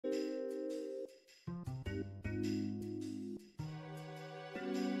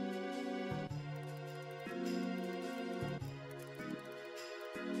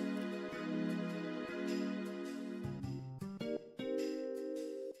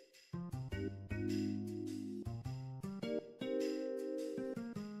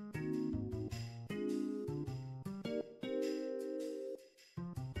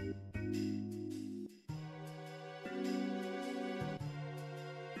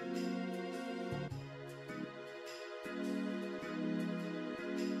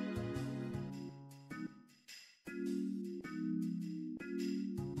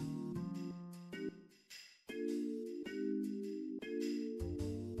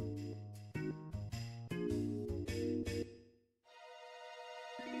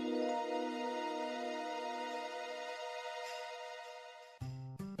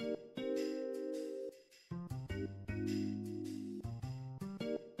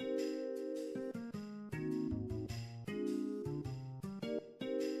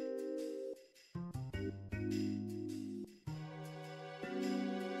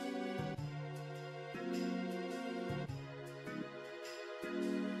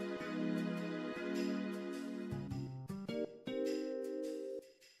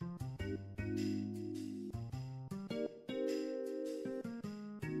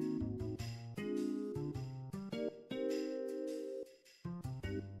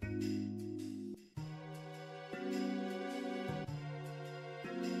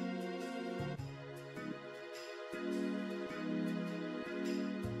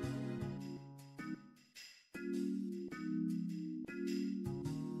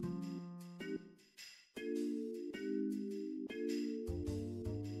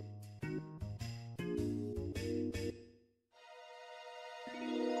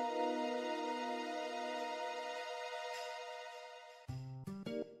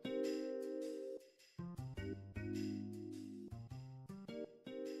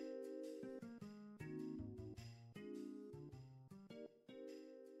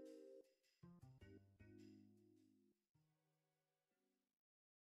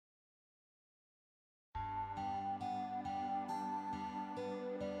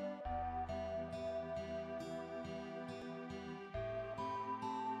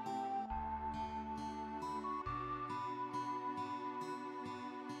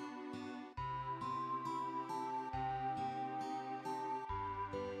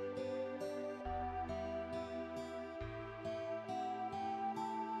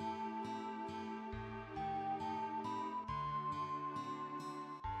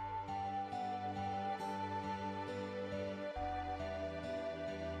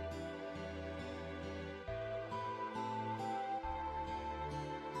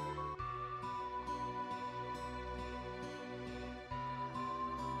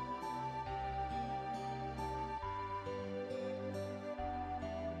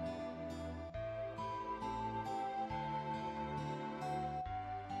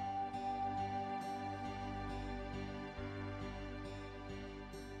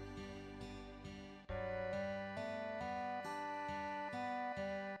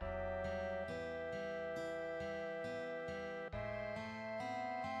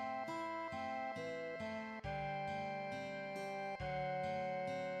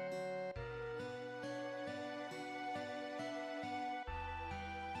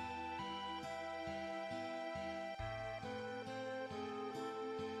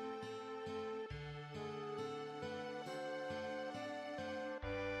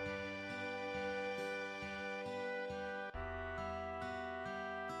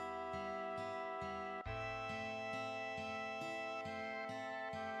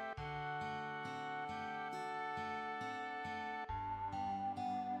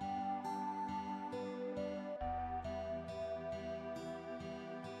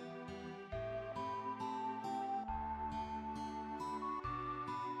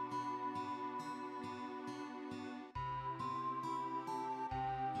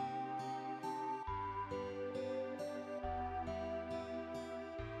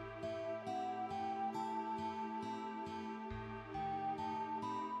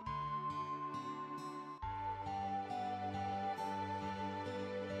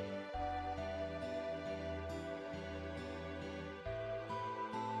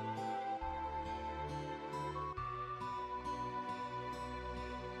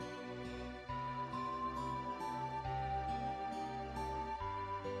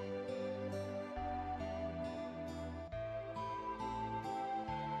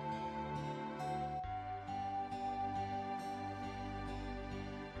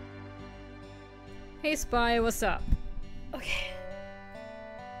Hey Spy, what's up? Okay.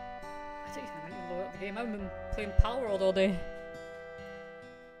 I don't even know when to load up the game. I've been playing Palworld all day.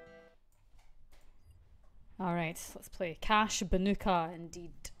 Alright, let's play Cash Banuka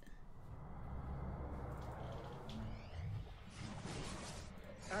indeed.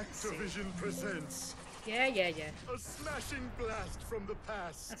 Activision presents. Yeah. A smashing blast from the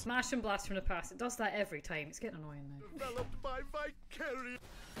past. A smash and blast from the past. It does that every time. It's getting annoying now. Developed by Vicarious.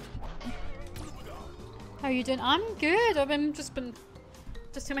 How are you doing? I'm good. I've been just tell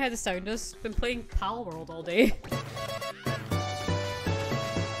me how the sound is. Been playing Palworld all day.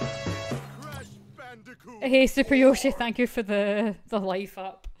 Crash Bandicoot. Hey Super Yoshi, thank you for the life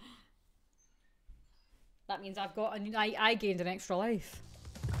up. That means I've got I gained an extra life.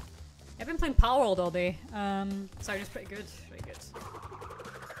 I've been playing Palworld all day. Sound is pretty good. Pretty good.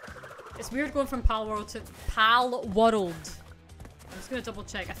 It's weird going from Palworld to Palworld. I'm just gonna double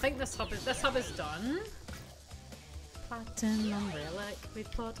check. I think this hub is done. Platinum relic.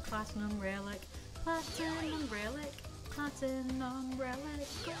 We've got a platinum relic. Platinum relic. Platinum relic.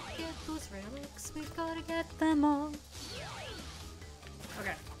 Gotta get those relics. We've gotta get them all.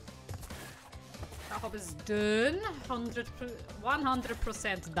 Okay. That hub is done.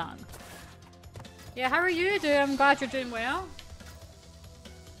 100% done. Yeah, how are you doing? I'm glad you're doing well.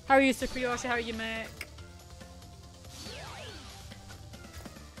 How are you, Super Yoshi? How are you, Mick?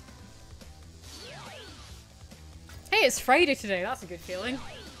 Hey, it's Friday today. That's a good feeling.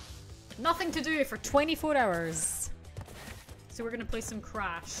 Nothing to do for 24 hours. So we're gonna play some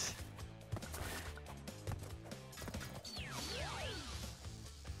Crash.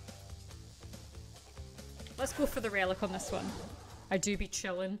 Let's go for the relic on this one. I do be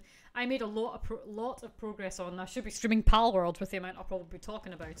chilling. I made a lot of progress on. I should be streaming Palworld with the amount I'll probably be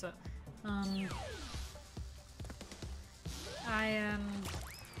talking about it.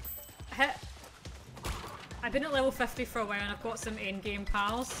 I've been at level 50 for a while and I've got some endgame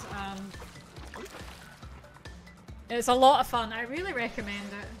pals. It's a lot of fun. I really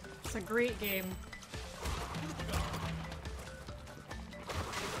recommend it. It's a great game.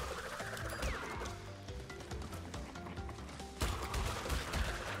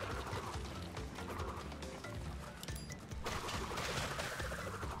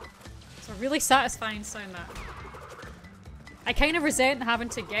 It's a really satisfying sound, that. I kind of resent having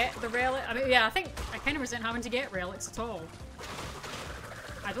to get the relic. I mean, yeah, I think I kind of resent having to get relics at all.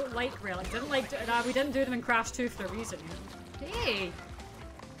 I don't like relics. We didn't do them in Crash 2 for a reason. Hey!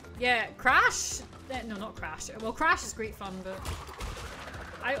 Yeah, Crash? No, not Crash. Well, Crash is great fun, but...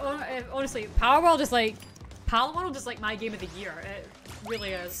 honestly, Palworld is like my game of the year. It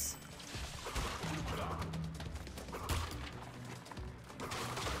really is.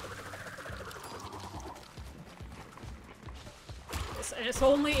 It's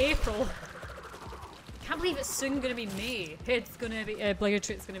only April. Can't believe it's soon gonna be May. It's gonna be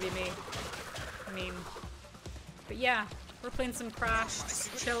Obligatory's gonna be May. Meme. But yeah, we're playing some Crash,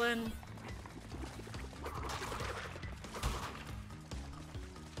 just chilling.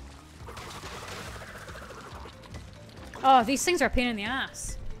 Oh, these things are a pain in the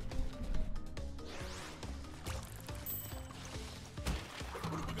ass.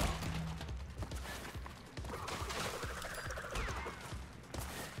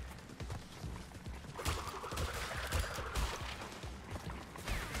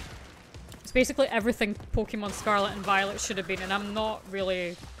 It's basically everything Pokemon Scarlet and Violet should have been, and I'm not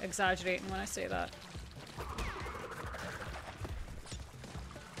really exaggerating when I say that.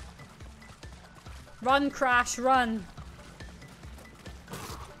 Run, Crash, run!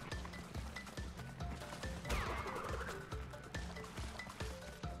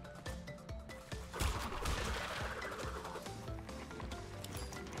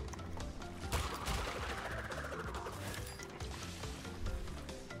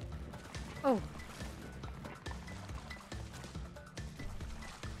 Oh.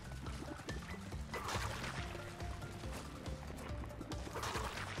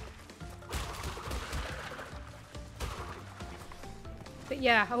 But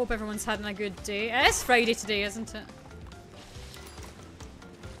yeah, I hope everyone's having a good day. It is Friday today, isn't it?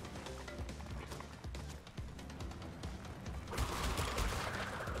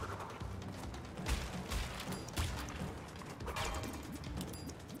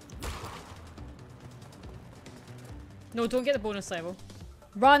 No, don't get the bonus level.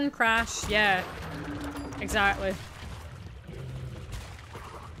 Run, Crash, yeah. Exactly.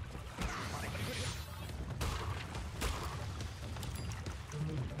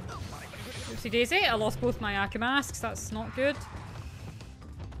 Oopsie daisy, I lost both my Aki masks, that's not good.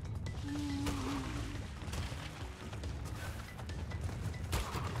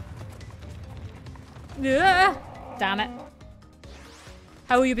 Yeah. Damn it.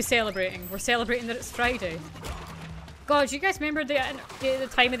 How will you be celebrating? We're celebrating that it's Friday. God, do you guys remember the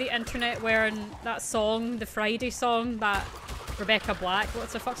time of the internet where that song, the Friday song, that Rebecca Black,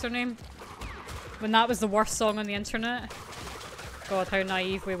 what's the fuck's her name? When that was the worst song on the internet? God, how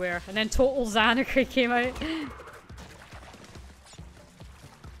naive we were. And then Total Xanarchy came out.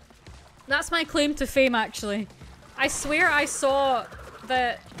 That's my claim to fame, actually. I swear I saw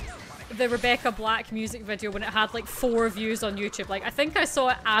the Rebecca Black music video when it had like 4 views on YouTube. Like, I think I saw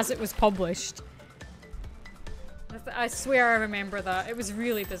it as it was published. I swear I remember that. It was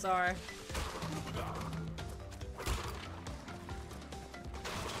really bizarre.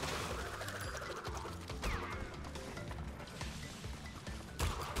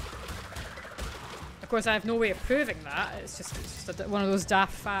 Of course, I have no way of proving that. It's just one of those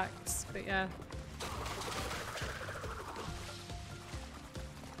daft facts. But yeah.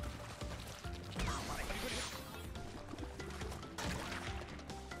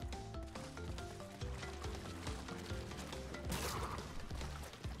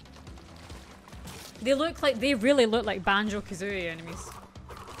 They really look like Banjo-Kazooie enemies.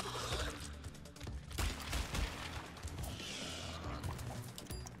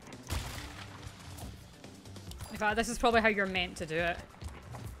 In fact, this is probably how you're meant to do it.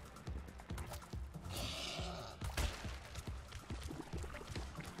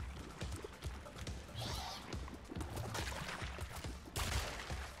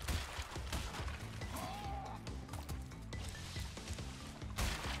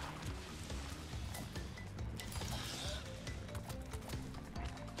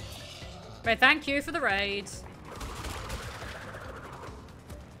 Right, thank you for the raid.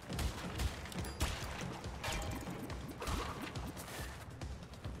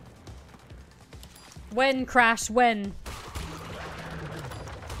 Win, Crash, win.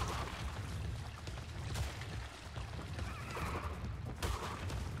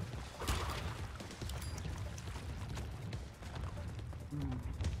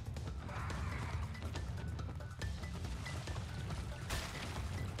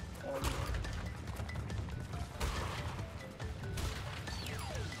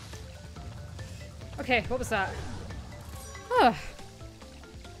 Okay, what was that? Oh.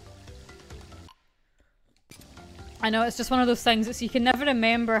 I know, it's just one of those things. You can never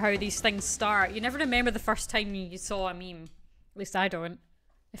remember how these things start. You never remember the first time you saw a meme. At least I don't.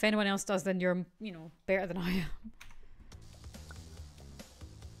 If anyone else does, then you're, you know, better than I am.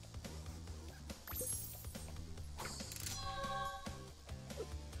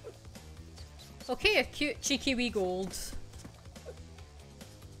 Okay, a cute, cheeky wee gold.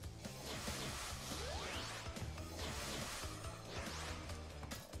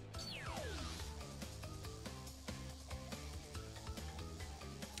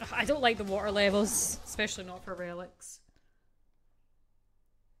 I don't like the water levels, especially not for relics.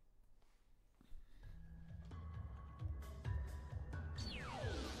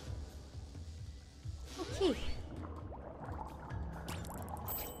 Okay.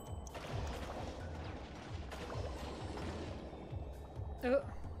 Oh.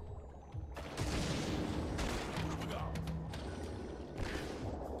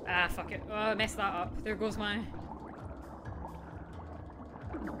 Ah, fuck it. Oh, I messed that up. There goes my...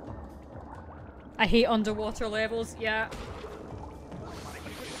 I hate underwater levels, yeah.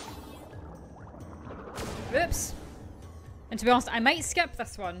 Oops. And to be honest, I might skip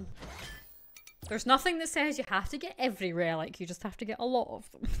this one. There's nothing that says you have to get every relic, you just have to get a lot of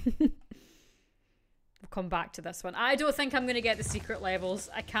them. We'll come back to this one. I don't think I'm gonna get the secret levels.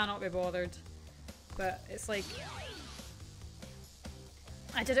 I cannot be bothered. But it's like...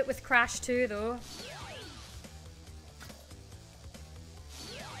 I did it with Crash 2 though.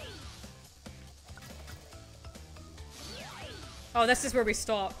 Oh, this is where we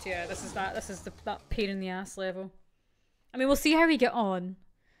stopped. Yeah, this is that pain in the ass level. I mean, we'll see how we get on.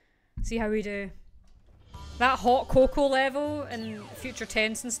 See how we do. That hot cocoa level and future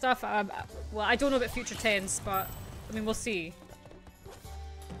tense and stuff. Well, I don't know about future tense, but I mean, we'll see.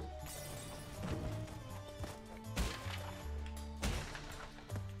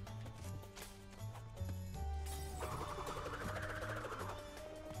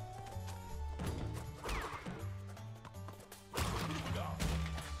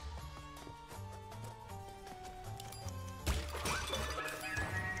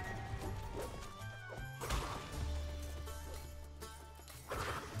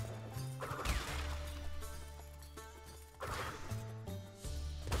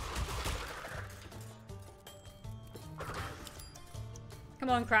 Come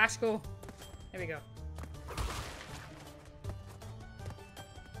on, Crash, go. There we go.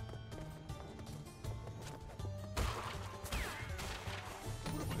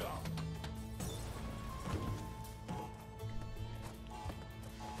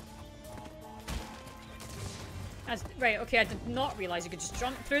 Right, okay, I did not realise you could just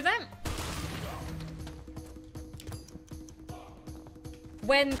jump through them.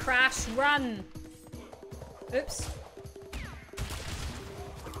 Win, crash, run. Oops.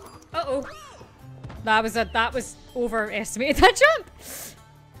 Uh-oh. That was overestimated, that jump.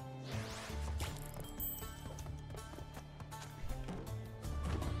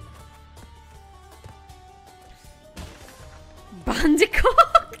 Bandicoot.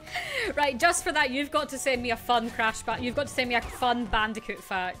 Right, just for that, you've got to send me a fun you've got to send me a fun Bandicoot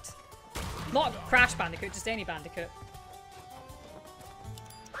fact. Not Crash Bandicoot, just any Bandicoot.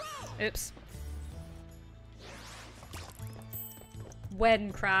 Oops.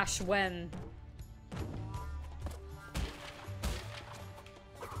 Win, Crash, win.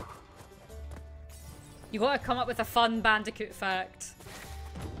 You gotta come up with a fun Bandicoot fact.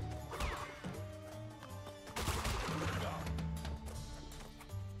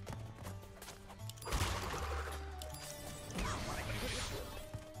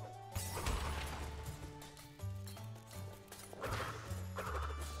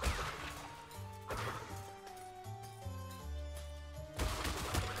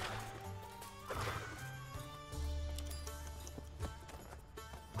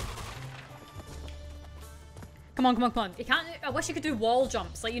 Come on, come on, come on. You can't. I wish you could do wall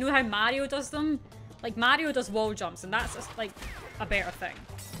jumps. Like, you know how Mario does them? Like, Mario does wall jumps, and that's, like, a better thing.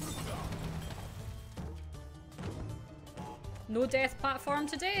 No death platform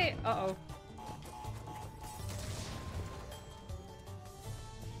today? Uh-oh.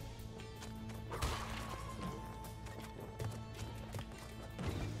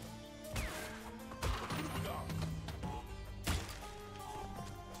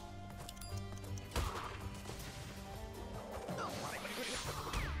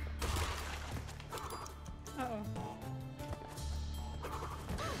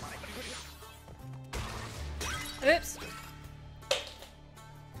 Oops.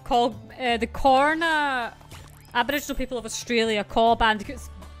 Call the Corna Aboriginal people of Australia call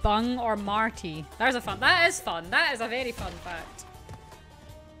bandicoots Bung or Marty. That is fun. That is a very fun fact.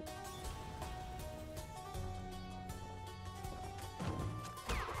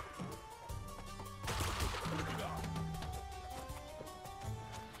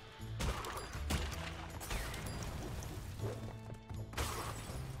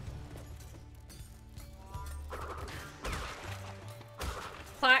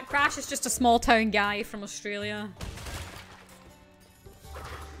 Crash is just a small town guy from Australia.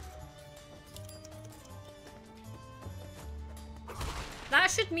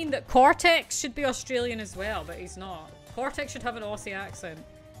 That should mean that Cortex should be Australian as well, but he's not. Cortex should have an Aussie accent.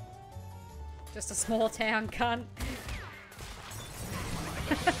 Just a small town cunt.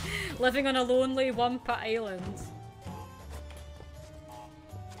 Living on a lonely Wampa island.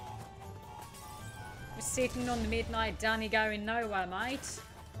 We're sitting on the midnight Danny going nowhere, mate.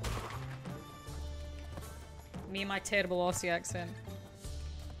 Me and my terrible Aussie accent.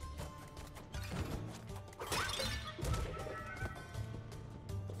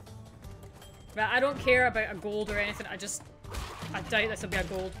 Right, I don't care about a gold or anything. I doubt this will be a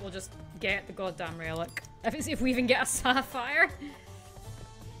gold. We'll just get the goddamn relic. If we even get a sapphire.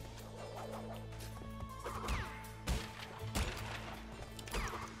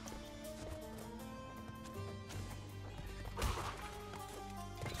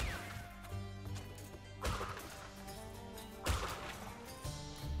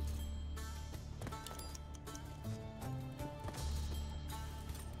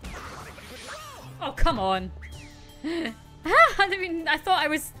 Oh, come on. I mean, I thought I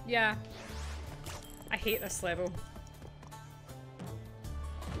was... Yeah. I hate this level.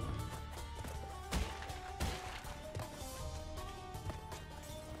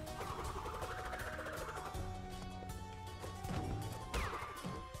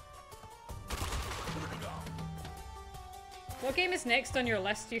 What game is next on your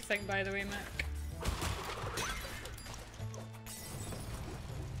list, do you think, by the way, Mick?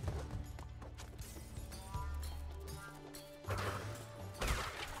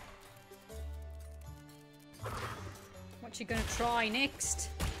 What you gonna try next?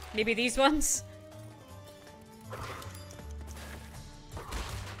 Maybe these ones?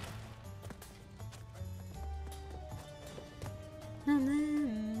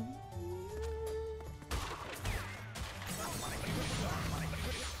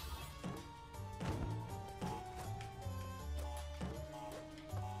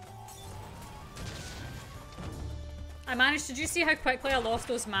 I managed. Did you see how quickly I lost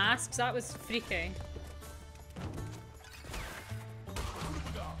those masks? That was freaky.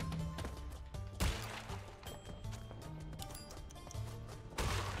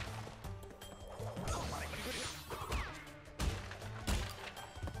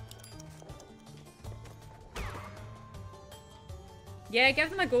 Yeah, give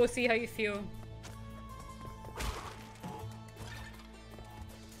them a go, see how you feel.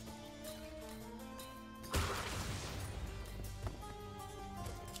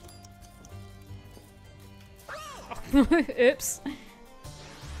 Oops.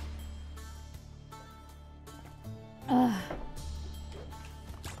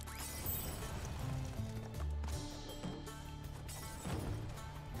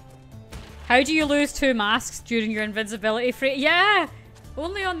 How do you lose 2 masks during your invincibility free? Yeah!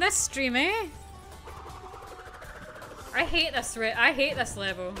 Only on this stream, eh? I hate this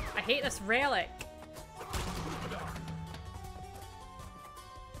level. I hate this relic.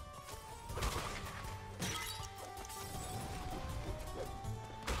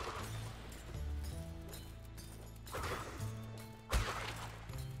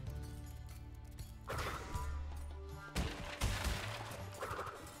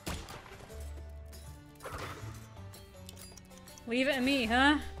 Leave it to me,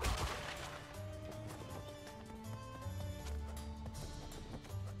 huh?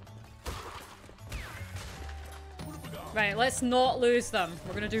 Right, let's not lose them.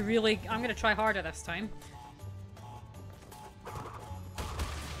 We're gonna do really... I'm gonna try harder this time.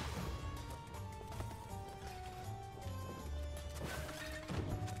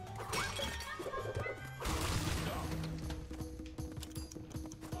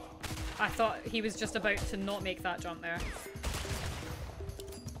 I thought he was just about to not make that jump there.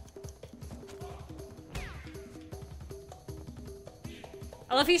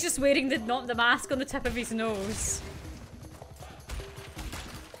 I love he's just wearing the mask on the tip of his nose.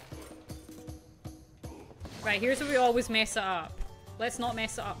 Right, here's where we always mess it up. Let's not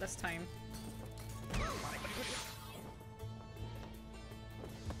mess it up this time.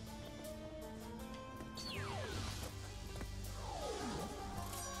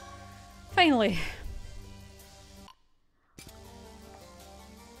 Finally.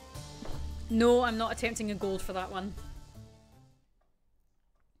 No, I'm not attempting a gold for that one.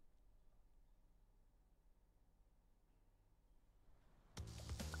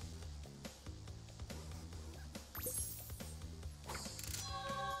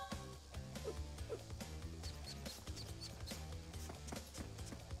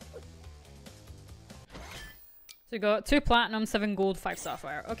 So we got 2 platinum, 7 gold, 5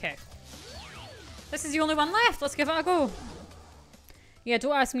 sapphire. Okay. This is the only one left. Let's give it a go. Yeah,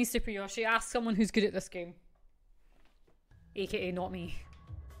 don't ask me, Super Yoshi. Ask someone who's good at this game. AKA not me.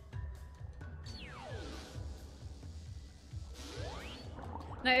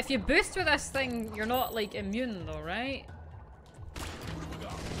 Now, if you boost with this thing, you're not, like, immune though, right?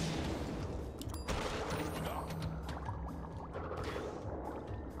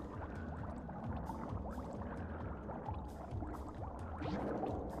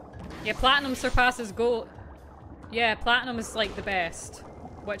 Yeah, platinum surpasses gold. Yeah, platinum is like the best,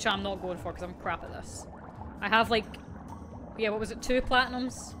 which I'm not going for because I'm crap at this. I have like, yeah, what was it, 2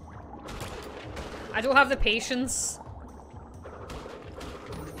 platinums? I don't have the patience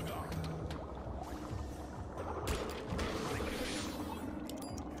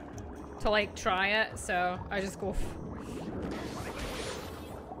to like try it, so I just go.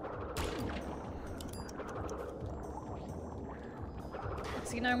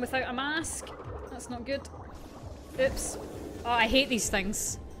 See, now I'm without a mask. That's not good. Oops. Oh, I hate these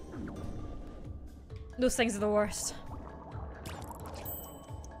things. Those things are the worst.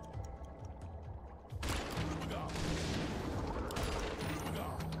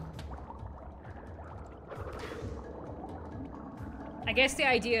 I guess the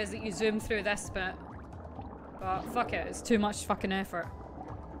idea is that you zoom through this bit. But fuck it, it's too much fucking effort.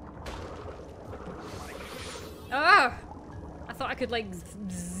 Ah! I thought I could like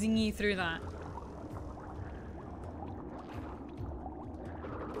zingy through that.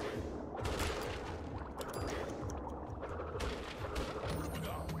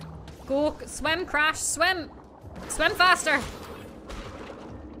 Go, swim, Crash, swim! Swim faster!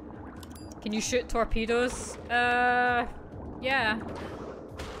 Can you shoot torpedoes? Yeah.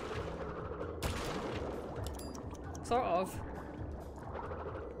 Sort of.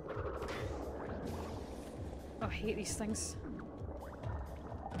 Oh, I hate these things.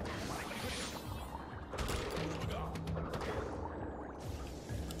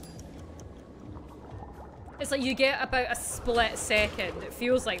 It's like you get about a split second. It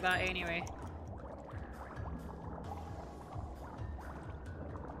feels like that anyway.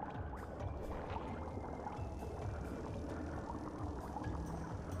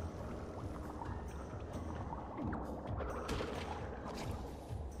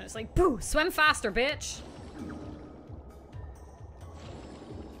 And it's like, boo! Swim faster, bitch!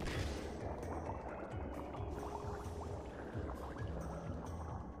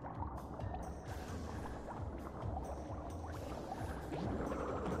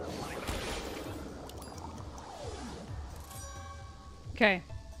 Okay.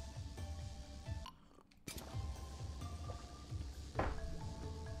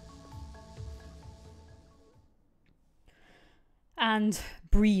 And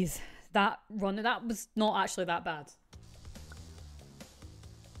breathe. That was not actually that bad.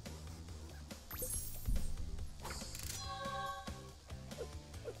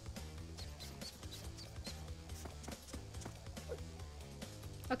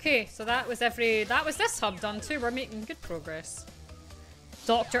 Okay, so that was this hub done too. We're making good progress.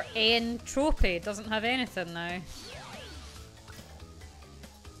 Dr. Entropy doesn't have anything now.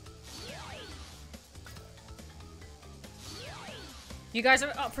 You guys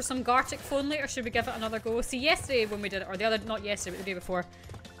are up for some Gartic phone later? Should we give it another go? See, yesterday when we did it, or the other, not yesterday, but the day before,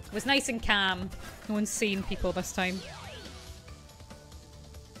 it was nice and calm. No one's seeing people this time.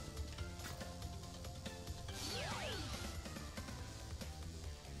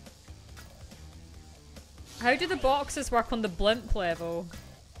 How do the boxes work on the blimp level?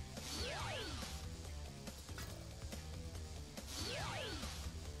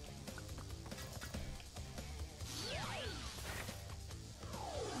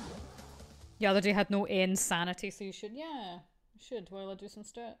 The other day had no end sanity, so you should, yeah, you should while I do some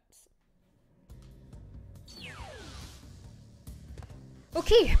steps.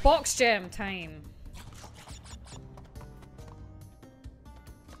 Okay, box gem time.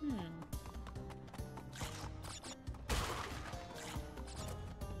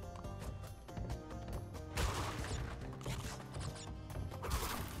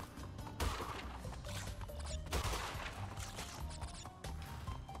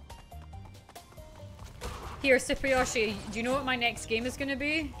 Here, Cipriyoshi, do you know what my next game is going to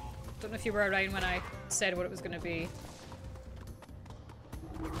be? Don't know if you were around when I said what it was going to be.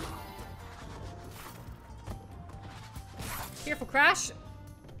 Careful, Crash!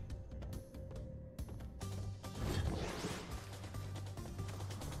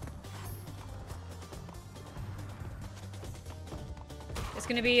 It's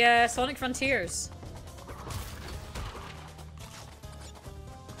going to be Sonic Frontiers.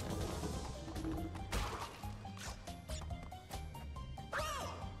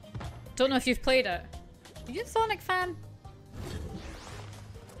 Don't know if you've played it. Are you a Sonic fan?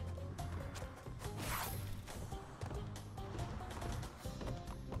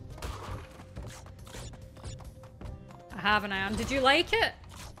 I have and I am. Did you like it?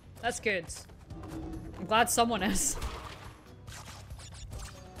 That's good. I'm glad someone is.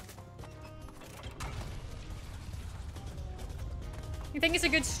 You think it's a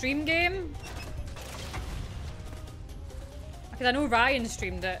good stream game? Because I know Ryan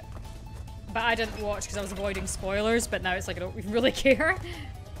streamed it. But I didn't watch because I was avoiding spoilers, but now it's like I don't even really care.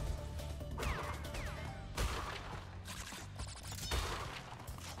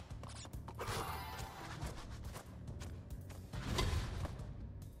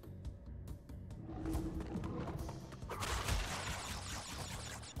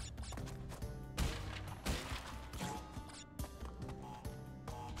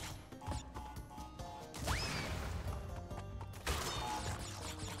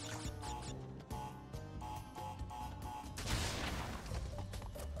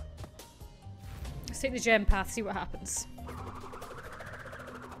 Take the gem path, see what happens.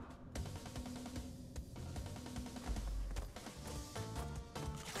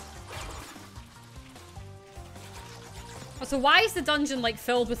 Oh, so why is the dungeon like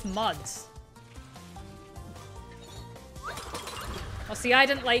filled with mud? Oh, see, I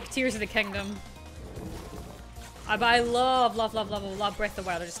didn't like Tears of the Kingdom. But I love Breath of the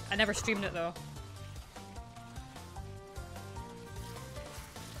Wild. I never streamed it though.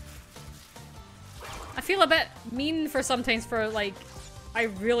 I feel a bit mean for sometimes for like, I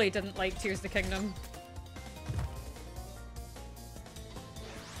really didn't like Tears of the Kingdom.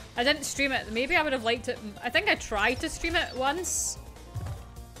 I didn't stream it. Maybe I would have liked it. I think I tried to stream it once.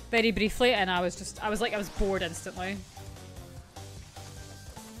 Very briefly, and I was bored instantly.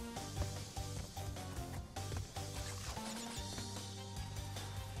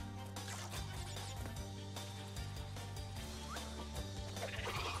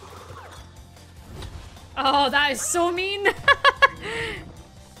 Oh, that is so mean.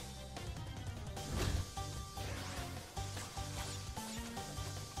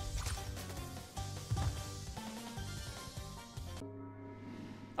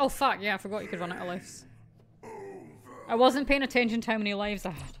 Oh fuck, yeah, I forgot you could run out of lives. I wasn't paying attention to how many lives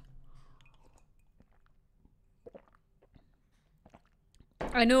I had.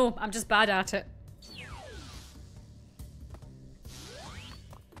 I know, I'm just bad at it.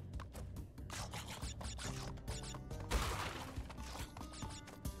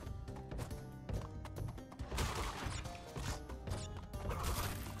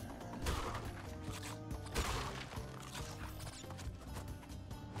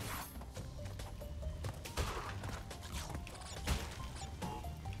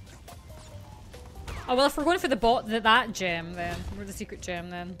 Oh well, if we're going for that gem then, or the secret gem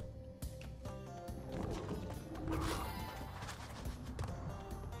then.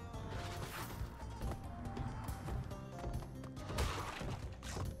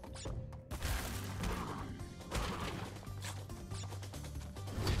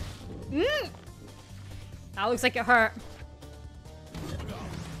 That looks like it hurt.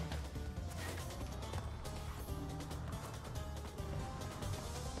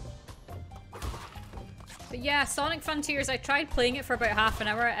 But yeah, Sonic Frontiers, I tried playing it for about half an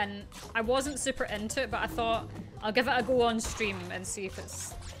hour and I wasn't super into it, but I thought I'll give it a go on stream and see if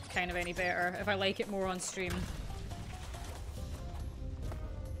it's kind of any better, if I like it more on stream.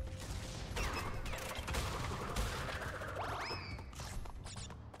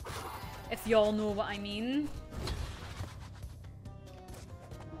 If y'all know what I mean.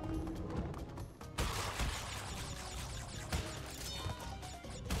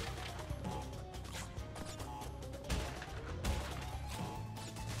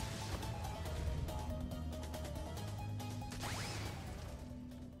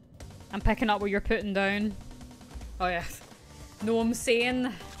 I'm picking up what you're putting down. Oh yeah. Know what I'm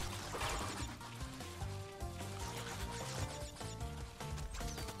saying?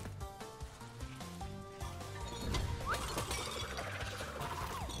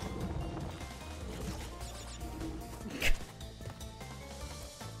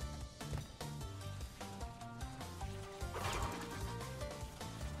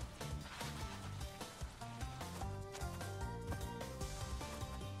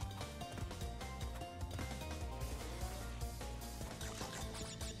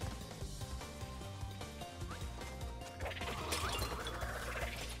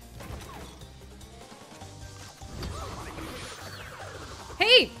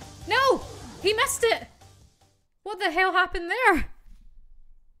 Hey! No! He missed it! What the hell happened there?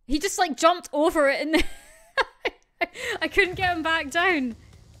 He just like jumped over it and I couldn't get him back down.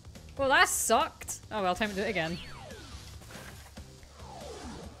 Well, that sucked. Oh well, time to do it again.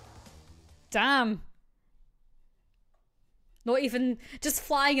 Damn. Not even just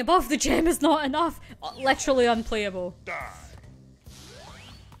flying above the gem is not enough. Literally unplayable.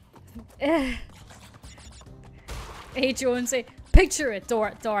 Hey Jonesy. Picture it,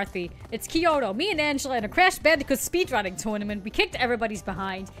 Dorothy. It's Kyoto, me and Angela in a Crash Bandicoot speedrunning tournament. We kicked everybody's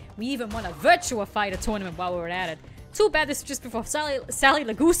behind. We even won a Virtua Fighter tournament while we were at it. Too bad this was just before Sally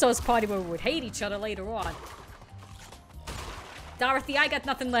Laguso's party where we would hate each other later on. Dorothy, I got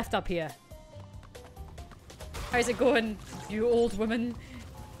nothing left up here. How's it going, you old woman?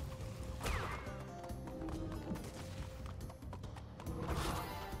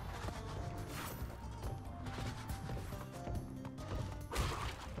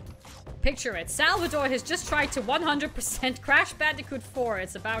 Picture it. Salvador has just tried to 100% Crash Bandicoot 4.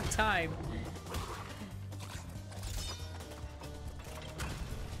 It's about time.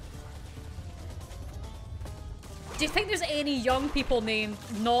 Do you think there's any young people named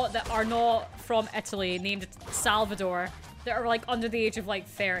that are not from Italy named Salvador that are like under the age of like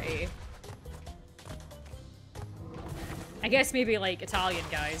 30? I guess maybe like Italian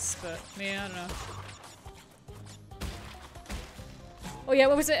guys, but yeah, I don't know. Oh yeah,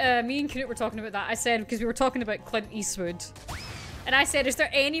 what was it? Me and Knut were talking about that. I said, because we were talking about Clint Eastwood. And I said, is there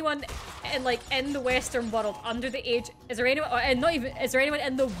anyone in like in the Western world under the age, is there anyone, is there anyone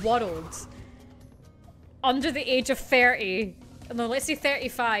in the world under the age of 30, no, let's say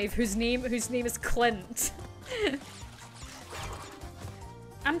 35, whose name is Clint?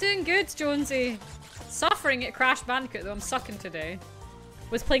 I'm doing good, Jonesy. Suffering at Crash Bandicoot though, I'm sucking today.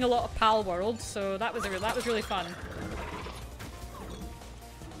 Was playing a lot of Pal World, so that was really fun.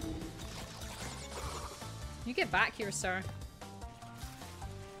 You get back here, sir.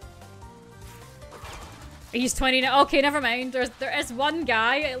 He's 20 now. Okay, never mind. There is one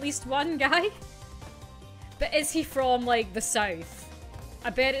guy, at least one guy. But is he from, like, the south? I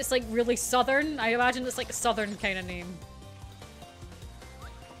bet it's, like, really southern. I imagine it's, like, a southern kind of name.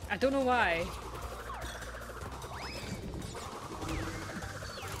 I don't know why.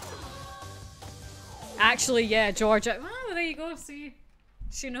 Actually, yeah, Georgia. Oh, there you go, see?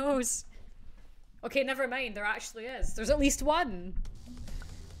 She knows. Okay, never mind. There actually is. There's at least one.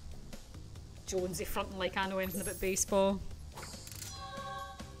 Jonesy fronting like I know anything about baseball.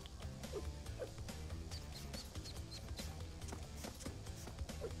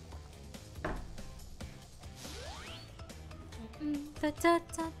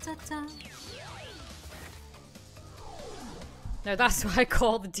 Now that's what I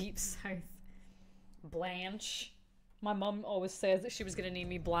call the Deep South. Blanche. My mum always says that she was gonna name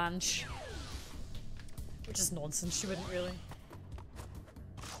me Blanche. Which is nonsense, she wouldn't really.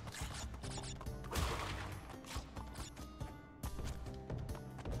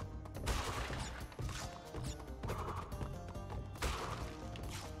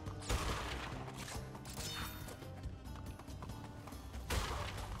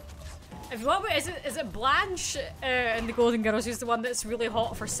 Is it Blanche in the Golden Girls who's the one that's really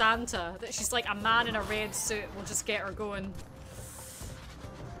hot for Santa? That she's like a man in a red suit will just get her going.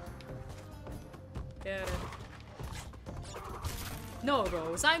 Yeah. No,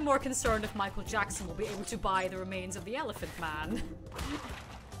 Rose, I'm more concerned if Michael Jackson will be able to buy the remains of the Elephant Man.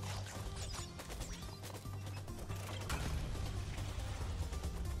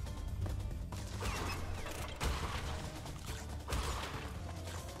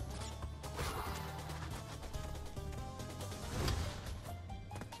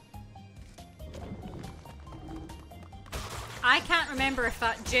 I can't remember if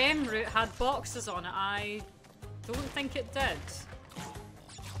that gem route had boxes on it. I don't think it did.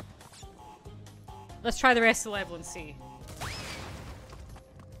 Let's try the rest of the level and see.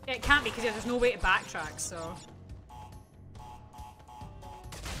 It can't be because there's no way to backtrack, so...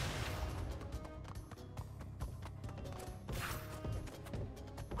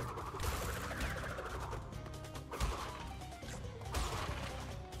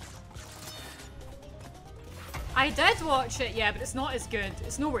 I did watch it, yeah, but it's not as good.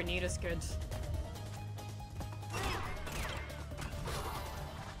 It's nowhere near as good.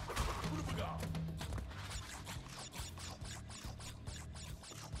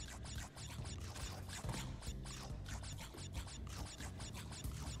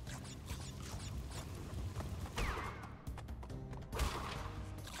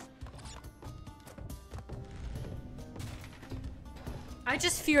 I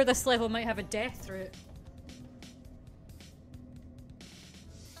just fear this level might have a death route.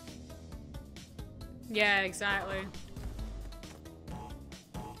 Yeah, exactly.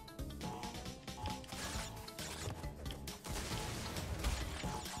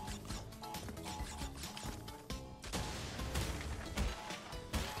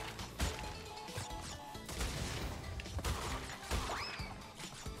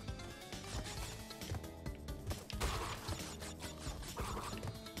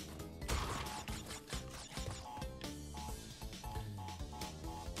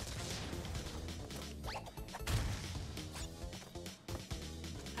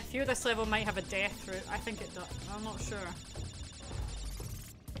 I fear this level might have a death route. I think it does. I'm not sure.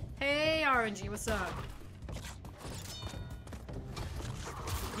 Hey, RNG, what's up?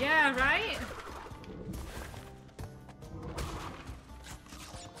 Yeah, right?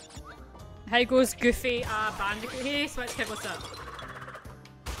 How goes Goofy, Bandicoot? Hey, Switch Kid, what's up?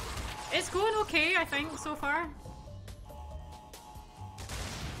 It's going okay, I think, so far.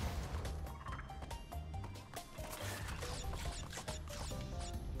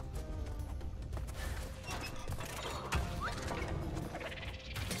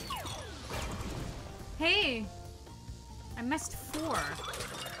 Hey! I missed 4.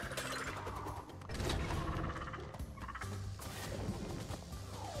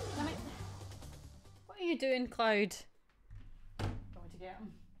 Damn it. What are you doing, Cloud? Going to get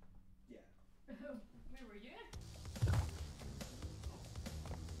him. Yeah. Where were you?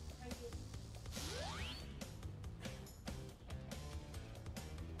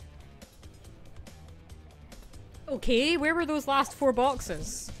 Okay, where were those last 4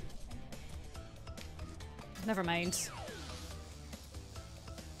 boxes? Never mind.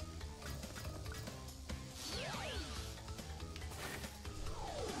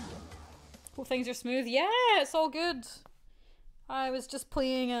 Hope things are smooth. Yeah, it's all good. I was just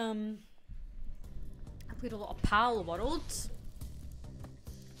playing, I played a lot of Pal World.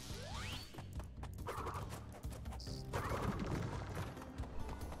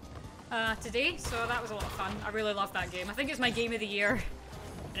 Today, so that was a lot of fun. I really love that game. I think it's my game of the year.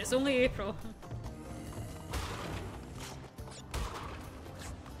 And it's only April.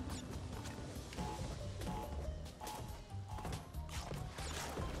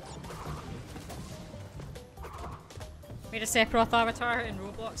 Made a Sephiroth avatar in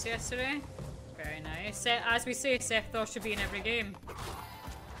Roblox yesterday. Very nice. As we say, Sephiroth should be in every game.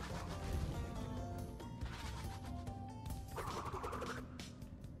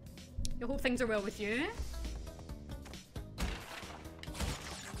 I hope things are well with you.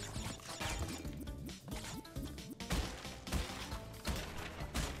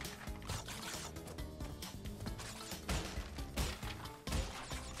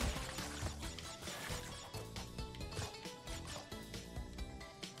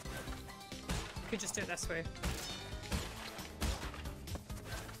 Could just do it this way.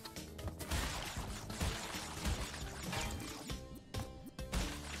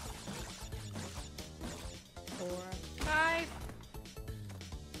 Four, 5.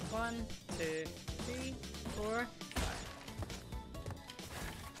 1, 2, 3, 4,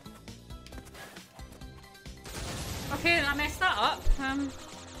 5. Okay, I messed that up.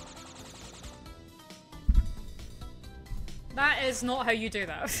 That is not how you do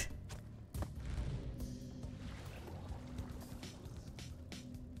that.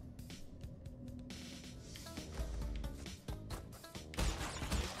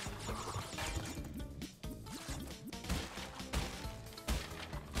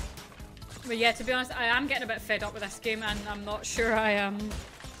 But yeah, to be honest, I am getting a bit fed up with this game, and I'm not sure I am.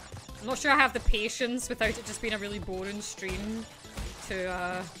 I'm not sure I have the patience without it just being a really boring stream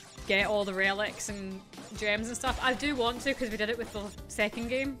to get all the relics and gems and stuff. I do want to because we did it with the second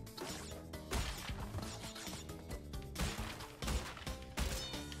game.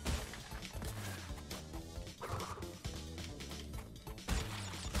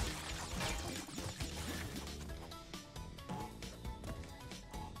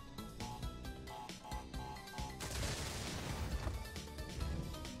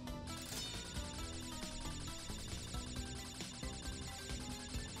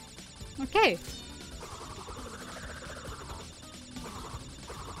 Okay.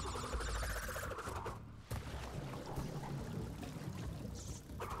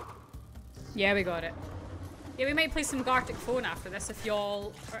 Yeah, we got it. Yeah, we might play some Gartic Phone after this if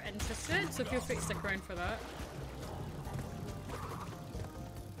y'all are interested, so feel free to stick around for that.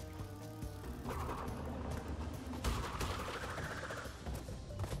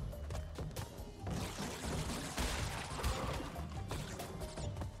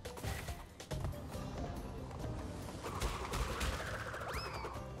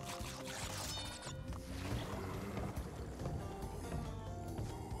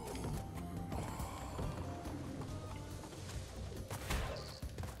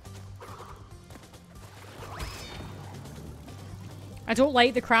 I don't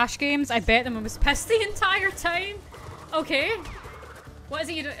like the Crash games. I bet them I was pissed the entire time. Okay. What is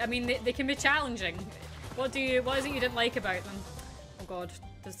it you do? I mean, they can be challenging. What is it you didn't like about them? Oh god,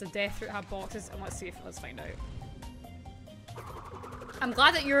 does the Death Route have boxes? And let's find out. I'm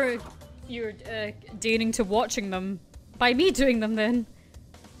glad that you're deigning to watching them by me doing them then.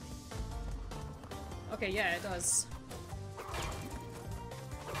 Okay, yeah, it does.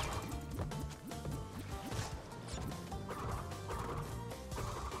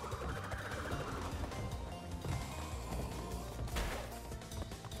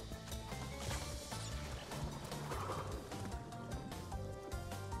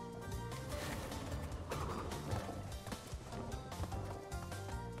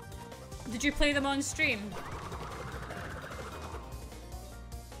 Did you play them on stream?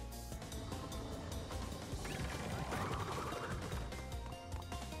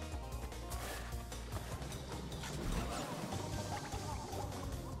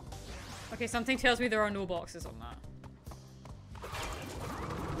 Okay, something tells me there are no boxes on that.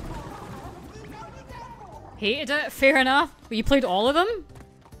 Hated it? Fair enough. But you played all of them?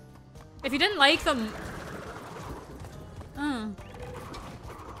 If you didn't like them...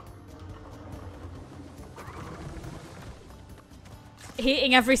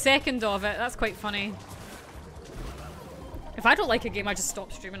 Hating every second of it. That's quite funny. If I don't like a game, I just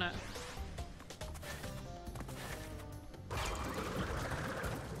stop streaming it.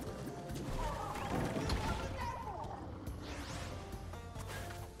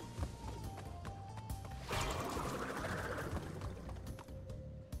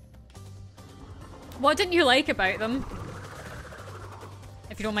 What didn't you like about them?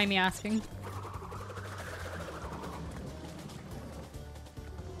 If you don't mind me asking.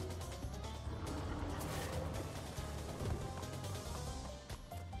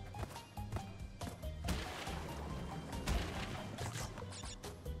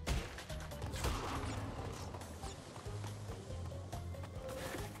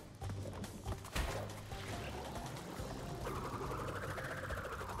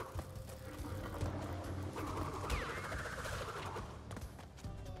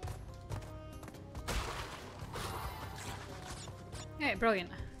 Okay, brilliant.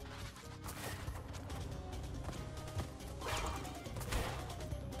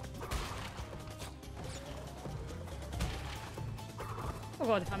 Oh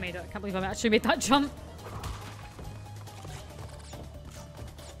god, I made it. I can't believe I actually made that jump.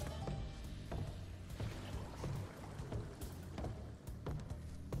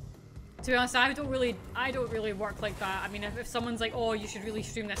 To be honest, I don't really work like that. I mean, if someone's like, oh, you should really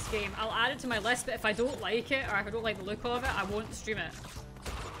stream this game, I'll add it to my list, but if I don't like it, or if I don't like the look of it, I won't stream it.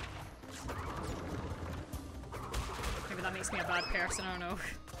 Maybe that makes me a bad person, I don't know.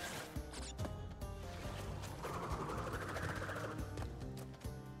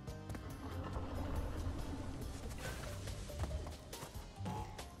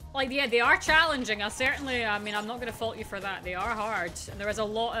 Like, yeah, they are challenging. I mean, I'm not gonna fault you for that. They are hard. And there is a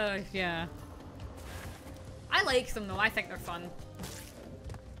lot of, yeah. I I like them though, I think they're fun.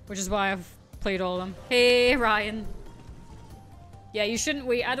 Which is why I've played all of them. Hey, Ryan. Yeah, you shouldn't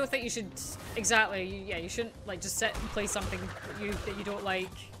wait. I don't think you should... Exactly. Yeah, you shouldn't, like, just sit and play something that you don't like.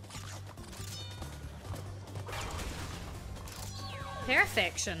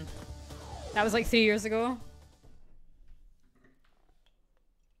 Perfection. That was like 3 years ago.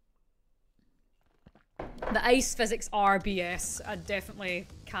 The ice physics are BS. I definitely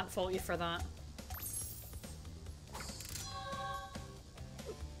can't fault you for that.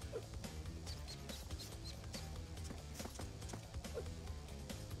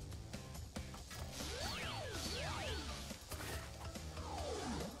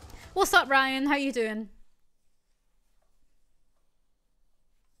 What's up, Ryan? How you doing?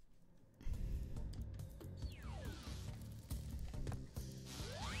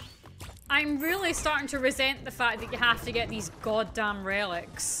 I'm really starting to resent the fact that you have to get these goddamn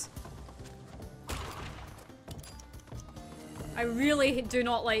relics. I really do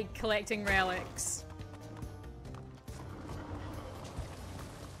not like collecting relics.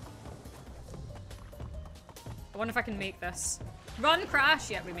 I wonder if I can make this. Run,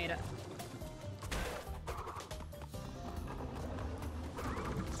 crash! Yeah, we made it.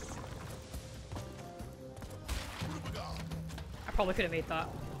 I probably could have made that.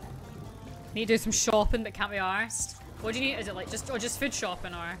 Need to do some shopping, but can't be arsed. What do you need? Is it like just food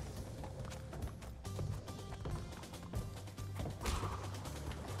shopping or?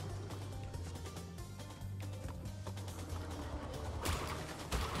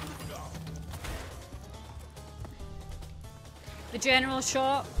 The general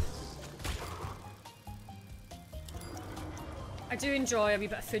shop. I do enjoy a wee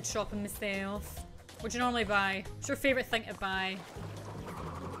bit of food shopping myself. What do you normally buy? What's your favourite thing to buy?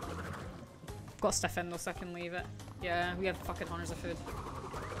 Got stuff in though, so I can leave it. Yeah, we have fucking hundreds of food.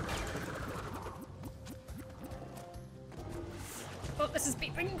 Oh, this is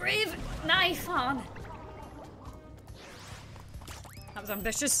being brave! Knife on! That was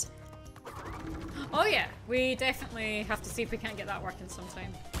ambitious. Oh yeah, we definitely have to see if we can't get that working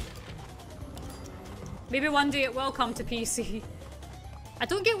sometime. Maybe one day it will come to PC. I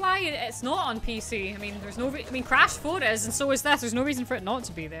don't get why it's not on PC. I mean, there's no I mean, Crash 4 is, and so is this. There's no reason for it not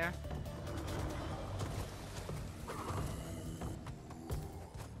to be there.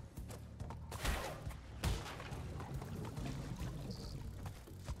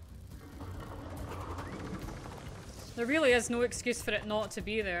 There really is no excuse for it not to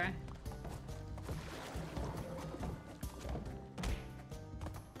be there.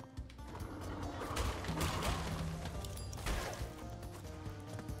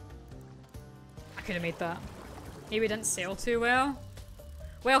 I could have made that. Maybe it didn't sell too well.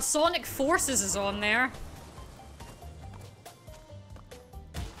 Well, Sonic Forces is on there.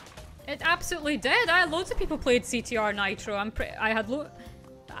 It absolutely did. Loads of people played CTR Nitro.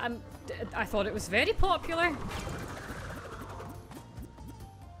 I thought it was very popular.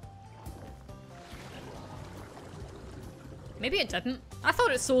 Maybe it didn't. I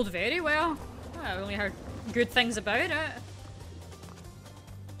thought it sold very well. I only heard good things about it.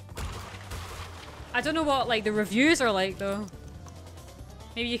 I don't know what like the reviews are like though.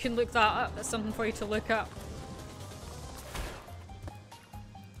 Maybe you can look that up. That's something for you to look up.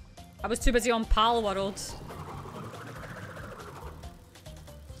 I was too busy on Pal World.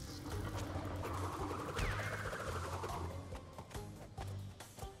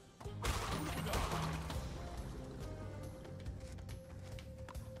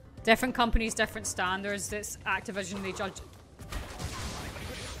 Different companies, different standards. It's Activision, they judge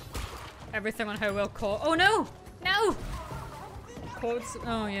everything on how well code. Oh no! No! Codes.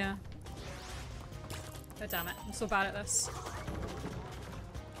 Oh yeah. Oh damn it. I'm so bad at this.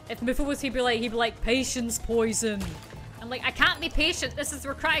 If Muffo was, he'd be like, patience poison. I'm like, I can't be patient. This is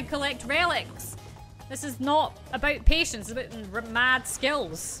required to collect relics. This is not about patience. It's about mad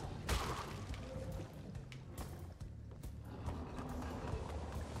skills.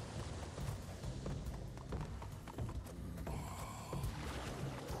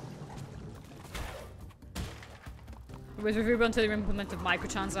 With review until they implemented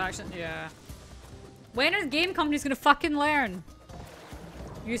microtransactions. Yeah. When are game companies gonna fucking learn?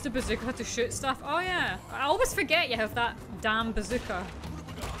 Use the bazooka to shoot stuff. Oh yeah. I always forget you have that damn bazooka.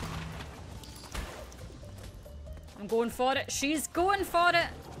 I'm going for it. She's going for it.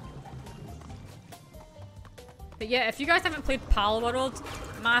 But yeah, if you guys haven't played Pal World,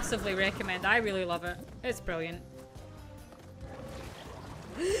 massively recommend. I really love it. It's brilliant.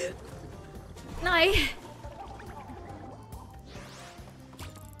 Nah.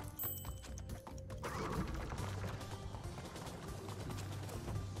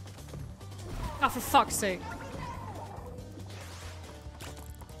 Oh, for fuck's sake.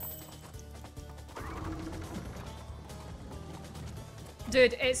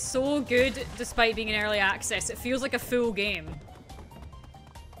 Dude, it's so good despite being in early access. It feels like a full game.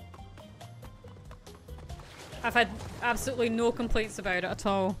 I've had absolutely no complaints about it at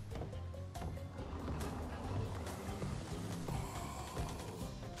all.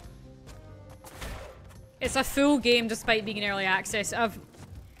 It's a full game despite being in early access. I've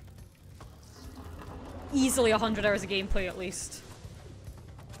easily 100 hours of gameplay at least.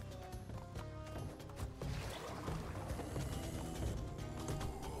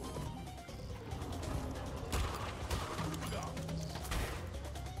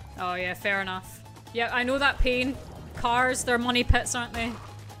 Oh yeah, fair enough. Yeah, I know that pain. Cars, they're money pits, aren't they?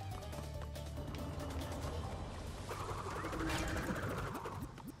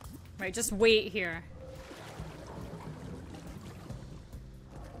 Right, just wait here.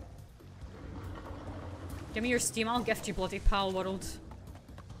 Give me your Steam, I'll gift you bloody Pal World.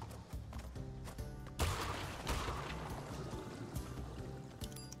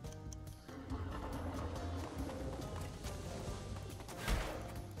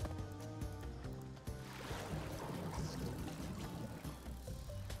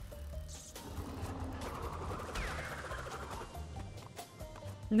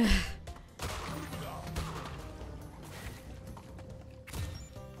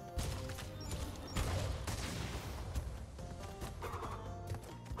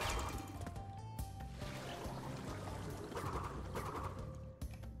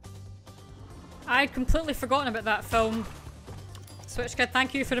 I'd completely forgotten about that film. Switch Kid,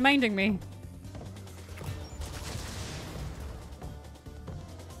 thank you for reminding me.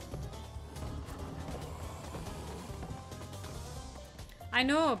 I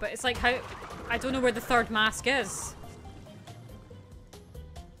know, but it's like how... I don't know where the third mask is.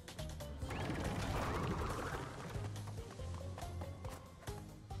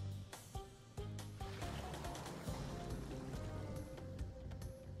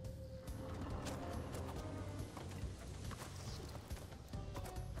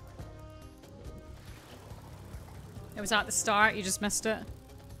 It was at the start, you just missed it.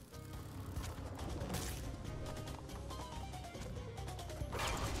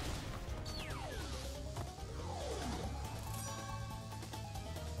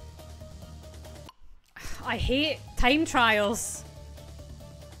 I hate time trials.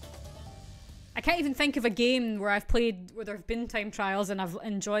 I can't even think of a game where I've played where there have been time trials and I've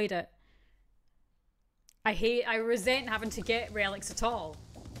enjoyed it. I resent having to get relics at all.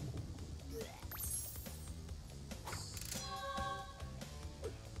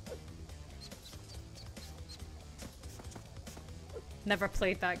 Never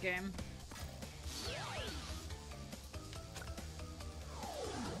played that game.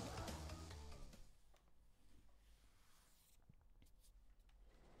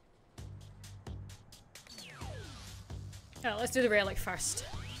 Oh, let's do the relic first.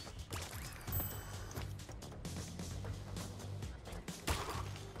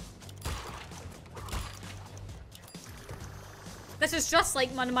 This is just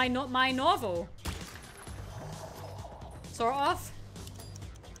like my novel. Sort of.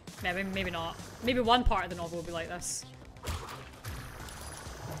 Maybe not. Maybe one part of the novel will be like this.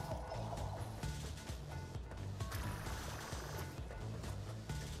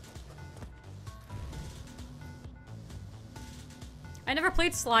 I never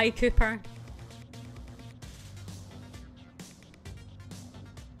played Sly Cooper.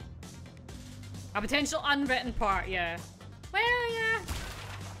 A potential unwritten part, yeah. Well, yeah.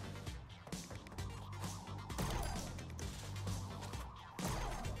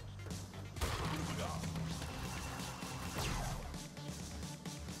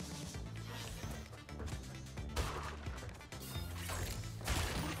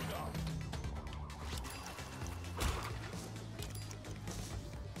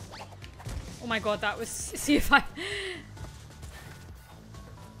 Oh my god, that was... See if I...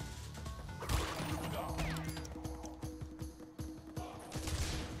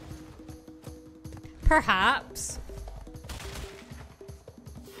 Perhaps.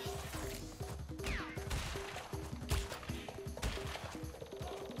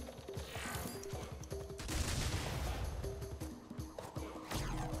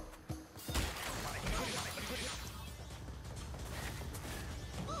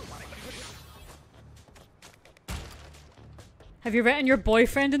 Have you written your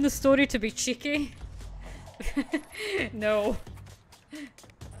boyfriend in the story to be cheeky? No.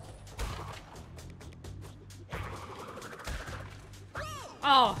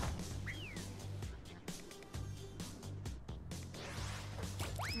 Oh.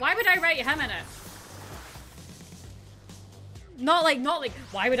 Why would I write him in it? Not like,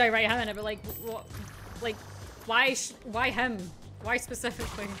 why would I write him in it, but like, what, like, why him? Why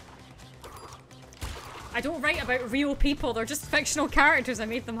specifically? I don't write about real people, they're just fictional characters, I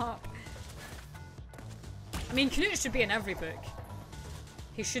made them up. I mean, Knut should be in every book.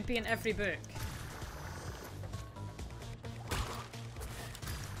 He should be in every book.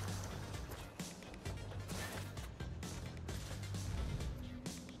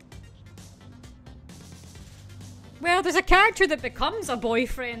 Well, there's a character that becomes a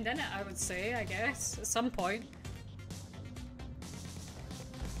boyfriend in it, I would say, I guess, at some point.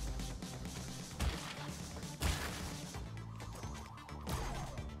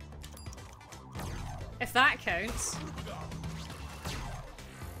 If that counts.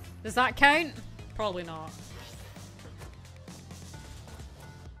 Does that count? Probably not.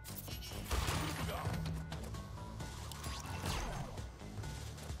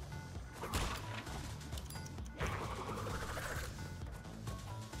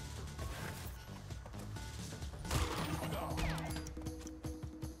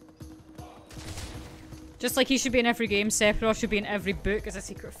 Just like he should be in every game, Sephiroth should be in every book as a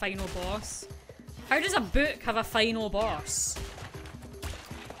secret final boss. How does a book have a final boss?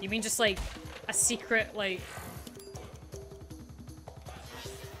 You mean just like a secret, like...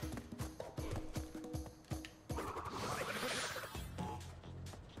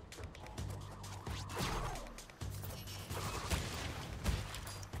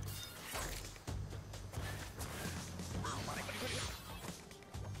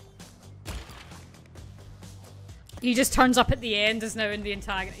 He just turns up at the end as now in the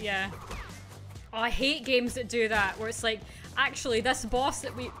antagonist. Yeah. Oh, I hate games that do that, where it's like, actually, this boss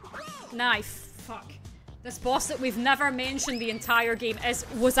that we... Nah, fuck. This boss that we've never mentioned the entire game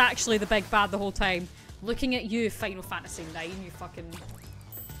was actually the big bad the whole time. Looking at you, Final Fantasy IX, you fucking...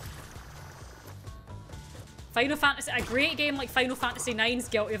 Final Fantasy... A great game like Final Fantasy IX is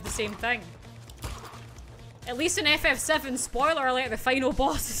guilty of the same thing. At least in FF7, spoiler alert, the final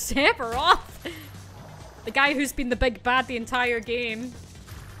boss is Sephiroth! The guy who's been the big bad the entire game.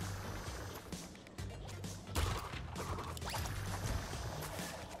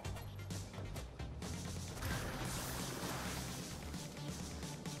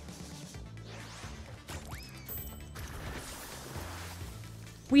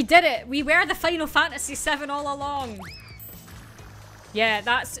 We did it! We were the Final Fantasy VII all along! Yeah,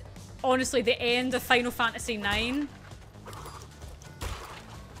 that's honestly the end of Final Fantasy IX.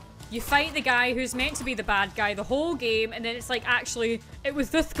 You fight the guy who's meant to be the bad guy the whole game, and then it's like, actually, it was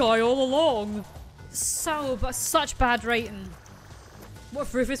this guy all along. But such bad writing. What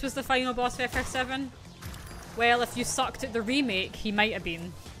if Rufus was the final boss of FF7? Well, if you sucked at the remake, he might have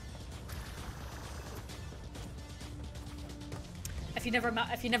been. If you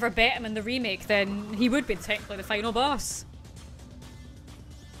never bet him in the remake, then he would be technically the final boss.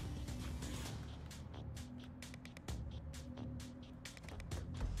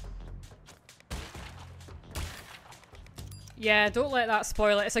 Yeah, don't let that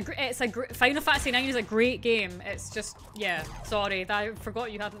spoil it. Final Fantasy IX is a great game. It's just, yeah, sorry, I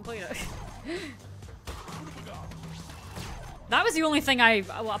forgot you hadn't played it. That was the only thing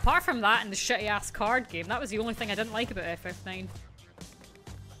well, apart from that and the shitty ass card game, that was the only thing I didn't like about FF9.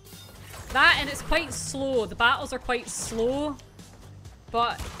 That, and it's quite slow. The battles are quite slow,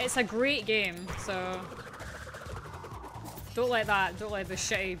 but it's a great game, so don't let the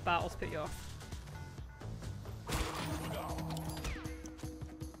shitty battles put you off.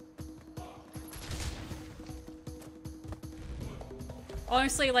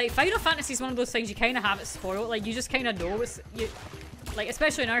 Honestly, like, Final Fantasy is one of those things you kind of have it spoiled. Like, you just kind of know it's... like,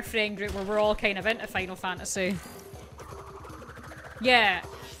 especially in our friend group where we're all kind of into Final Fantasy. Yeah.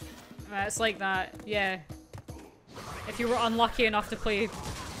 It's like that. Yeah. If you were unlucky enough to play...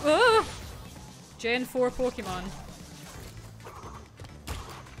 Gen 4 Pokemon.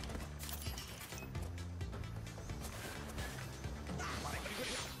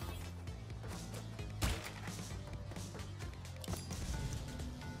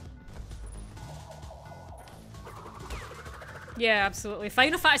 Yeah, absolutely.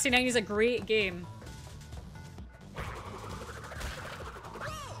 Final Fantasy IX is a great game.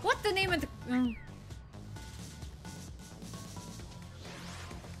 What the name of the...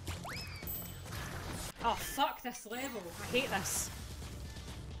 Oh, fuck this level. I hate this.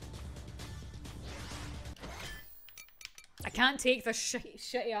 I can't take this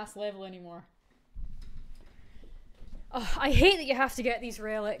shitty ass level anymore. Oh, I hate that you have to get these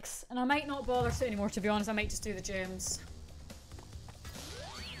relics. And I might not bother to anymore, to be honest. I might just do the gems.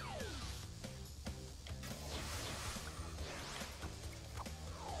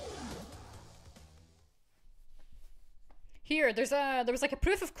 Here, there was like a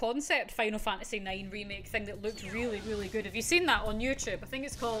proof of concept Final Fantasy IX remake thing that looked really, really good. Have you seen that on YouTube? I think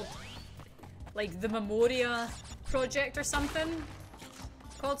it's called like the Memoria Project or something.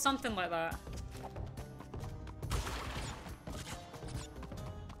 Called something like that.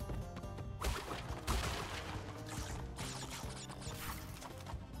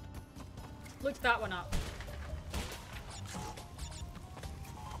 Look that one up.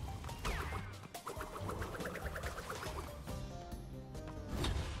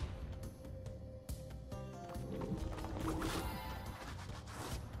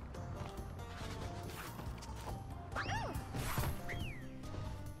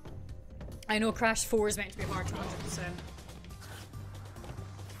 I know Crash 4 is meant to be hard to 100%.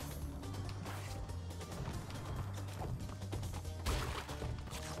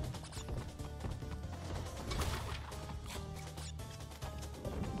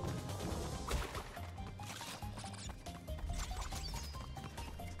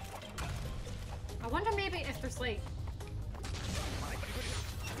 I wonder maybe if there's like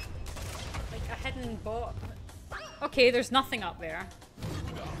a hidden bot. Okay, there's nothing up there.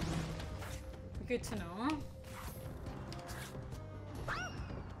 Good to know.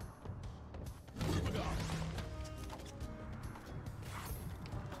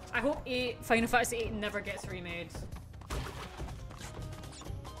 I hope Final Fantasy VIII never gets remade.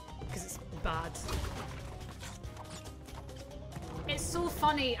 Because it's bad. It's so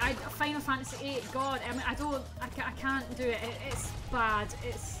funny. Final Fantasy VIII, God, I mean, I can't do it. It's bad.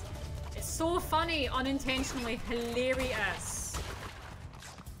 It's so funny, unintentionally hilarious.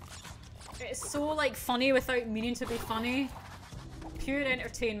 It's so like funny without meaning to be funny. Pure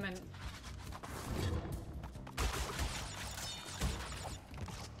entertainment.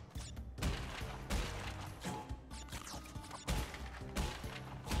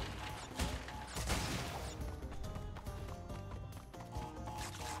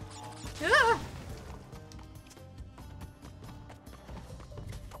 Ah!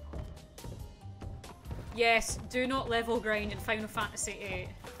 Yes, do not level grind in Final Fantasy VIII.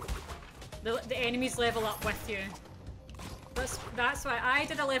 The enemies level up with you. That's why I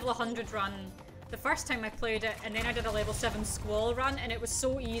did a level 100 run the first time I played it, and then I did a level 7 Squall run, and it was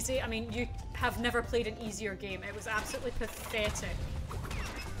so easy. I mean, you have never played an easier game. It was absolutely pathetic.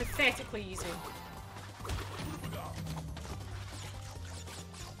 Pathetically easy.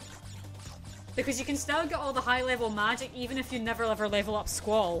 Because you can still get all the high level magic even if you never ever level up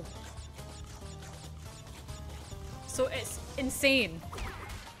Squall. So it's insane.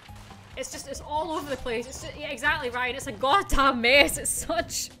 It's all over the place. It's just, yeah, exactly right. It's a goddamn mess. It's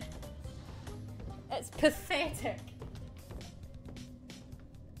pathetic.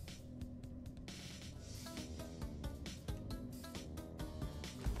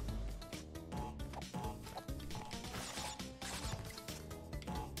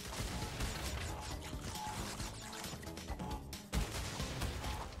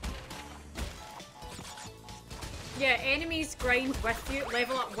 Yeah, enemies grind with you,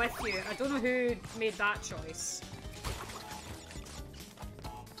 level up with you. I don't know who made that choice.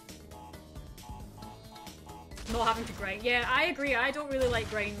 Not having to grind. Yeah, I agree. I don't really like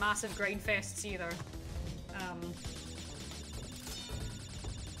massive grind fests either. Ah.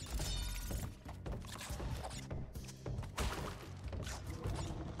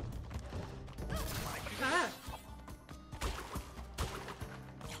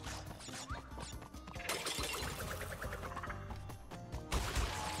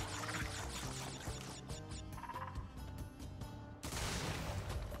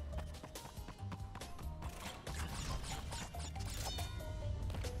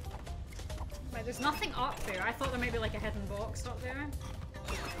 There's nothing up there. I thought there might be like a hidden box up there.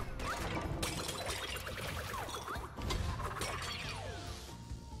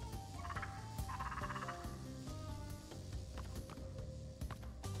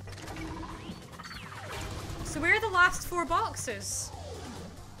 So where are the last 4 boxes?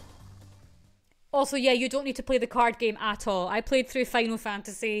 Also, yeah, you don't need to play the card game at all. I played through Final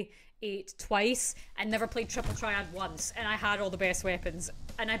Fantasy VIII twice and never played Triple Triad once, and I had all the best weapons.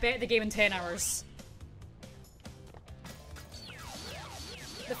 And I bet the game in 10 hours.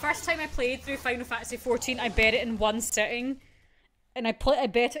 The first time I played through Final Fantasy XIV, I bet it in one sitting, and I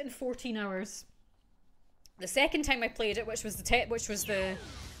bet it in 14 hours. The second time I played it, which was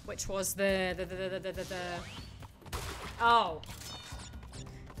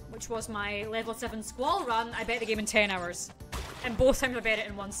my level 7 Squall run, I bet the game in 10 hours. And both times I bet it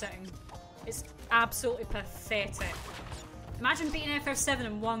in one sitting. It's absolutely pathetic. Imagine beating FF7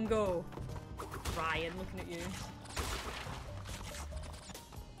 in one go. Ryan, looking at you.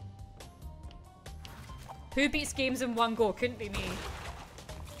 Who beats games in one go? Couldn't be me.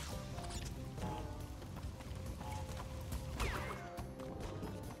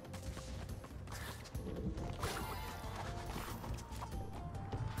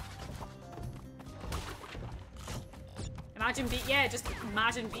 Just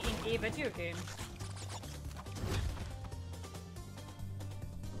imagine beating a video game.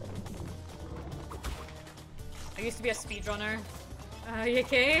 I used to be a speedrunner. You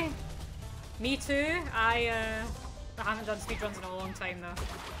okay? Me too. I haven't done speedruns in a long time though.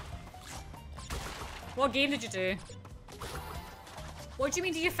 What game did you do? What do you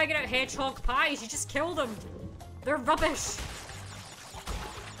mean did you figure out hedgehog pies? You just killed them. They're rubbish.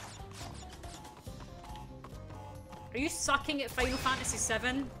 Are you sucking at Final Fantasy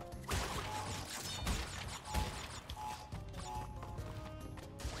VII?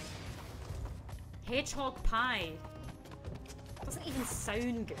 Hedgehog pie. Doesn't even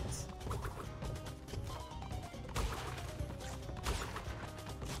sound good.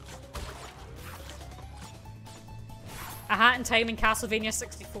 A Hat in Time in Castlevania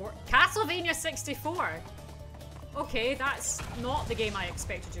 64. Castlevania 64? Okay, that's not the game I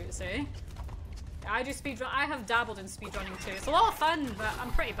expected you to say. I do speedrun. I have dabbled in speedrunning too. It's a lot of fun, but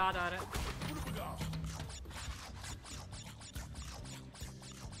I'm pretty bad at it.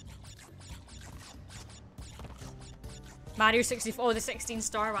 Mario 64. Oh, the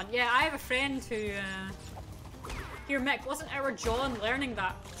 16-star one. Yeah, I have a friend who. Here, Mick, wasn't our John learning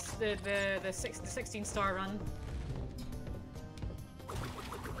that the 16-star run?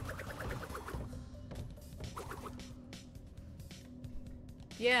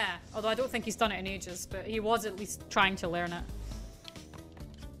 Yeah, although I don't think he's done it in ages, but he was at least trying to learn it.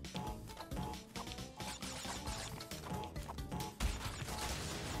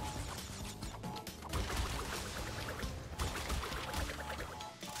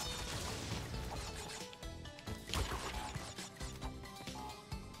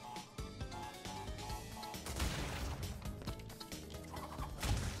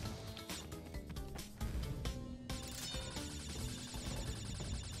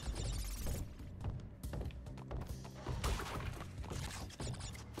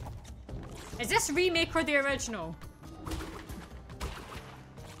 Is this remake or the original?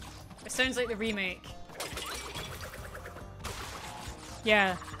 It sounds like the remake.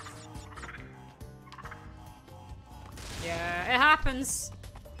 Yeah. Yeah, it happens.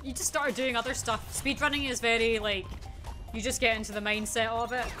 You just start doing other stuff. Speedrunning is very, like, you just get into the mindset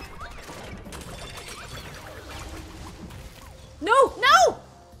of it. No! No!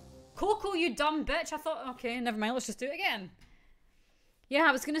 Coco, you dumb bitch. I thought, okay, never mind, let's just do it again. Yeah,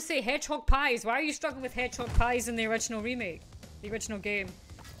 I was gonna say hedgehog pies. Why are you struggling with hedgehog pies in the original remake? The original game.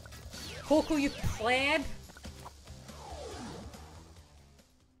 Coco, you pleb.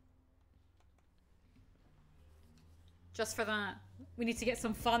 Just for that. We need to get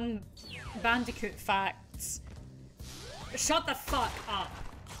some fun Bandicoot facts. Shut the fuck up.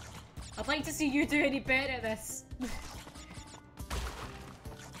 I'd like to see you do any better at this.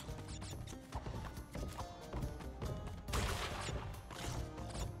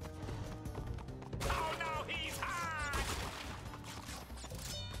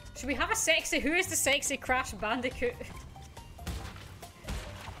 Should we have a sexy? Who is the sexy Crash Bandicoot?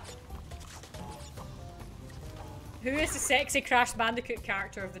 Who is the sexy Crash Bandicoot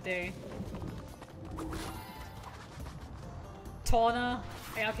character of the day? Tawna.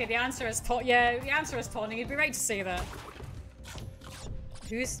 Yeah, okay, the answer is yeah, the answer is Tawna. You'd be right to say that.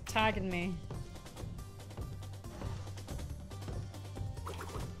 Who's tagging me?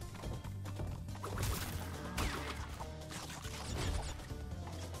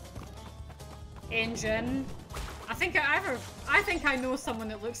 Engine. I think I know someone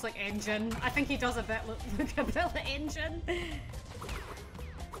that looks like Engine. I think he does a bit look a bit like Engine.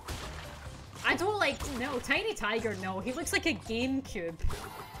 I don't like no Tiny Tiger. No, he looks like a GameCube.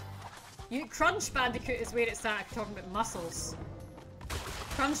 Crunch Bandicoot is where it's at. If you're talking about muscles.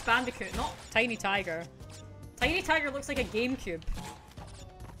 Crunch Bandicoot, not Tiny Tiger. Tiny Tiger looks like a GameCube.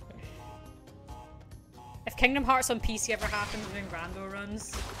 If Kingdom Hearts on PC ever happens doing rando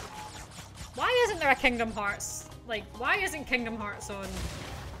runs. Why isn't there a Kingdom Hearts? Like, why isn't Kingdom Hearts on...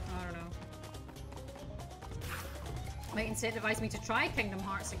 I don't know. Might incentivize me to try Kingdom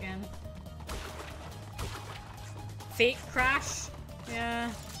Hearts again. Fake Crash? Yeah.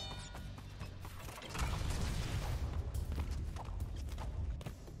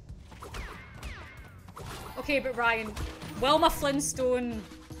 Okay, but Ryan, Wilma Flintstone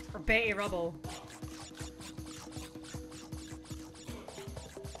or Betty Rubble?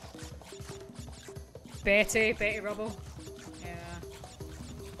 Betty Rubble. Yeah.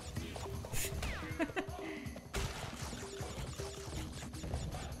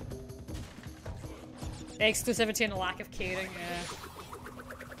 Exclusivity and a lack of caring, yeah.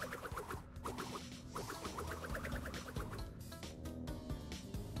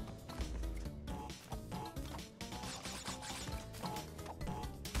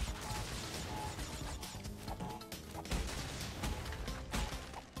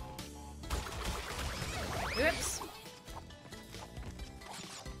 Oops.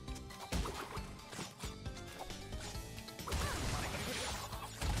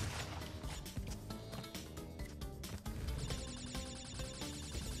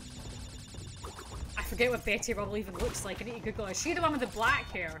 I forget what Betty Rubble even looks like. I need to Google. Is she the one with the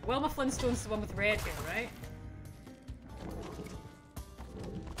black hair? Wilma Flintstone's the one with red hair, right?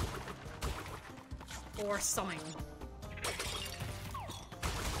 Or something.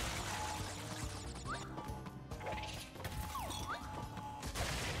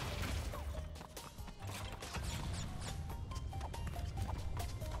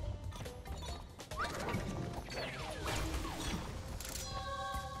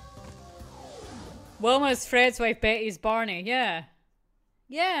 Wilma's Fred's wife, Betty's Barney. Yeah.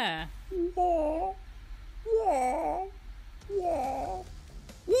 Yeah. Yeah. Yeah. Yeah.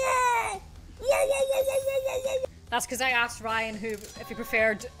 Yeah. That's because I asked Ryan if he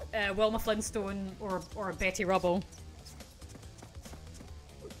preferred Wilma Flintstone or Betty Rubble.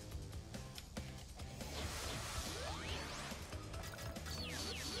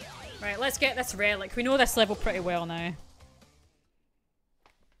 Right, let's get this relic. We know this level pretty well now.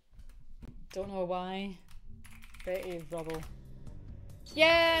 Don't know why. Betty Rubble.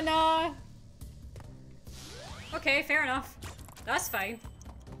 Yeah, no. Okay, fair enough. That's fine.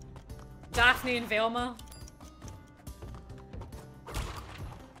 Daphne and Velma.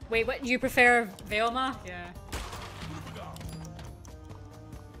 Wait, what? You prefer Velma? Yeah.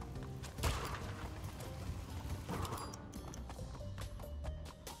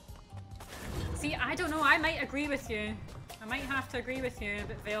 See, I don't know. I might agree with you. I might have to agree with you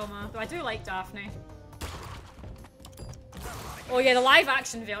about Velma, though I do like Daphne. Oh yeah, the live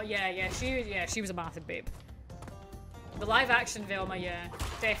action Velma, yeah, she was a massive babe. The live action Velma, yeah,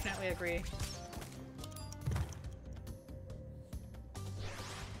 definitely agree.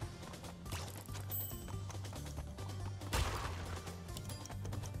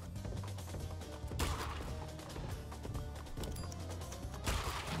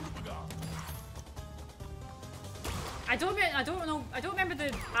 I don't remember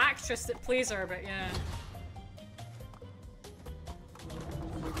the actress that plays her, but yeah.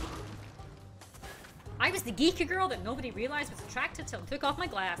 I was the geeky girl that nobody realized was attracted till I took off my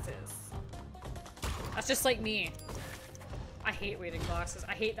glasses. That's just like me. I hate wearing glasses.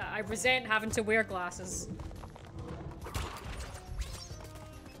 I hate that. I resent having to wear glasses.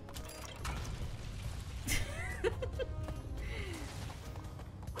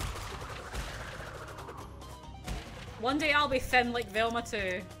 One day I'll be thin like Velma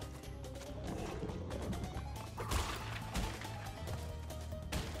too.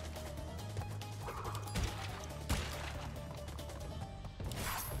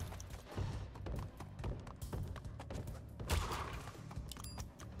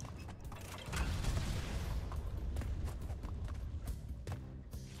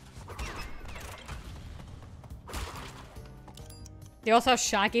 They also have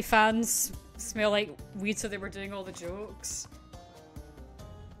Shaggy fans. Smell like weed, so they were doing all the jokes.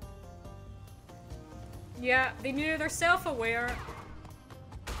 Yeah, they knew, they're self-aware.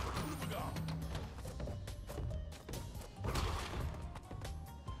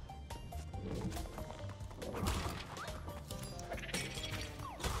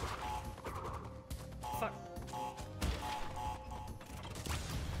 Fuck.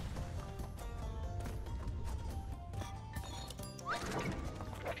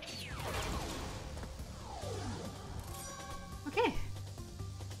 Okay.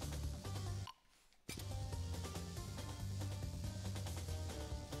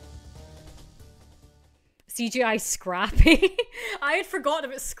 CGI Scrappy? I had forgotten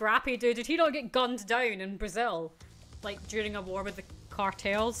about Scrappy, dude. Did he not get gunned down in Brazil? Like, during a war with the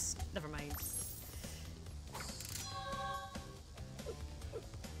cartels? Never mind.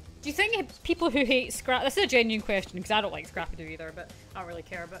 Do you think people who hate Scrappy... This is a genuine question, because I don't like Scrappy-Doo either, but I don't really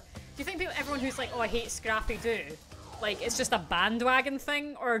care. But do you think everyone who's like, oh, I hate Scrappy-Doo, like, it's just a bandwagon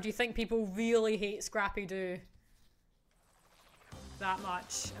thing? Or do you think people really hate Scrappy-Doo that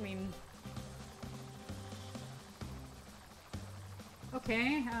much? I mean...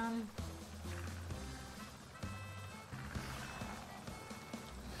 Okay,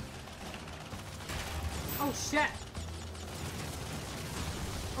 oh shit!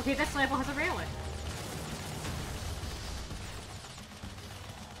 Okay, this level has a relic.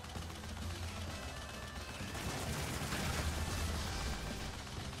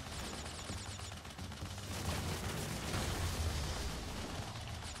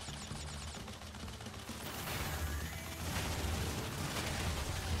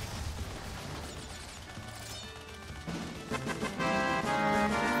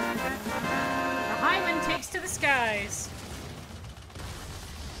 face.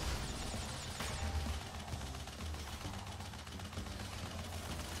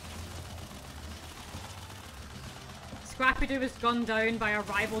 Scrappy-Doo was gunned down by a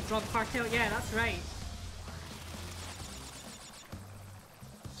rival drug cartel. Yeah, that's right.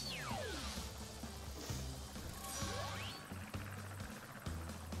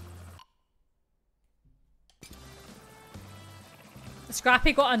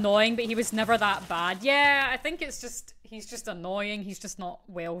 Scrappy got annoying, but he was never that bad. Yeah, I think it's just, he's just annoying. He's just not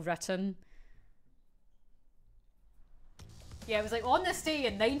well written. Yeah, it was like, on this day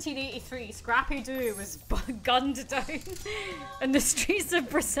in 1983, Scrappy-Doo was gunned down in the streets of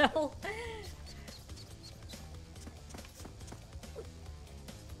Brazil.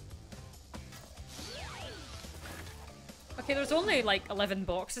 Okay, there's only like 11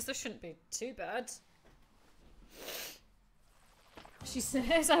 boxes. This shouldn't be too bad. She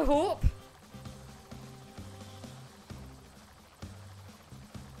says, I hope.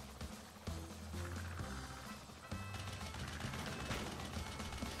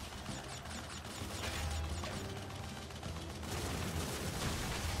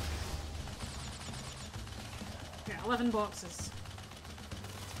 Okay, 11 boxes.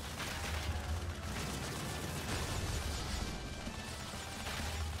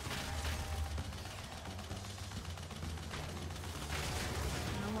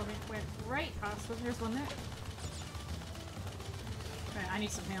 Went right past one. There's one there. Right, I need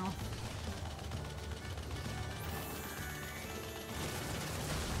some health.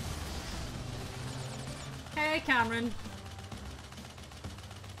 Hey, Cameron.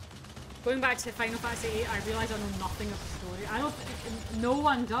 Going back to Final Fantasy VIII, I realise I know nothing of the story. I don't. No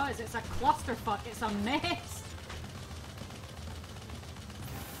one does. It's a clusterfuck. It's a mess.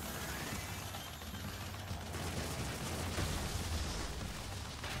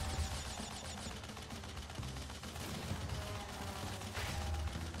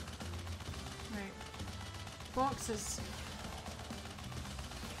 Boxes.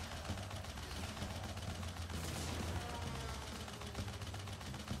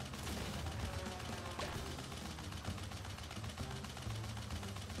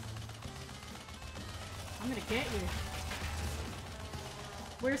 I'm gonna get you.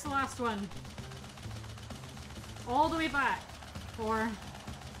 Where's the last one? All the way back. Or...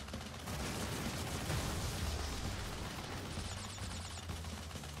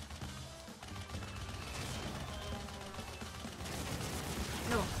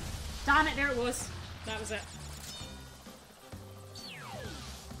 No. Damn it, there it was. That was it.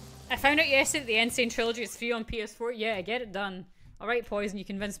 I found out yesterday that the Insane Trilogy is free on PS4. Yeah, get it done. Alright, Poison, you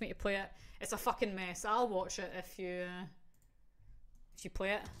convinced me to play it. It's a fucking mess. I'll watch it if you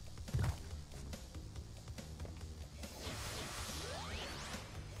play it.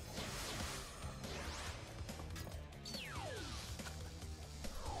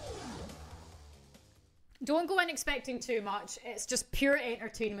 Don't go in expecting too much. It's just pure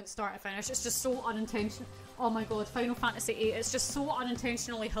entertainment start to finish. It's just so unintentional. Oh my god, Final Fantasy VIII. It's just so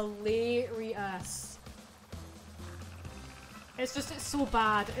unintentionally hilarious. It's just, it's so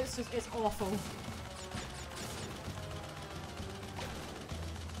bad. It's just, it's awful.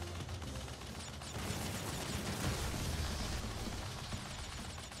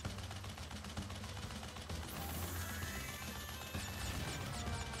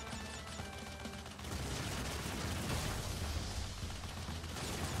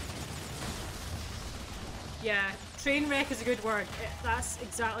 Yeah, train wreck is a good word. That's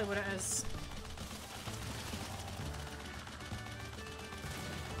exactly what it is.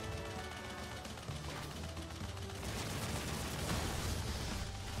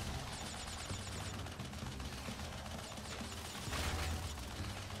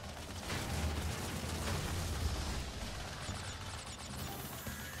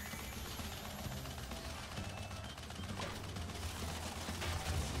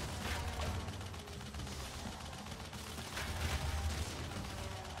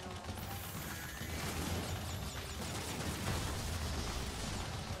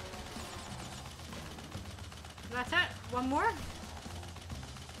 That's it. One more.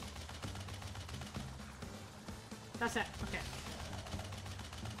 That's it. Okay.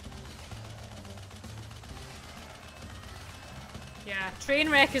 Yeah, train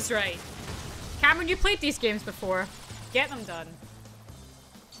wreck is right. Cameron, you played these games before. Get them done.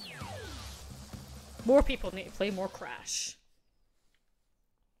 More people need to play more Crash.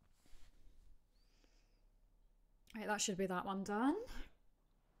 Right, that should be that one done.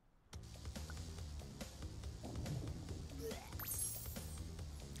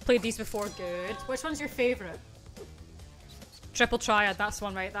 Played these before, good. Which one's your favourite? Triple Triad, that's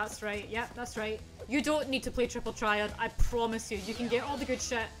one, right? That's right. Yep, that's right. You don't need to play Triple Triad, I promise you. You can get all the good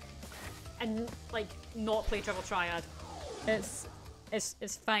shit and, like, not play Triple Triad. It's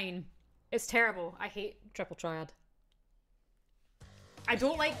fine. It's terrible. I hate Triple Triad. I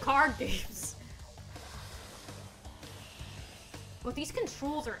don't like card games. But these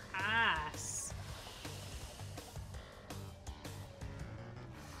controls are ass.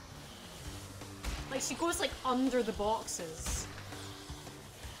 Like, she goes, like, under the boxes.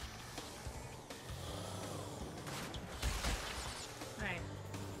 Right.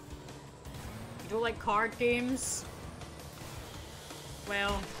 You don't like card games?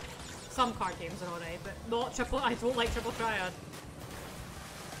 Well, some card games are alright, but not triple. I don't like Triple Triad.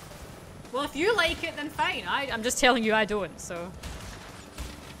 Well, if you like it, then fine. I'm just telling you I don't, so.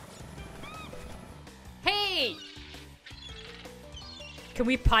 Hey! Can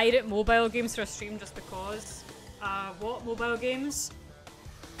we pirate mobile games for a stream just because? What mobile games?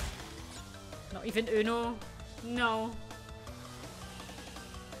 Not even Uno? No.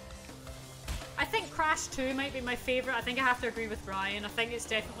 I think Crash 2 might be my favourite. I think I have to agree with Ryan. I think it's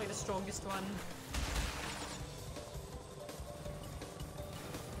definitely the strongest one.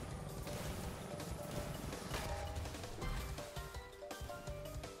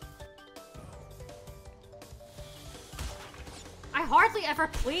 I hardly ever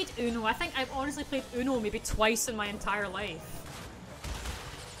played Uno. I think I've honestly played Uno maybe twice in my entire life.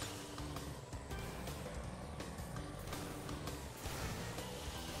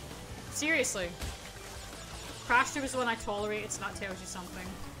 Seriously. Crash 2 is the one I tolerated, so that tells you something.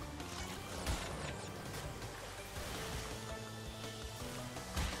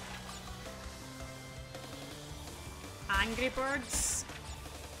 Angry Birds?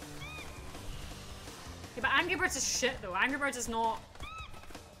 Yeah, but Angry Birds is shit though. Angry Birds is not...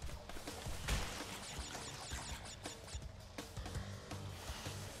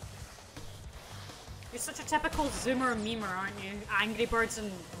 You're such a typical Zoomer memer, aren't you? Angry Birds and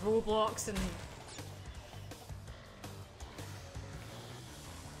Roblox and...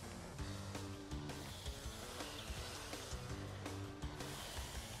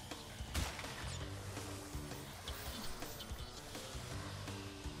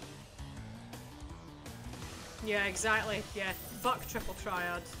 Yeah, exactly. Yeah, fuck Triple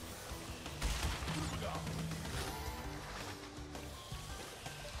Triad.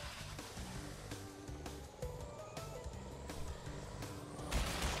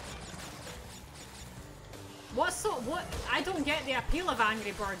 What? I don't get the appeal of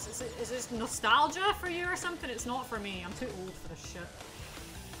Angry Birds. Is this nostalgia for you or something? It's not for me. I'm too old for this shit.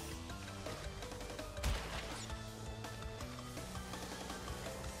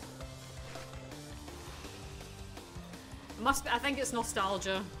 Must be, I think it's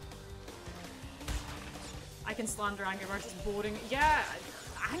nostalgia. I can slander Angry Birds, it's boring. Yeah,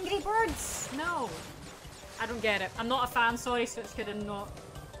 Angry Birds? No. I don't get it. I'm not a fan, sorry, Switch Kid, I'm not.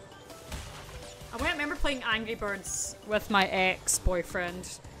 I remember playing Angry Birds with my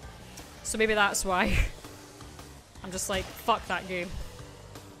ex-boyfriend. So maybe that's why. I'm just like, fuck that game.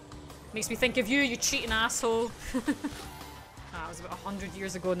 Makes me think of you, you cheating asshole. That was about 100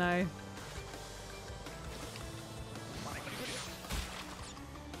 years ago now.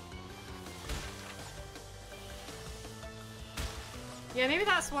 Yeah, maybe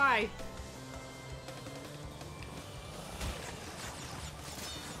that's why.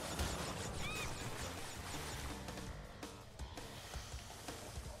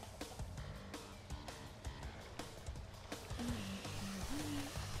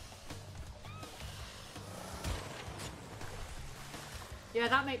 Yeah,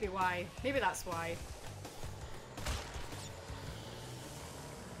 that might be why. Maybe that's why.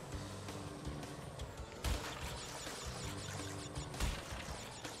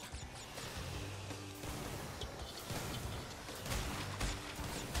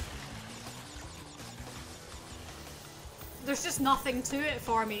 There's just nothing to it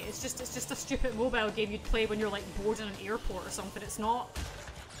for me. It's just a stupid mobile game you'd play when you're like bored in an airport or something. It's not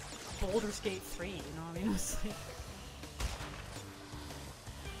Baldur's Gate 3, you know what I mean? It's like...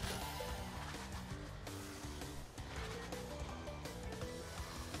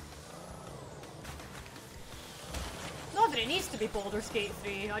 Not that it needs to be Baldur's Gate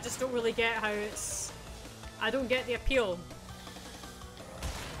 3, I just don't really get how it's... I don't get the appeal.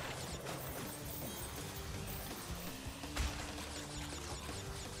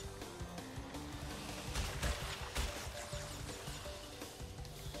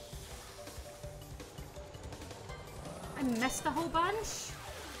 I missed a whole bunch?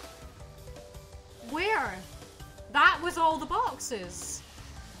 Where? That was all the boxes.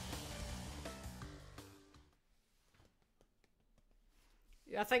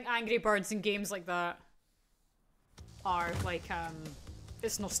 I think Angry Birds in games like that are like,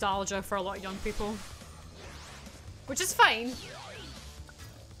 it's nostalgia for a lot of young people. Which is fine.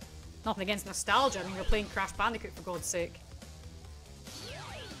 Nothing against nostalgia, I mean you're playing Crash Bandicoot for God's sake.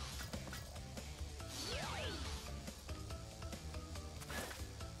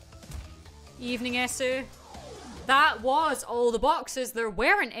 Evening, Esu. That was all the boxes. There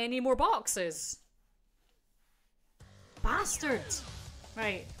weren't any more boxes. Bastard.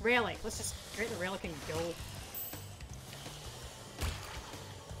 Right, relic. Let's just get the relic and go.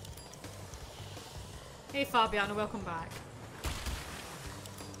 Hey Fabiano, welcome back.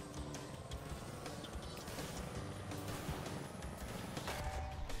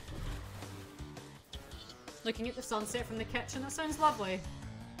 Looking at the sunset from the kitchen, that sounds lovely.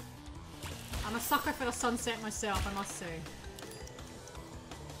 I'm a sucker for a sunset myself, I must say.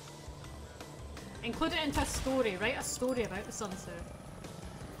 Include it into a story, write a story about the sunset.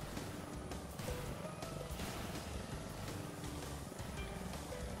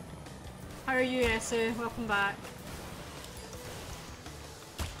 How are you, Esu? Welcome back.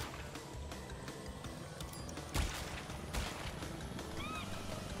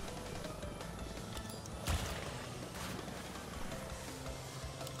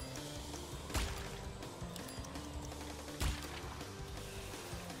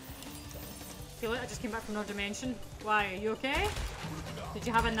 Feel it? I just came back from another dimension. Why? Are you okay? Did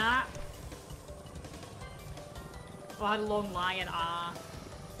you have a nap? Oh, I had a long lie-in. Ah.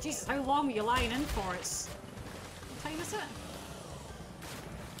 Jesus, how long were you lying in for? It's... What time is it?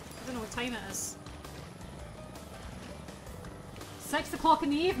 I don't know what time it is. 6 o'clock in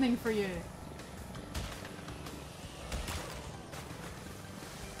the evening for you.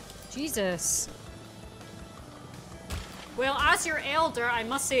 Jesus. Well, as your elder, I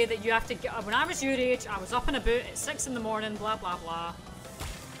must say that you have to get... When I was your age, I was up and about at 6 in the morning, blah blah blah.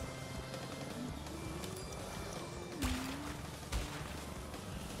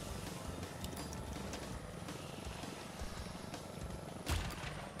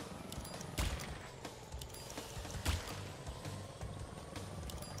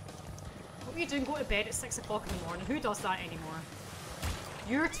 What are you doing? Go to bed at 6 o'clock in the morning? Who does that anymore?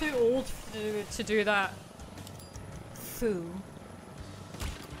 You're too old to do that. Fool.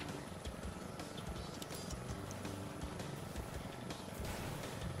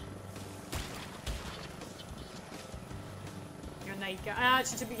 You're a night guy.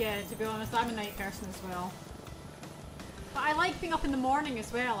 Actually, to be honest, I'm a night person as well. But I like being up in the morning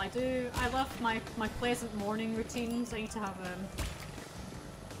as well. I do. I love my pleasant morning routines. I need to have them.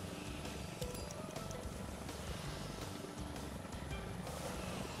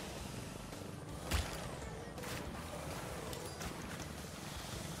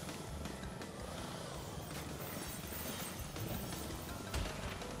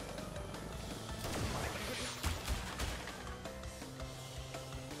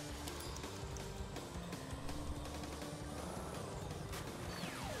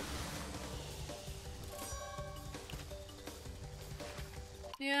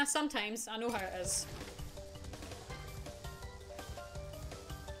 Yeah, sometimes. I know how it is.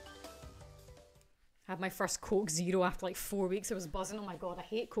 I had my first Coke Zero after like 4 weeks. I was buzzing. Oh my god, I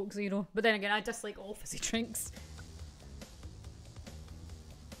hate Coke Zero. But then again, I dislike all fizzy drinks.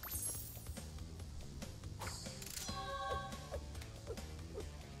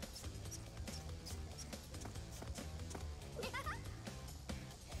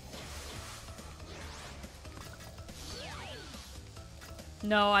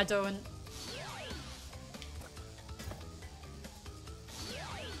 No, I don't.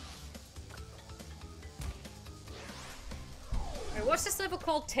 Right, what's this level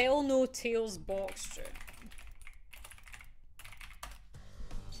called? Tell No Tales Box Tree.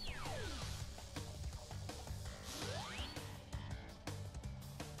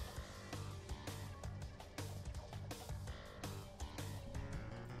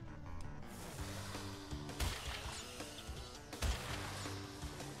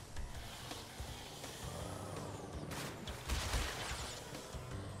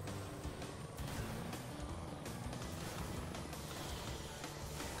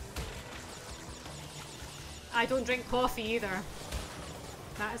 I don't drink coffee either.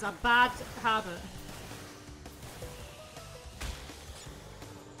 That is a bad habit.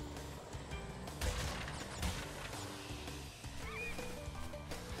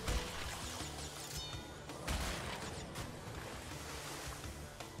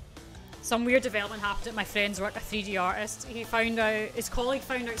 Some weird development happened at my friend's work, a 3D artist. He found out, his colleague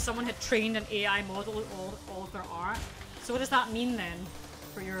found out someone had trained an AI model of all of their art. So what does that mean then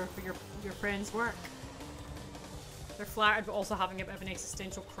for your friend's work? They're flattered, but also having a bit of an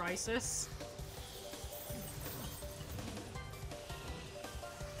existential crisis.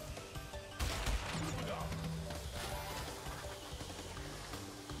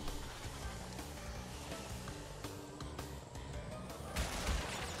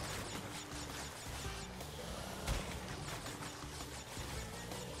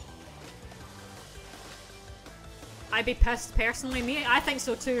 I'd be pissed personally. Me, I think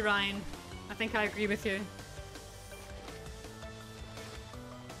so too, Ryan. I think I agree with you.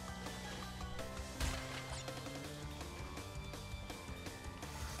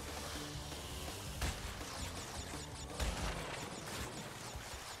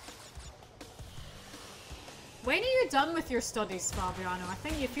 When are you done with your studies, Fabiano? I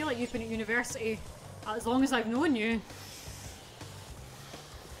think you feel like you've been at university as long as I've known you.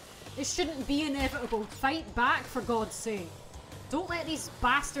 It shouldn't be inevitable. Fight back, for God's sake. Don't let these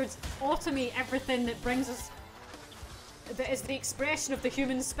bastards automate everything that brings us... that is the expression of the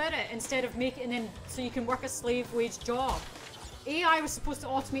human spirit, instead of making it so you can work a slave wage job. AI was supposed to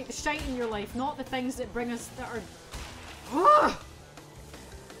automate the shite in your life, not the things that bring us... that are... Ugh!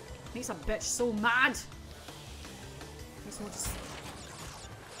 Makes a bitch so mad. Makes me just...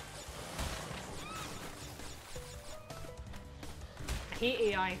 I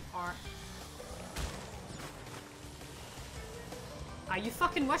hate AI art. Ah, you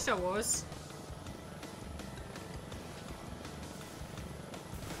fucking wish I was.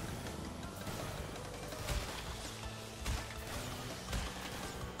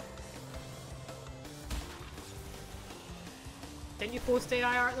 Didn't you post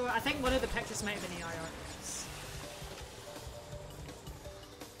AI art though? I think one of the pictures might have been AI art.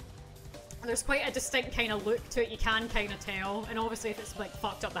 There's quite a distinct kind of look to it, you can kind of tell. And obviously if it's like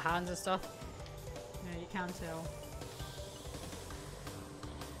fucked up the hands and stuff, yeah, you can tell.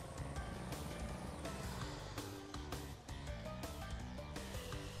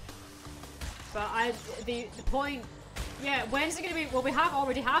 But the point, yeah, when's it gonna be? Well, we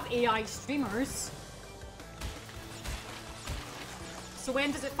already have AI streamers. So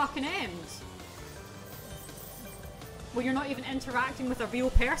when does it fucking end? Well, you're not even interacting with a real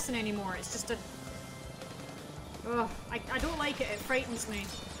person anymore. It's just a... Ugh, I don't like it. It frightens me.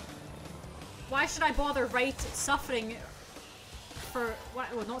 Why should I bother suffering for...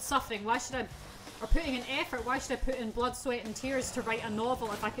 Well, not suffering. Why should I... Or putting in effort. Why should I put in blood, sweat and tears to write a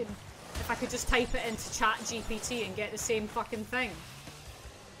novel if I could just type it into ChatGPT and get the same fucking thing?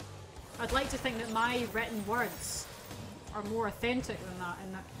 I'd like to think that my written words are more authentic than that,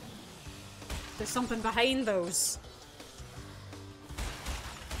 and that there's something behind those.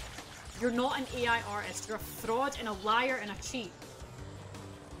 You're not an AI artist. You're a fraud and a liar and a cheat.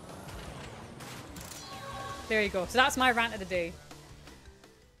 There you go. So that's my rant of the day.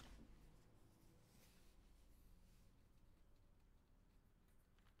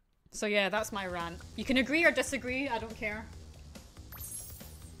 So yeah, that's my rant. You can agree or disagree. I don't care.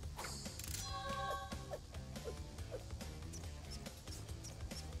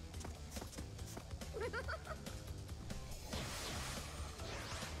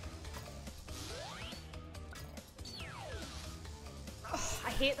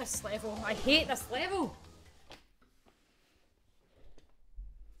 I hate this level. I hate this level.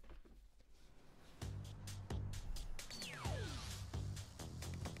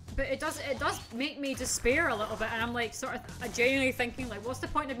 But it does make me despair a little bit, and I'm like sort of genuinely thinking like, what's the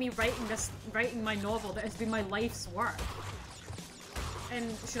point of me writing my novel that has been my life's work?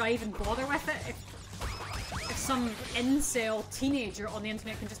 And should I even bother with it if some incel teenager on the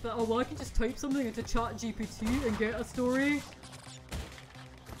internet can just be like, oh well, I can just type something into ChatGPT and get a story?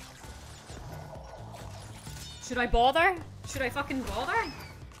 Should I bother? Should I fucking bother?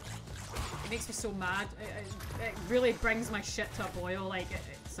 It makes me so mad. It really brings my shit to a boil, like,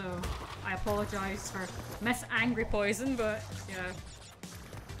 so I apologise for Miss Angry Poison, but yeah.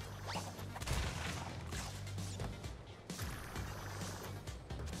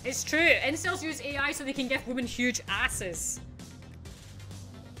 It's true, incels use AI so they can give women huge asses.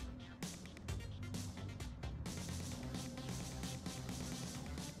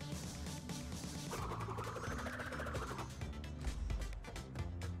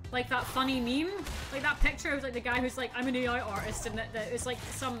 Like that funny meme, like that picture of like the guy who's like, I'm an AI artist, and that it's like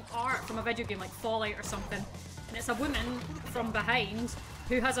some art from a video game like Fallout or something, and it's a woman from behind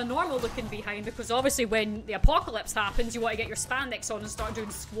who has a normal looking behind, because obviously when the apocalypse happens you want to get your spandex on and start doing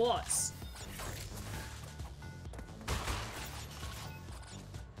squats.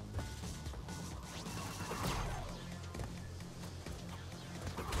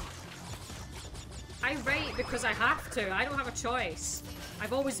 I write because I have to. I don't have a choice.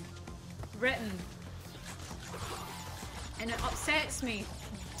 I've always written And it upsets me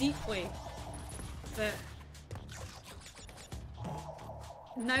deeply that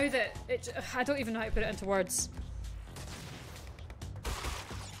now that I don't even know how to put it into words.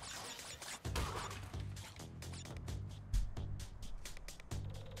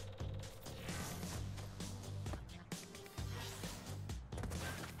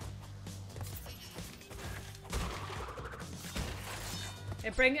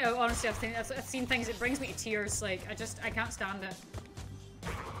 Honestly, I've seen things, it brings me to tears, like, I can't stand it.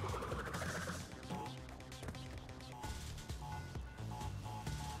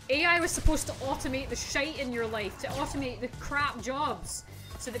 AI was supposed to automate the shite in your life, to automate the crap jobs,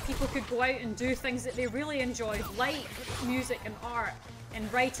 so that people could go out and do things that they really enjoyed, like music and art,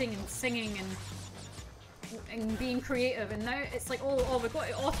 and writing and singing and being creative, and now it's like, oh, we've got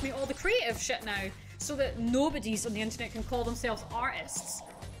to automate all the creative shit now, so that nobodies on the internet can call themselves artists.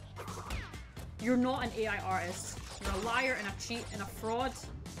 You're not an AI artist. You're a liar and a cheat and a fraud,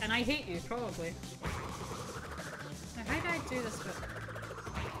 and I hate you, probably. Now, how do I do this bit?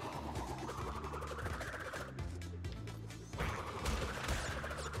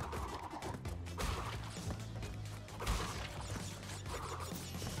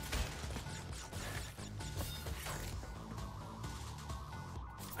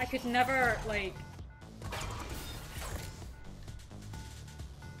 I could never, like...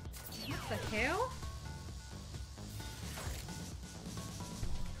 What the hell?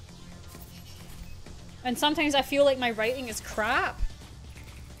 And sometimes I feel like my writing is crap.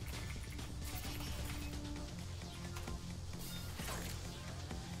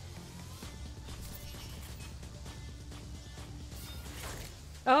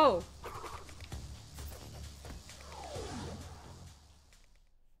 Oh.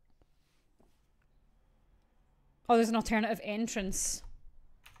 Oh, there's an alternative entrance.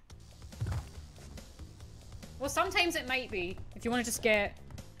 Well, sometimes it might be. If you want to just get...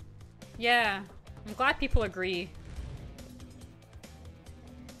 Yeah. I'm glad people agree.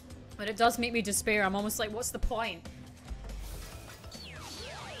 But it does make me despair. I'm almost like, what's the point?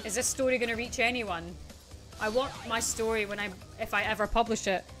 Is this story going to reach anyone? I want my story, if I ever publish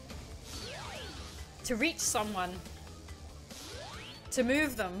it, to reach someone. To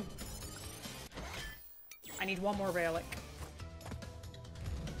move them. I need one more relic.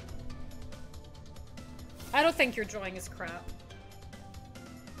 I don't think your drawing is crap.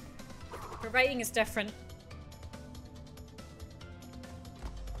 Your writing is different.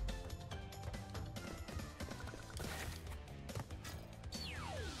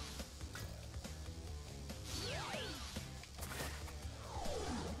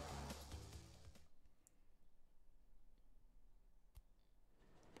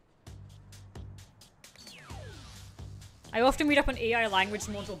 I often read up on AI language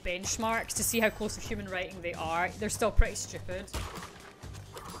model benchmarks to see how close to human writing they are. They're still pretty stupid.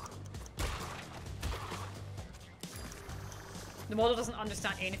 The model doesn't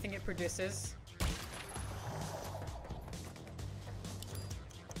understand anything it produces.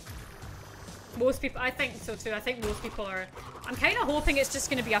 Most people, I think so too. I think most people are. I'm kind of hoping it's just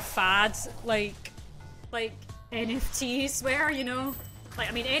going to be a fad, like NFTs, where, you know, like,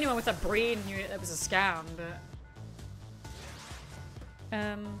 I mean, anyone with a brain knew it was a scam, but.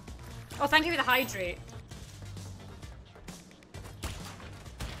 Oh, thank you for the hydrate.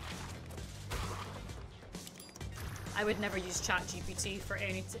 I would never use ChatGPT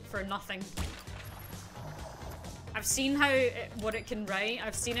for nothing. I've seen what it can write.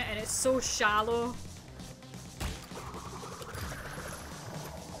 I've seen it, and it's so shallow.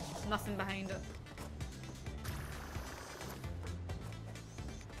 Nothing behind it.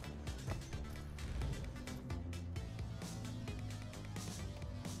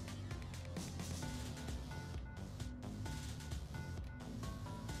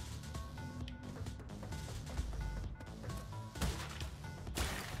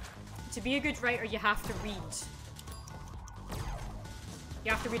 To be a good writer, you have to read.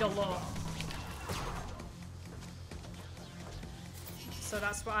 You have to read a lot. So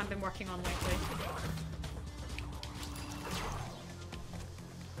that's what I've been working on lately.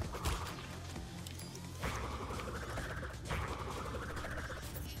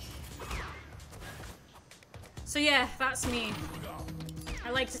 So yeah, that's me. I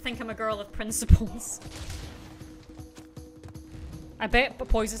like to think I'm a girl of principles. I bet a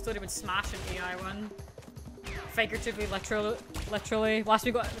Poison Story would smash an AI one. Figuratively, literally. Last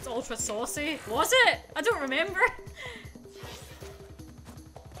week it's ultra saucy. Was it? I don't remember.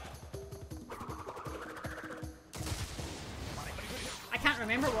 I can't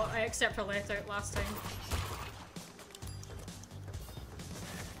remember what I except for let out last time.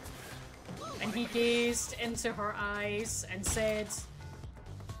 And and he gazed into her eyes and said,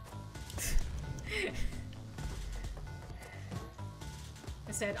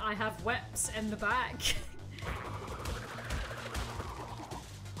 I have whips in the back.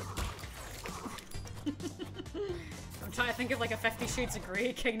 I'm trying to think of like a 50 Shades of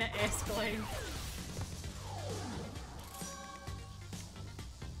Grey kind of esque line.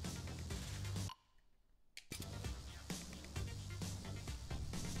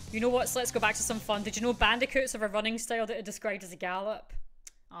 You know what? So let's go back to some fun. Did you know Bandicoots have a running style that are described as a gallop?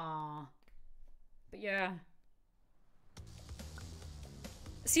 Ah, but yeah.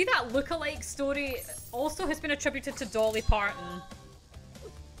 See, that lookalike story also has been attributed to Dolly Parton.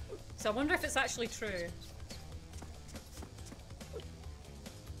 So I wonder if it's actually true.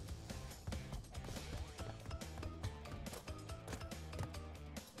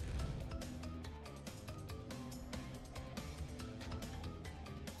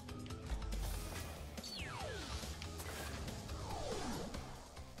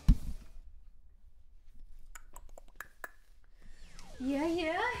 Yeah,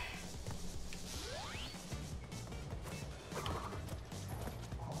 yeah.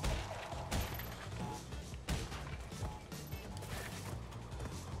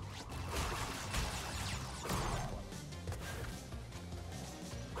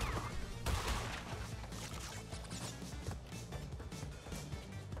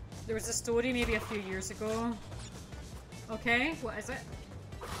 There was a story maybe a few years ago. Okay, what is it?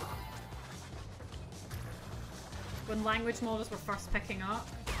 When language models were first picking up.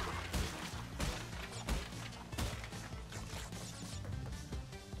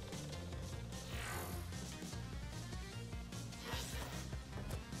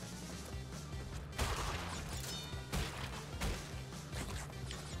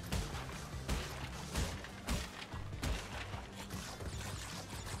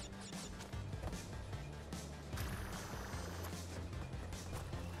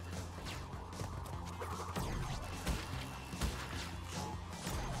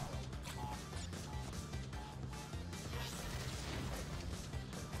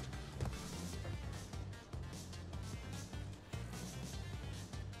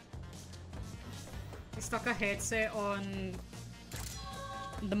 Stuck a headset on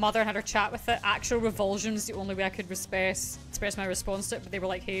the mother and had her chat with it. Actual revulsion was the only way I could express my response to it, but they were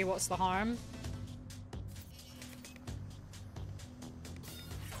like, hey, what's the harm?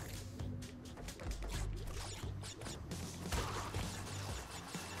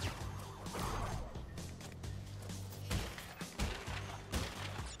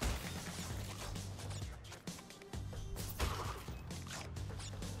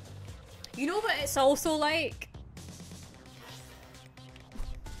 You know what it's also like?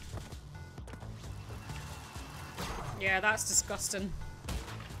 Yeah, that's disgusting.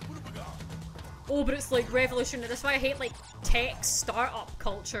 Oh, but it's like revolutionary. That's why I hate like tech startup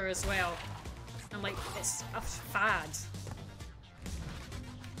culture as well. I'm like, it's a fad.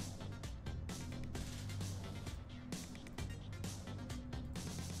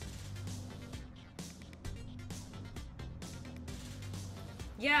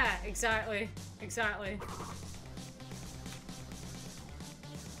 Yeah, exactly. Exactly.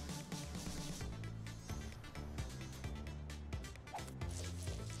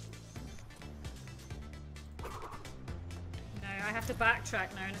 Now I have to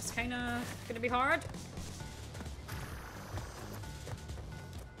backtrack now and it's kind of gonna be hard.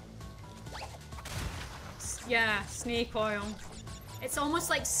 Yeah, snake oil. It's almost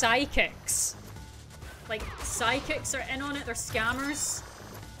like psychics. Like, psychics are in on it, they're scammers.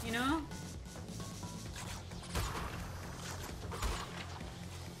 You know?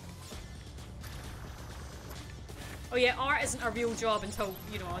 Oh yeah, art isn't a real job until,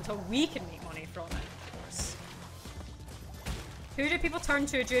 you know, until we can make money from it, of course. Who do people turn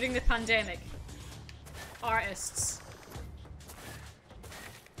to during the pandemic? Artists.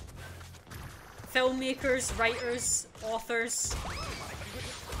 Filmmakers, writers, authors.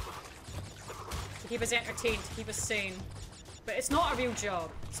 To keep us entertained, to keep us sane. But it's not a real job.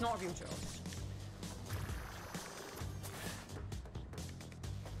 It's not a real job.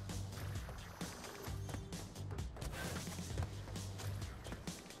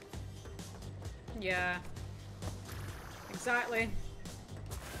 Yeah. Exactly.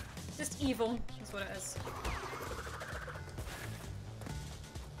 Just evil is what it is.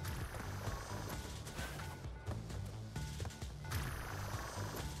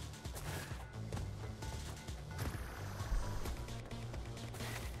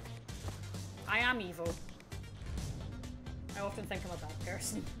 I am evil. I often think I'm a bad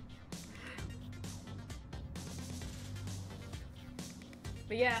person.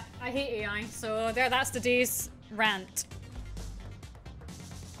 But yeah, I hate AI, so there, that's the day's rant.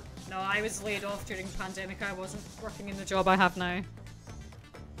 No, I was laid off during the pandemic. I wasn't working in the job I have now.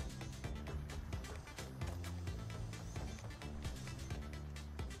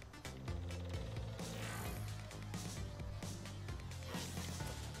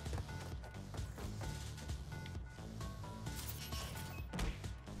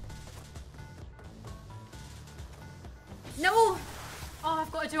 No! Oh,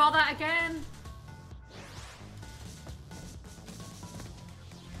 I've got to do all that again.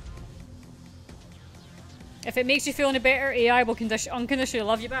 If it makes you feel any better, AI will unconditionally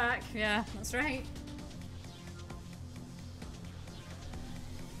love you back. Yeah, that's right.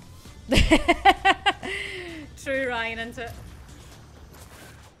 True, Ryan, isn't it?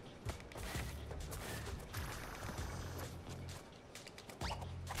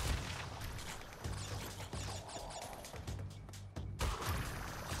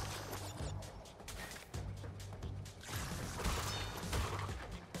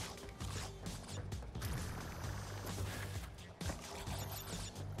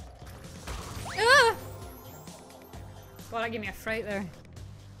 God, that gave me a fright there.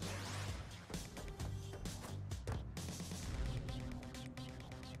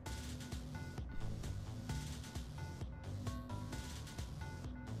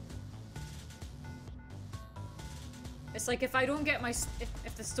 It's like if I don't get my...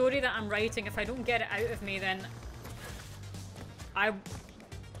 If the story that I'm writing, if I don't get it out of me, then I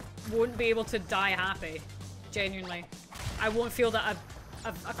won't be able to die happy. Genuinely. I won't feel that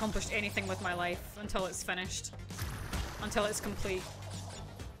I've accomplished anything with my life until it's finished. Until it's complete.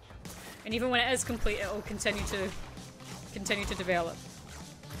 And even when it is complete, it will continue to develop.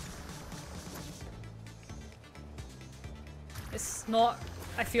 It's not,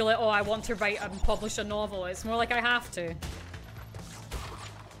 I feel like, oh, I want to write and publish a novel. It's more like I have to.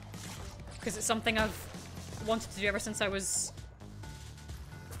 Because it's something I've wanted to do ever since I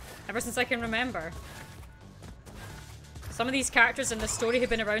can remember. Some of these characters in this story have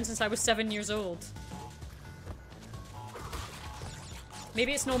been around since I was 7 years old.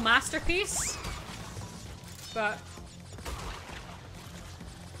 Maybe it's no masterpiece, but...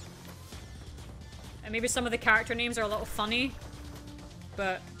 And maybe some of the character names are a little funny,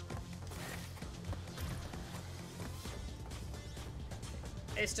 but...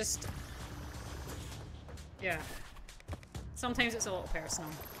 It's just... Yeah. Sometimes it's a little personal.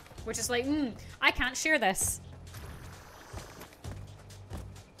 Which is like, I can't share this.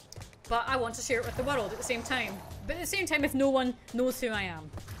 But I want to share it with the world at the same time. But at the same time, if no one knows who I am.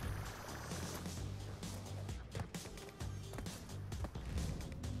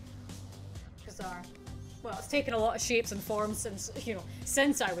 Bizarre. Well, it's taken a lot of shapes and forms since, you know,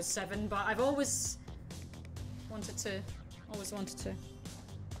 since I was 7, but I've always wanted to. Always wanted to.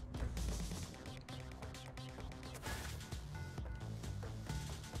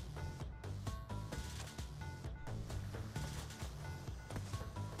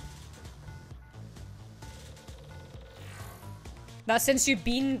 That's since you've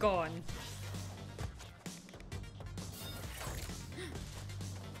been gone.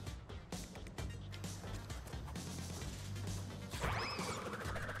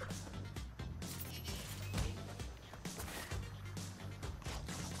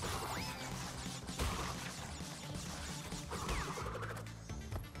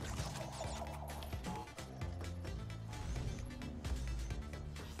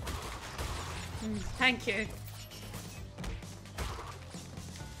 Thank you.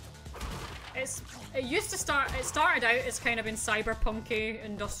 It started out as kind of in cyberpunky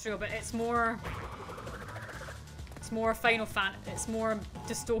industrial, but it's more Final Fantasy. It's more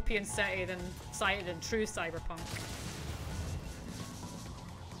dystopian city than true cyberpunk.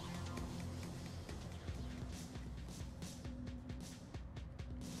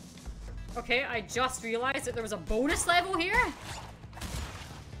 Okay, I just realized that there was a bonus level here.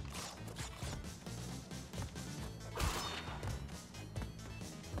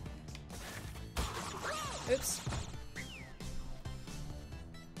 Oops.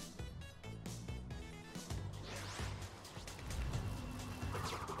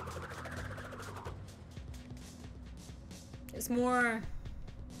 It's more...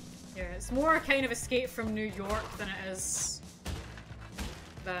 Yeah, it's more kind of Escape from New York than it is...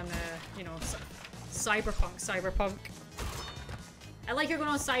 than, you know, cyberpunk. I like you're going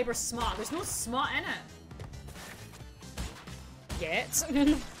on cyber smut. There's no smut in it. Yet.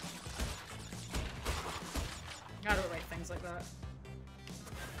 I don't write things like that.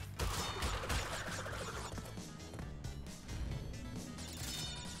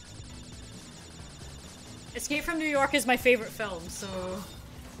 Escape from New York is my favorite film, so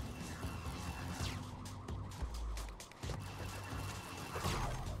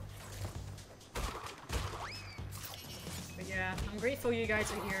yeah, I'm grateful you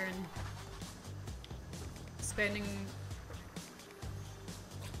guys are here and spending...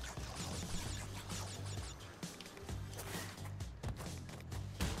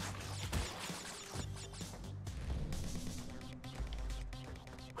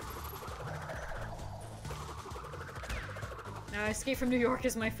 Escape from New York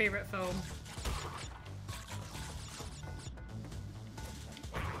is my favorite film.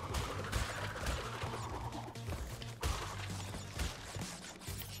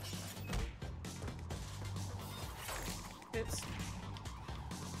 Oops.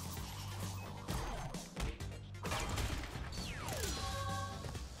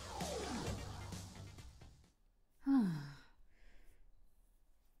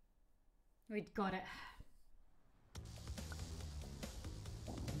 We got it.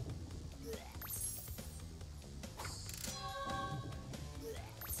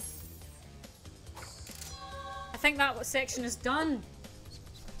 I think that section is done.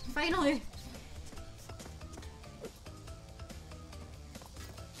 Finally.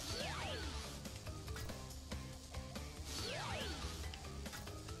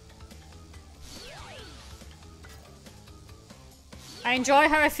 I enjoy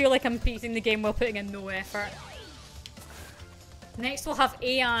how I feel like I'm beating the game while putting in no effort. Next we'll have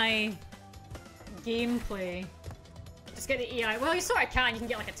AI gameplay. Just get the AI. Well, you sort of can. You can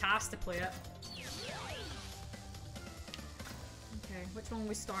get like a task to play it. Okay, which one will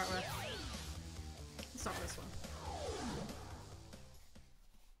we start with? Let's start with this one.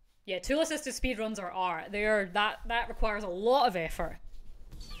 Yeah, tool-assisted speedruns are art. That requires a lot of effort.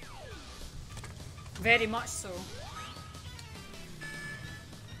 Very much so.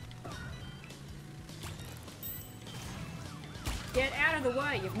 Get out of the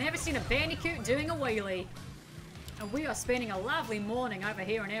way. You've never seen a Bandicoot doing a wheelie. And we are spending a lovely morning over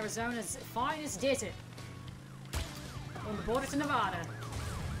here in Arizona's finest desert. On the border to Nevada.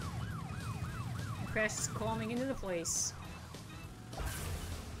 The crash is coming into the place.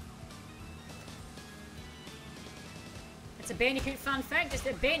 It's a Bandicoot fun fact, is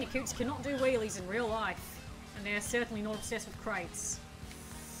that Bandicoots cannot do wheelies in real life. And they are certainly not obsessed with crates.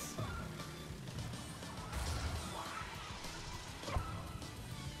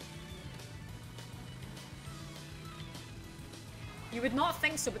 You would not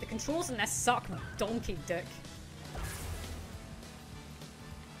think so, but the controls in this suck donkey dick.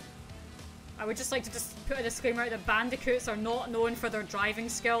 I would just like to put a disclaimer out that Bandicoots are not known for their driving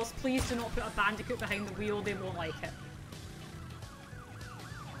skills. Please do not put a Bandicoot behind the wheel, they won't like it.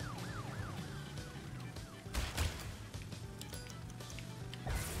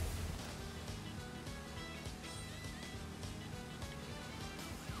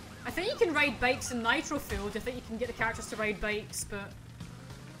 I think you can ride bikes in Nitro Field. I think you can get the characters to ride bikes, but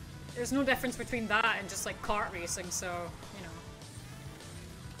there's no difference between that and just like kart racing, so, you know.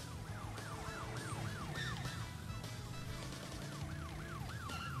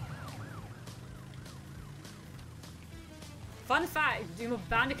 Fun fact, you know,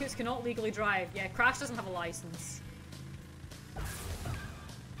 Bandicoots cannot legally drive. Yeah, Crash doesn't have a license.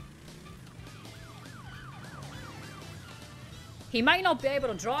 He might not be able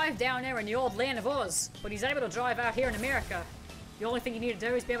to drive down there in the old land of Oz, but he's able to drive out here in America. The only thing you need to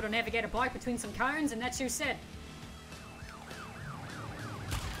do is be able to navigate a bike between some cones, and that's you said.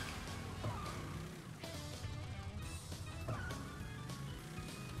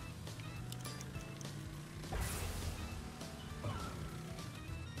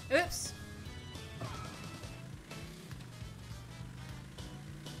 Oops.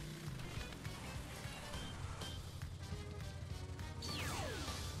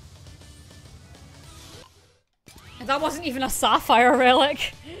 That wasn't even a sapphire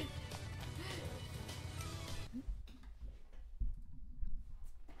relic.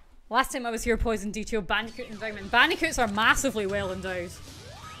 Last time I was here, Poison DTO, Bandicoot and Diamond. Bandicoots are massively well endowed.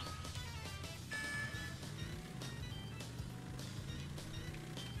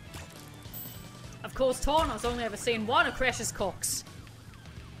 Of course, Torno's only ever seen one of Crash's cocks.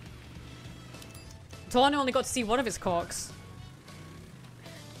 Torno only got to see one of his cocks.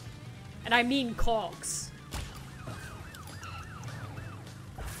 And I mean cocks.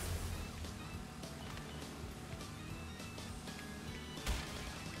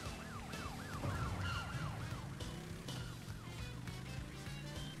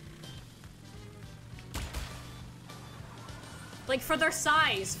 Like, for their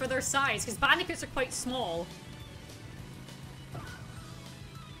size, because Bandicoots are quite small.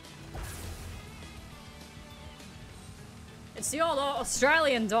 It's the old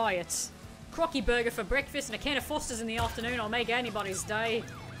Australian diet. Crocky burger for breakfast and a can of Foster's in the afternoon will make anybody's day.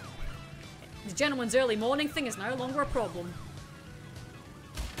 The gentleman's early morning thing is no longer a problem.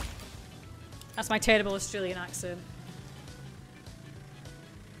 That's my terrible Australian accent.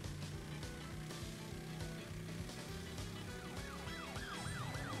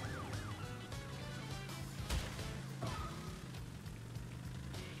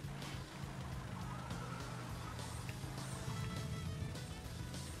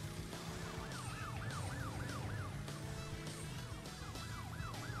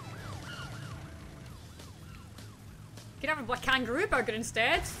 You could have a kangaroo burger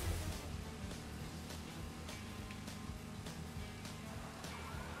instead.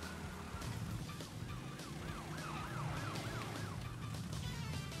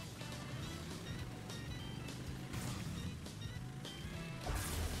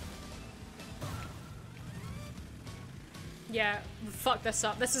 Yeah, fuck this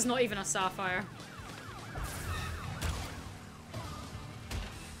up. This is not even a sapphire.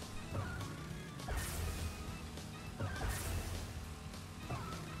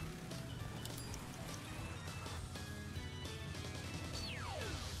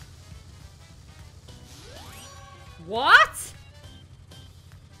 What?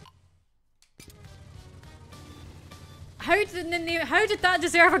 How did that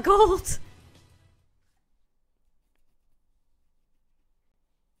deserve a gold?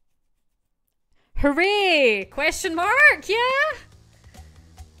 Hooray! Question mark? Yeah?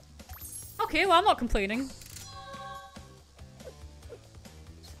 Okay, well, I'm not complaining.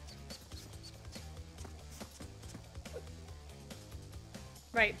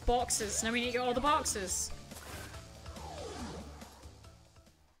 Right, boxes. Now we need to get all the boxes.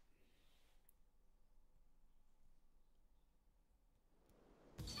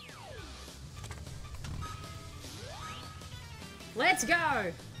 Let's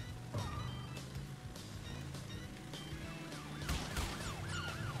go!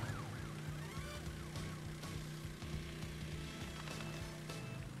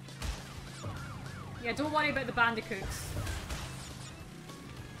 Yeah, don't worry about the bandicoots.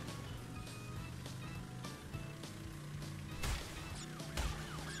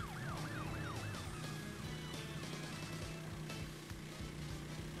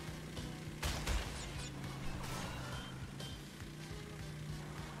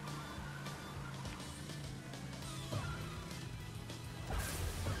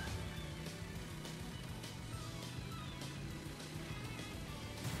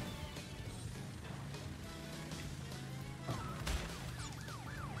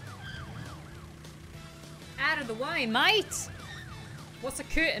 Out of the way, mate! What's a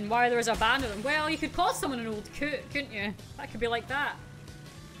coot and why there's a band of them? Well, you could call someone an old coot, couldn't you? That could be like that.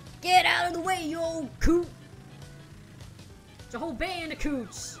 Get out of the way, you old coot! It's a whole band of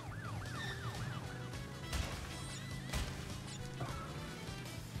coots.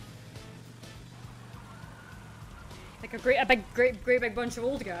 Like a great big bunch of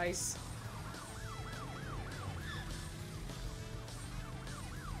old guys.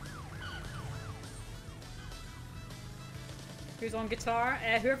 Who's on guitar?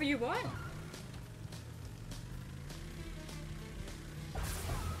 Whoever you want.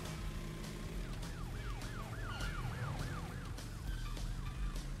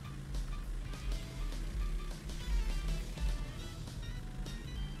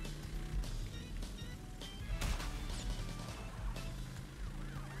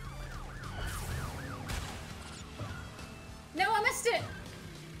 No, I missed it!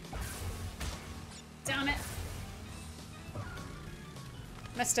 Damn it.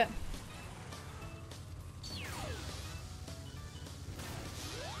 Missed it.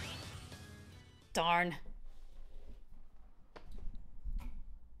 Darn.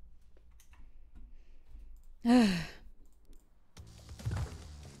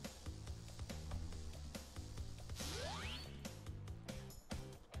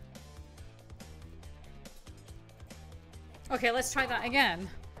 Okay, let's try that again.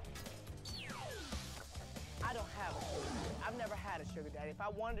 I don't have a sugar daddy. I've never had a sugar daddy. If I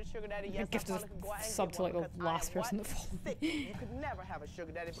wanted a sugar daddy, yes, I Gifted probably could go out and sub get to like one the because I last am person what? that followed. Sick. You could never have a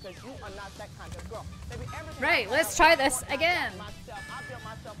sugar daddy because you are not that kind of girl. Baby, everything Right, I let's have, try I this want again. myself. I built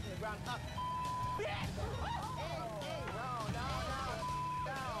myself from the ground up.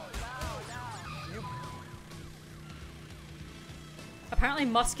 You Apparently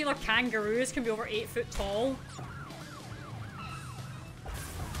muscular kangaroos can be over 8 foot tall.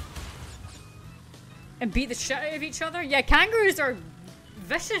 And beat the shit out of each other? Yeah, kangaroos are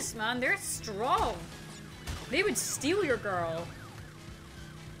vicious, man. They're strong. They would steal your girl.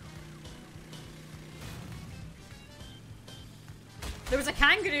 There was a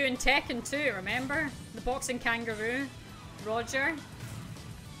kangaroo in Tekken 2, remember? The boxing kangaroo. Roger.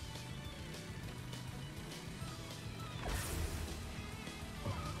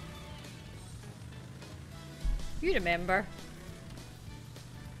 You remember.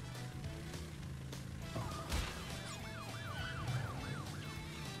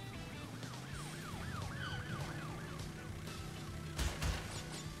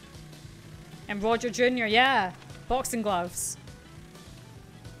 And Roger Jr., yeah. Boxing gloves.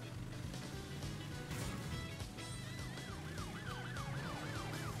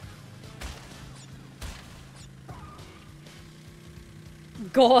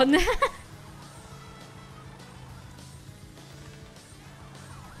 Gone.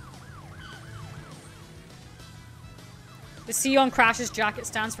 The C on Crash's jacket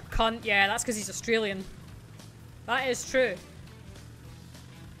stands for cunt. Yeah, that's because he's Australian. That is true.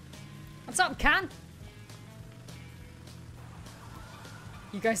 What's up, Can?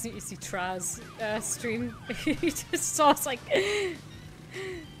 You guys need to see Traz stream. He just saw us like... Okay,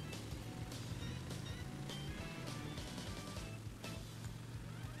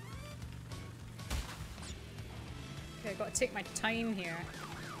 I gotta take my time here.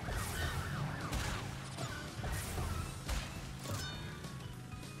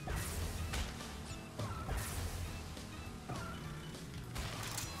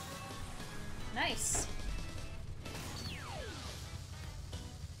 Nice.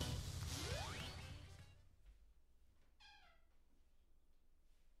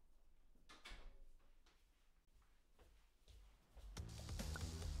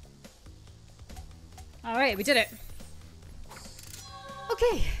 All right, we did it.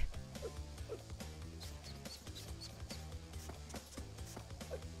 Okay.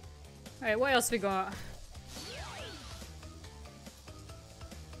 All right, what else we got?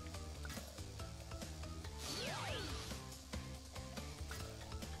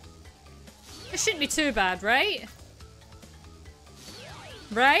 It shouldn't be too bad, right?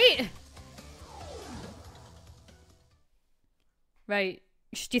 Right? Right.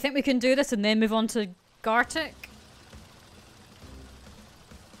 Do you think we can do this and then move on to Gartic?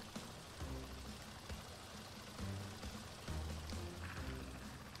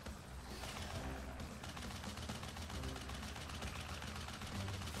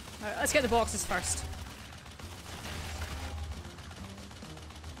 Alright, let's get the boxes first.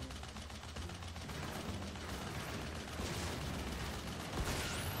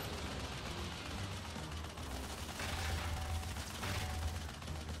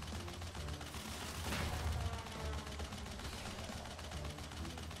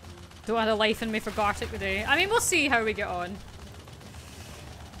 Don't have a life in me for Gartic today. I mean, we'll see how we get on.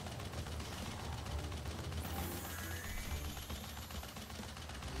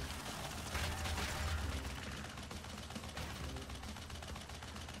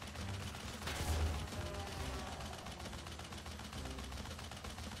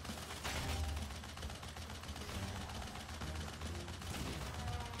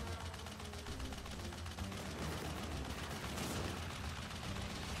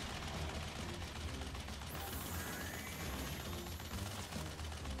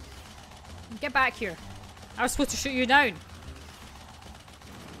 Get back here. I was supposed to shoot you down.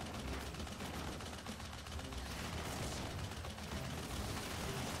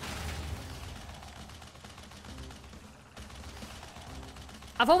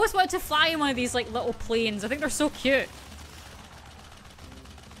 I've always wanted to fly in one of these like little planes. I think they're so cute.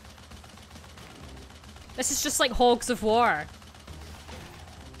 This is just like Hogs of War.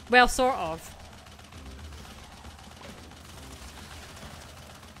 Well, sort of.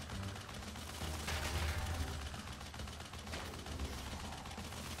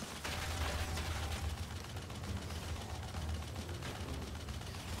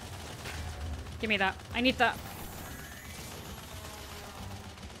 Give me that. I need that.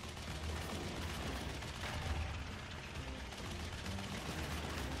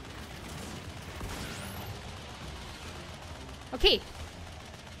 Okay.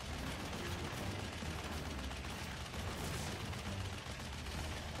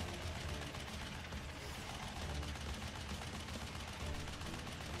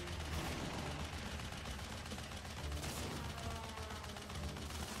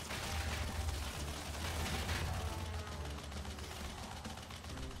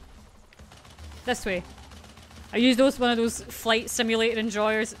 This way. I use one of those flight simulator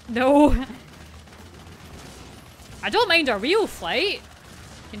enjoyers. No. I don't mind a real flight.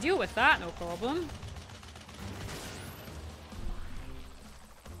 Can deal with that, no problem.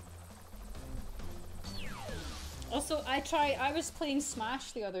 Also, I was playing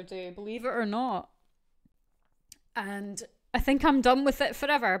Smash the other day, believe it or not. And I think I'm done with it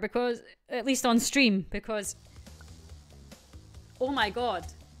forever because, at least on stream, because, oh my god.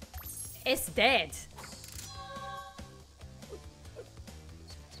 It's dead.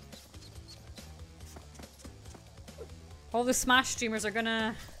 All the Smash streamers are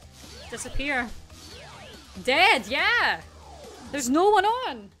gonna disappear. Dead, yeah! There's no one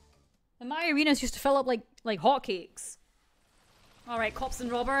on! And my arenas used to fill up like hotcakes. Alright, cops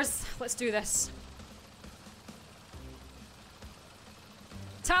and robbers, let's do this.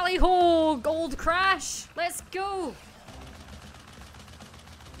 Tally ho! Gold crash! Let's go!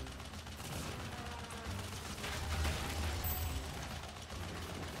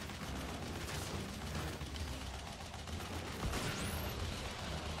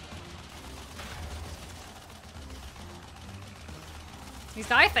 At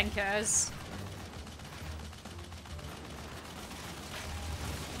least I think it is.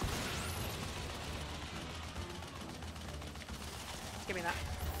 Give me that.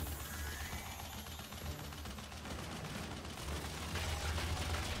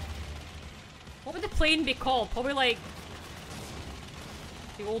 What would the plane be called? Probably like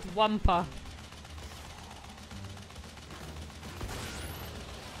the old Wampa.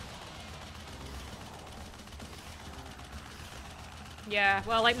 Yeah,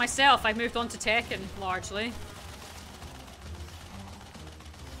 well, like myself, I've moved on to Tekken, largely.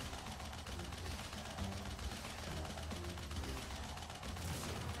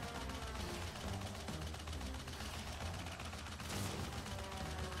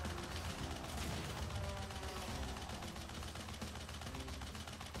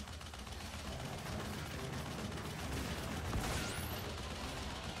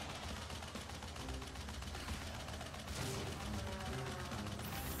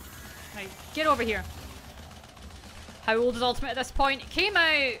 Get over here. How old is Ultimate at this point? It came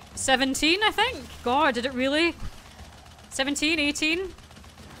out 17, I think. God, did it really? 17, 18?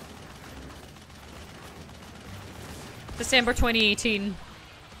 December 2018.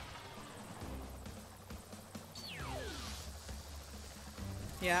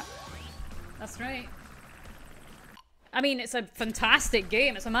 Yeah, that's right. I mean, it's a fantastic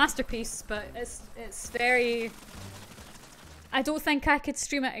game. It's a masterpiece, but it's very... I don't think I could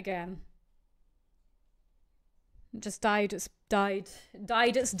stream it again. It just died. It's died. It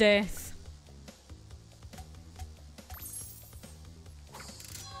died its death.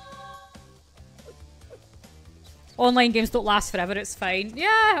 Online games don't last forever. It's fine.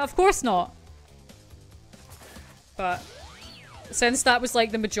 Yeah, of course not. But since that was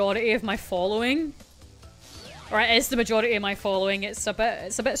like the majority of my following, or it is the majority of my following, it's a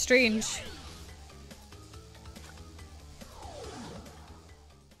bit strange.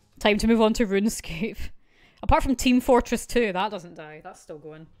 Time to move on to RuneScape. Apart from Team Fortress 2, that doesn't die. That's still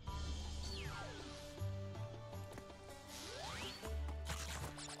going.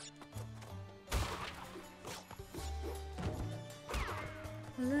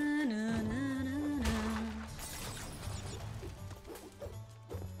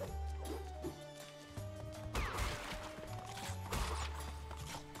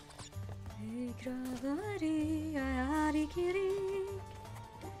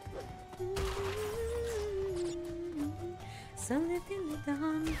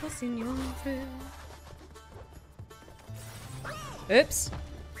 Oops.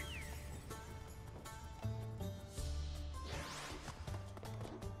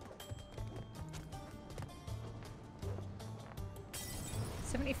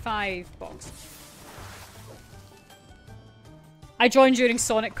 $75 box. I joined during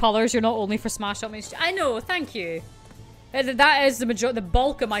Sonic Colors. You're not only for Smash Up. I know. Thank you. That is the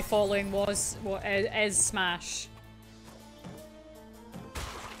bulk of my following was is Smash.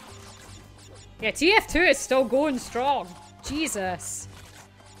 Yeah, TF2 is still going strong. Jesus.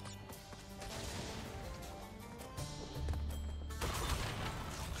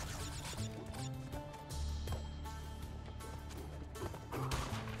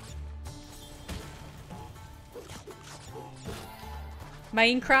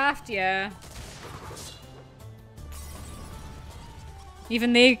 Minecraft, yeah.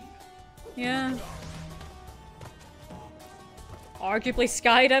 Even they... Yeah. Arguably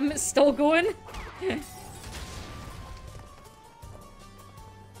Skyrim is still going.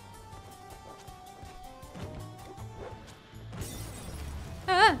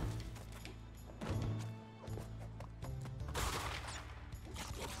 Ah.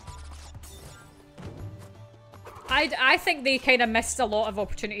 I think they kind of missed a lot of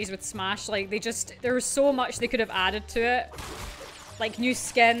opportunities with Smash. Like, there was so much they could have added to it. Like, new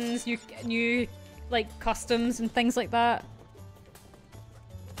skins, new like, customs and things like that.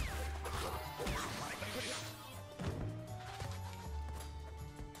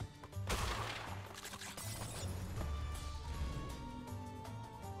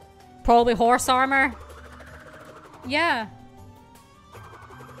 Probably horse armor. Yeah.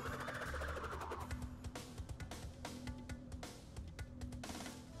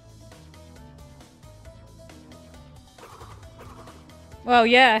 Well,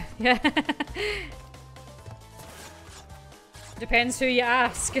 yeah, yeah. Depends who you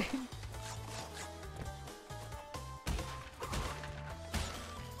ask.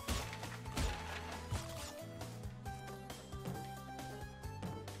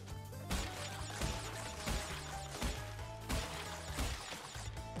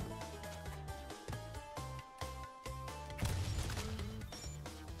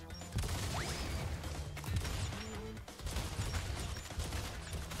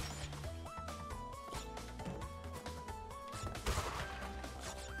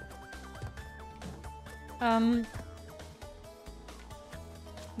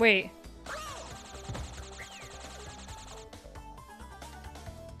 Wait.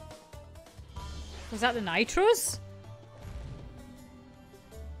 Was that the Nitros?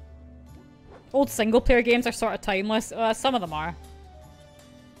 Old single-player games are sort of timeless. Some of them are.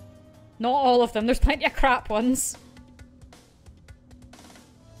 Not all of them. There's plenty of crap ones.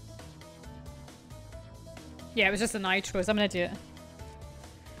 Yeah, it was just the Nitros. I'm an idiot.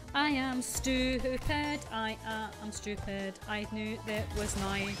 I am stupid. I am stupid. I knew there was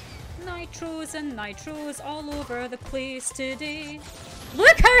nitros and nitros all over the place today.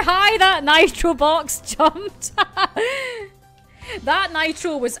 Look how high that nitro box jumped. That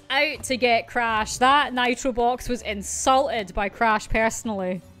nitro was out to get Crash. That nitro box was insulted by Crash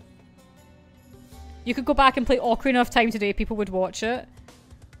personally. You could go back and play Ocarina of Time today. People would watch it.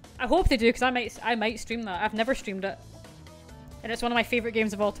 I hope they do, because I might stream that. I've never streamed it. And it's one of my favorite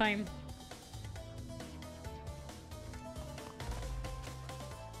games of all time.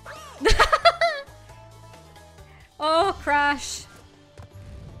 Oh, Crash.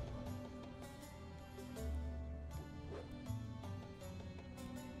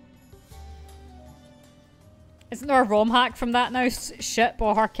 Isn't there a ROM hack from that now? Shit,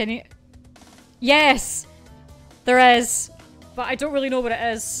 or can you? Yes! There is. But I don't really know what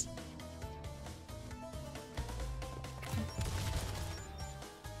it is.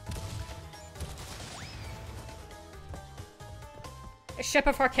 A Ship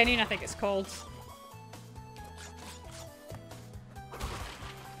of Harkinian, I think it's called.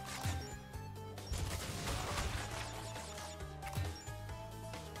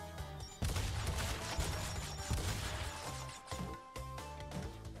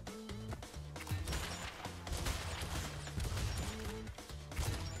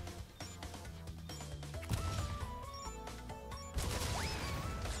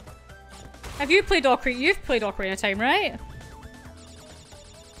 Have you played Ocarina? You've played Ocarina of Time, right?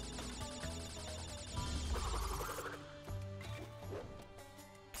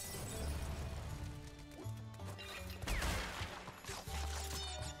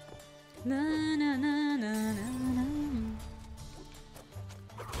 Na, na, na, na, na, na.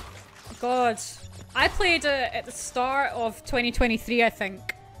 God. I played it at the start of 2023, I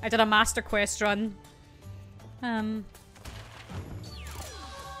think. I did a Master Quest run. And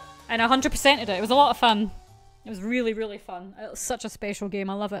I 100%ed it. It was a lot of fun. It was really, really fun. It was such a special game.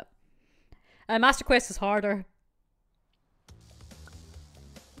 I love it. Master Quest is harder.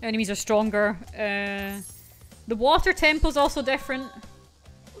 Enemies are stronger. The water temple's also different.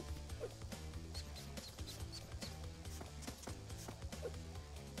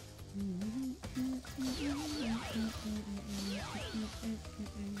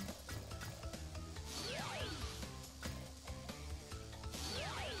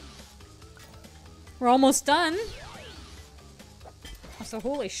 We're almost done. So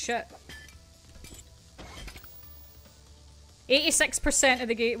holy shit. 86% of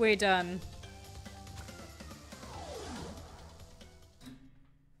the gateway done.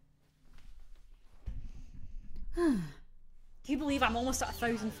 Can you believe I'm almost at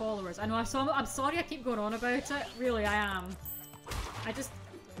 1,000 followers? I know, I'm sorry I keep going on about it. Really, I am. I just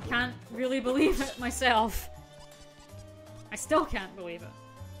can't really believe it myself. I still can't believe it.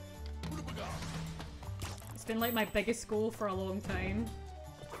 It's been like my biggest goal for a long time.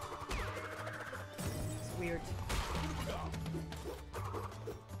 It's weird.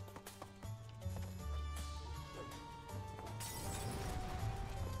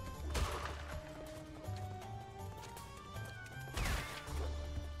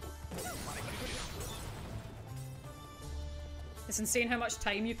 It's insane how much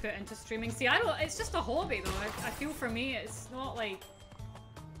time you put into streaming. See, it's just a hobby though. I feel for me, it's not like...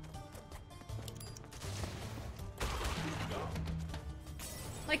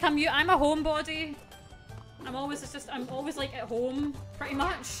 Like I'm a homebody. I'm always like at home, pretty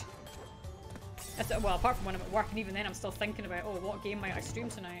much. Well, apart from when I'm at work, and even then I'm still thinking about, oh, what game might I stream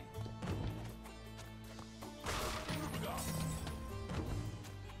tonight?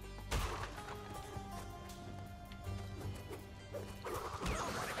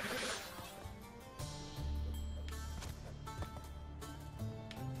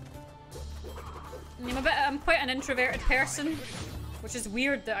 I'm quite an introverted person, which is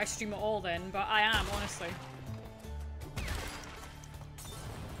weird that I stream at all then, but I am, honestly.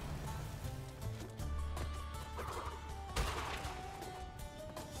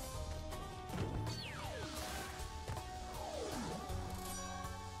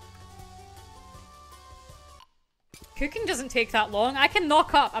 Cooking doesn't take that long. I can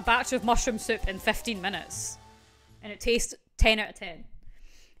knock up a batch of mushroom soup in 15 minutes. And it tastes 10 out of 10.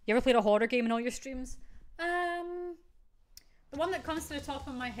 You ever played a horror game in all your streams? The one that comes to the top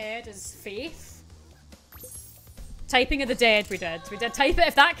of my head is Faith. Typing of the Dead we did. We did Type It.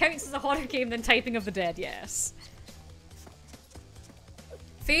 If that counts as a horror game, then Typing of the Dead, yes.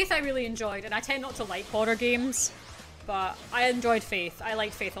 Faith I really enjoyed, and I tend not to like horror games, but I enjoyed Faith. I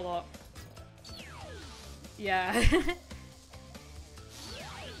liked Faith a lot. Yeah.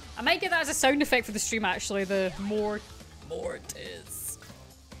 I might get that as a sound effect for the stream actually, the Mortis.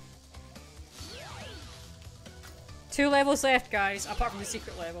 2 levels left, guys, apart from the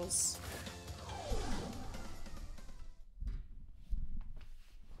secret levels.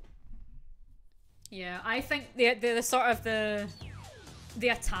 Yeah, I think the sort of the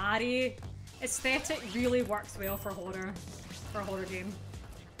Atari aesthetic really works well for a horror game.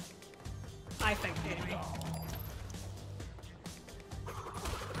 I think, anyway.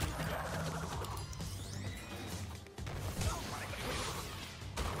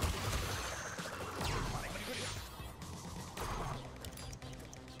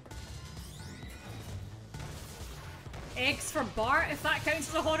 Eggs for Bart, if that counts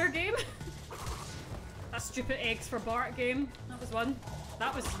as a horror game. That stupid Eggs for Bart game. That was one.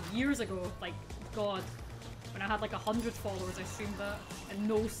 That was years ago. Like, God. When I had like 100 followers, I streamed that. And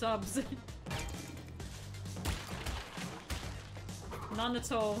no subs. None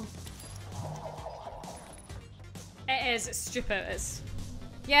at all. It is. It's stupid. It's...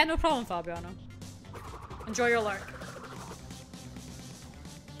 Yeah, no problem, Fabiano. Enjoy your lurk.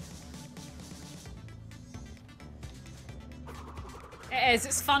 It is.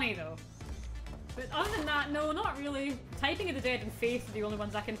 It's funny, though. But other than that, no, not really. Typing of the Dead and Faith are the only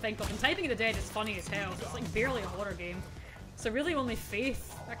ones I can think of. And Typing of the Dead is funny as hell, so it's like barely a horror game. So really only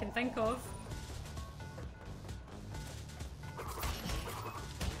Faith I can think of.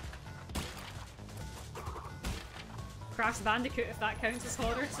 Crash Bandicoot, if that counts as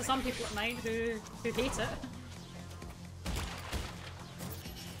horror. So some people it might who hate it.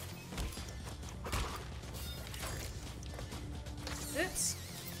 Oops.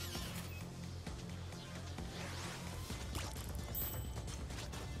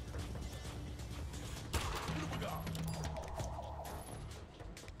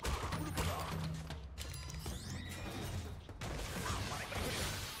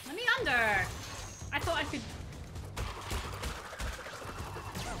 Let me under. I thought I could.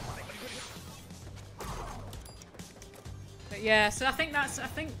 But yeah, so I think,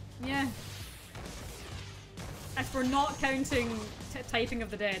 yeah. If we're not counting Typing of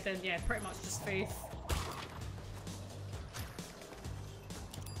the Dead, then yeah, pretty much just Faith.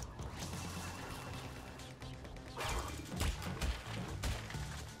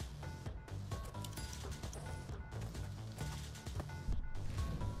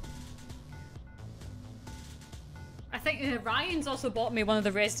 I think Ryan's also bought me one of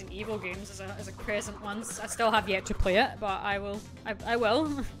the Resident Evil games as a present once. I still have yet to play it, but I will. I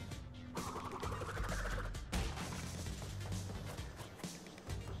will.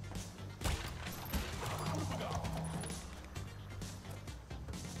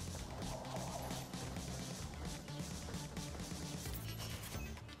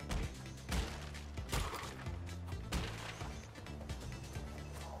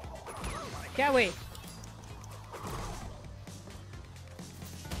 Get away.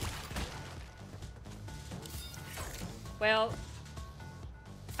 Well,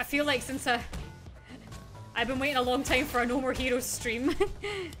 I feel like since I've been waiting a long time for a No More Heroes stream.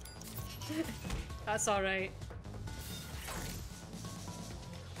 That's alright.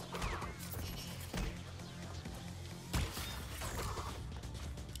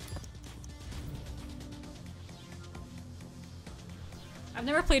 I've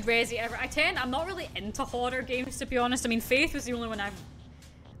never played Resi ever. I'm not really into horror games, to be honest. I mean, Faith was the only one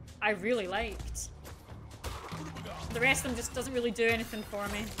I really liked. The rest of them just doesn't really do anything for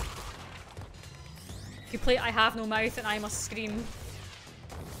me. If you play I Have No Mouth and I Must Scream.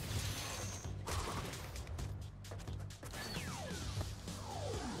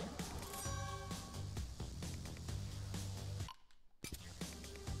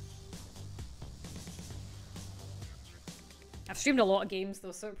 I've streamed a lot of games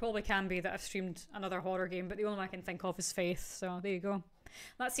though, so it probably can be that I've streamed another horror game, but the only one I can think of is Faith, so there you go.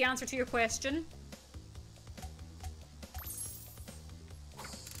 That's the answer to your question.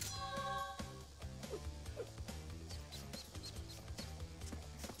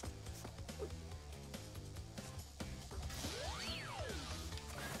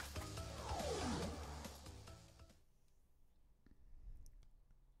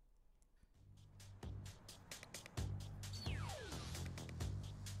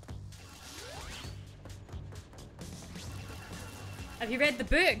 Have you read the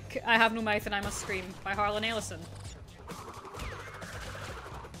book I Have No Mouth and I Must Scream by Harlan Ellison?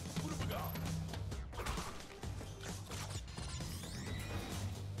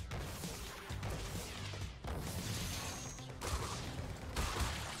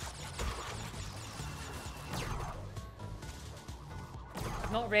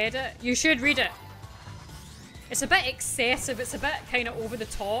 I've not read it. You should read it. It's a bit excessive, it's a bit kind of over the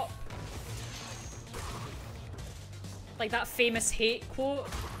top. Like that famous hate quote,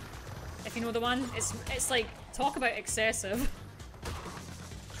 if you know the one. It's like, talk about excessive.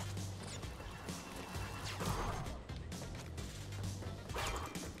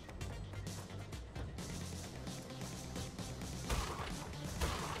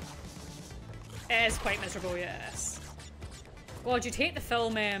 It is quite miserable, yes. God, you'd hate the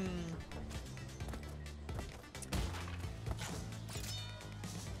film,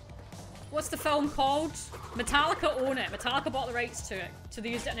 what's the film called? Metallica own it. Metallica bought the rights to it, so they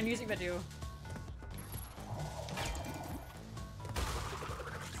used it in a music video.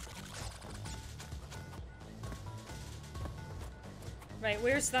 Right,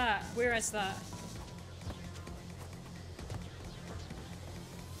 where's that? Where is that?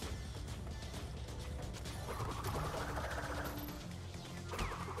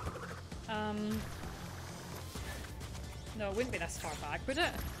 No, it wouldn't be this far back, would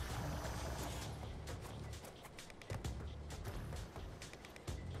it?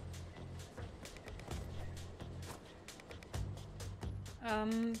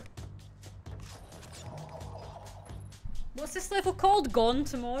 What's this level called? Gone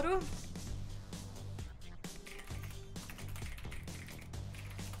Tomorrow?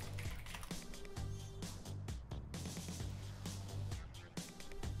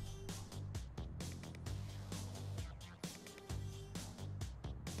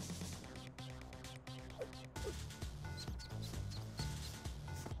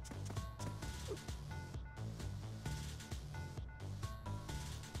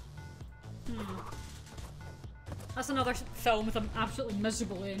 That's another film with an absolutely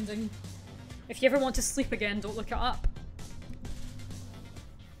miserable ending. If you ever want to sleep again, don't look it up.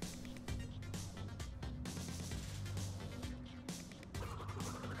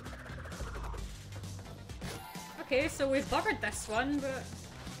 Okay, so we've buggered this one, but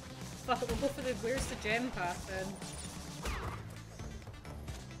fuck it, we'll go for the where's the gem path then?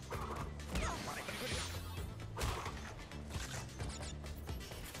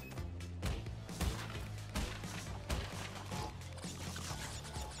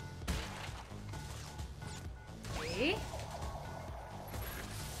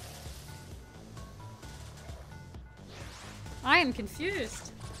 I am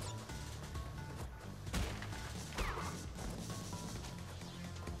confused.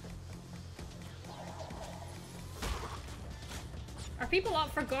 Are people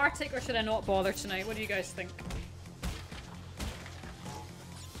up for Gartic or should I not bother tonight? What do you guys think?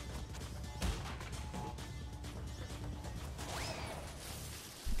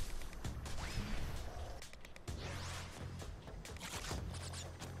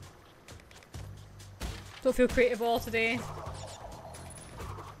 Don't feel creative all today.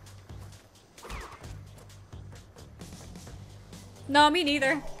 No, me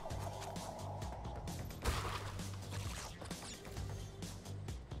neither.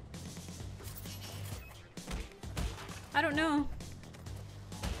 I don't know.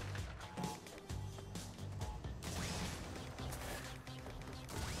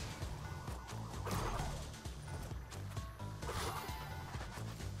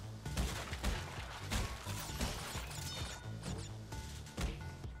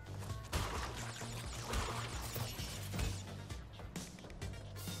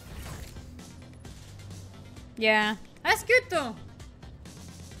 Yeah, that's good though.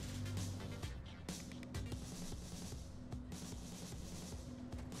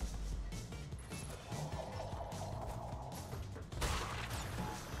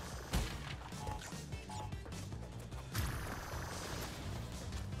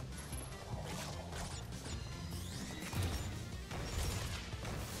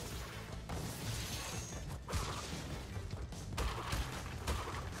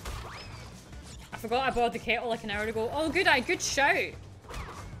 I forgot I bought the kettle like an hour ago. Oh, good eye, good shout.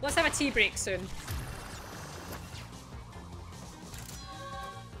 Let's have a tea break soon.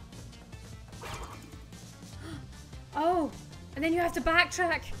 Oh, and then you have to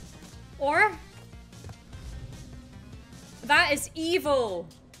backtrack. Or? That is evil.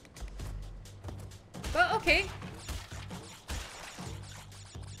 But okay.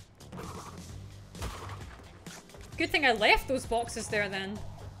 Good thing I left those boxes there then.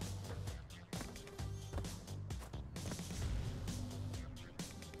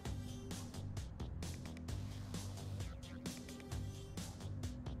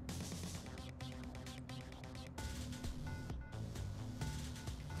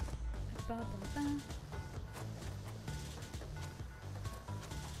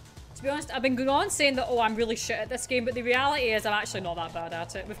 To be honest, I've been going on saying that, oh, I'm really shit at this game, but the reality is I'm actually not that bad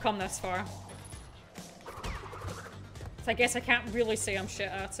at it. We've come this far. So I guess I can't really say I'm shit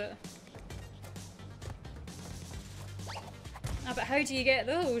at it. Ah, but how do you get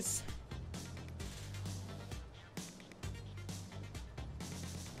those?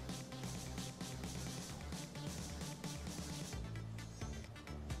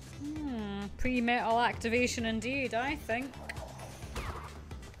 Pre-metal activation indeed, I think.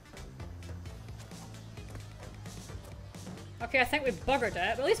 Okay, I think we buggered it,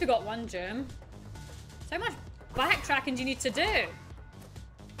 but at least we got one gem. So how much backtracking do you need to do?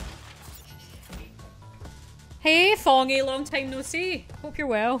 Hey, Fongy, long time no see. Hope you're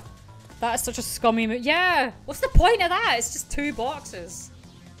well. That is such a scummy move. Yeah, what's the point of that? It's just 2 boxes.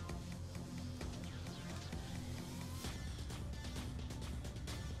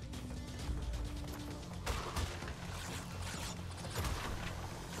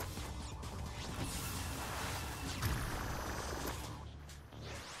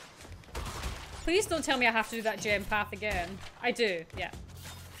 Please don't tell me I have to do that gem path again. I do, yeah.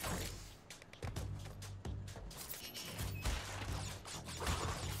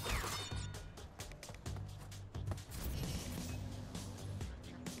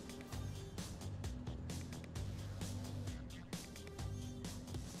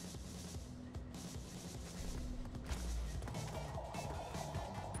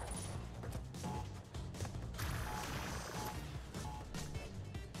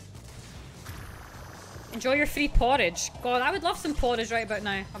 Enjoy your free porridge. God, I would love some porridge right about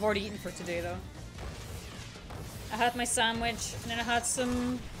now. I've already eaten for today though. I had my sandwich and then I had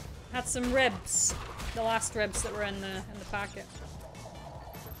some ribs. The last ribs that were in the packet.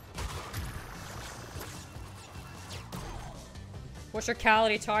 What's your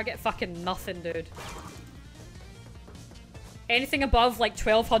calorie target? Fucking nothing, dude. Anything above like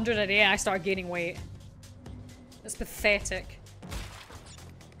 1200 a day, I start gaining weight. It's pathetic.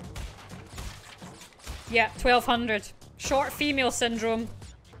 Yeah, 1200. Short female syndrome.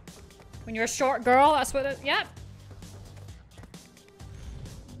 When you're a short girl, that's what it... Yeah.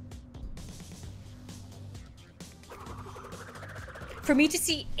 For me to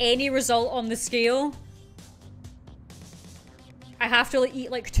see any result on the scale, I have to like, eat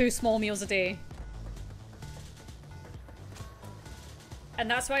like 2 small meals a day.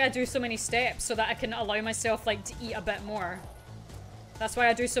 And that's why I do so many steps, so that I can allow myself like to eat a bit more. That's why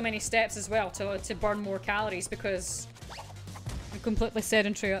I do so many steps as well, to burn more calories, because I'm completely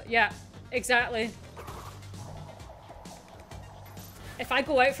sedentary. Yeah, exactly. If I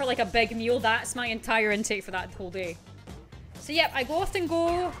go out for like a big meal, that's my entire intake for that whole day. So yeah, I often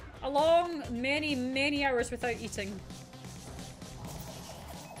go along many, many hours without eating.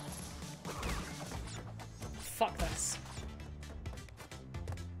 Fuck this.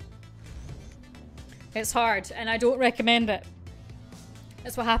 It's hard, and I don't recommend it.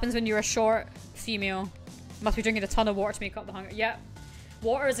 That's what happens when you're a short female. You must be drinking a ton of water to make up the hunger. Yep.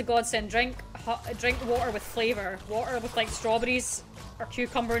 Water is a godsend. Drink water with flavour. Water with like strawberries or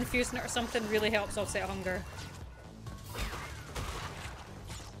cucumber infused in it or something really helps offset hunger.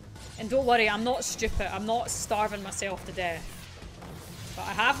 And don't worry, I'm not stupid. I'm not starving myself to death. But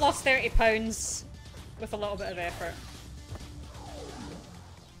I have lost 30 pounds with a little bit of effort.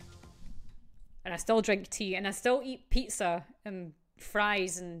 And I still drink tea, and I still eat pizza and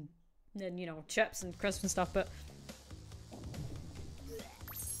fries and you know, chips and crisps and stuff, but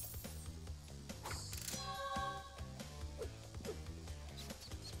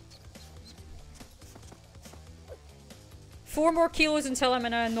four more kilos until I'm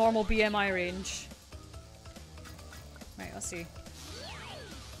in a normal BMI range. Right, let's see.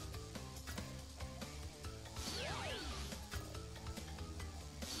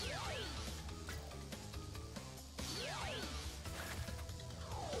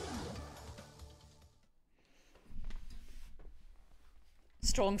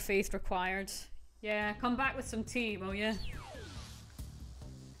 Strong faith required. Yeah, come back with some tea, will you?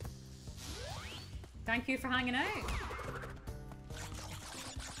 Thank you for hanging out.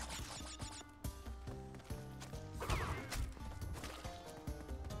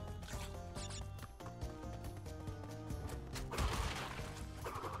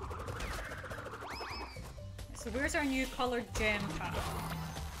 So where's our new coloured gem pack?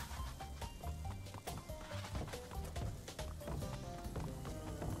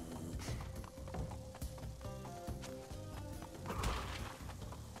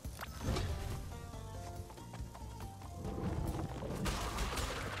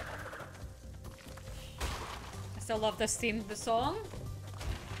 I still love this theme of the song.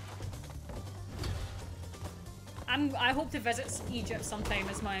 I hope to visit Egypt sometime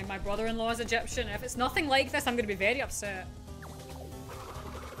as my brother-in-law is Egyptian. If it's nothing like this, I'm gonna be very upset.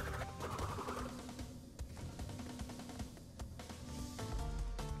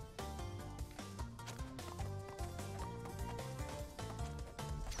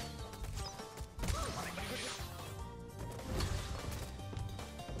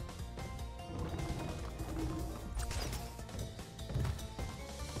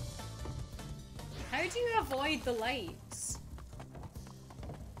 How do you avoid the lights?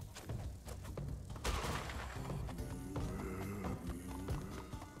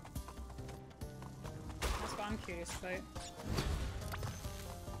 That's what I'm curious about.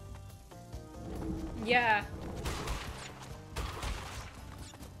 Yeah.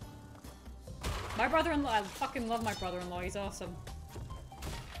 My brother-in-law, I fucking love my brother-in-law, he's awesome.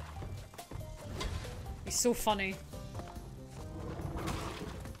 He's so funny.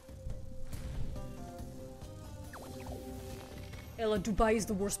 Ella, Dubai is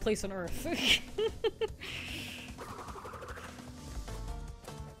the worst place on earth.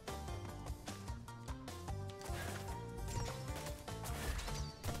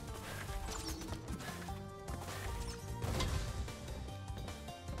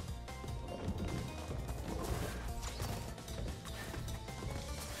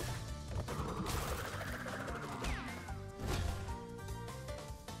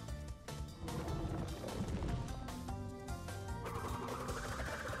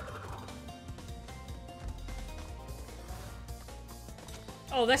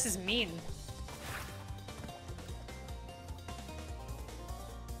 Oh, this is mean.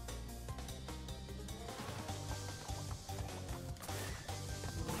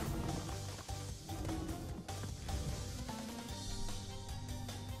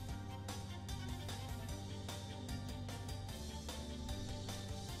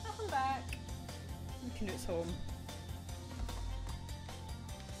 Welcome back. Canute's home.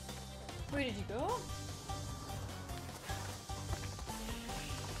 Where did you go?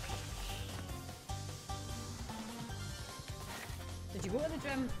 Did you go to the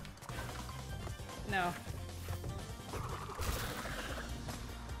gym? No.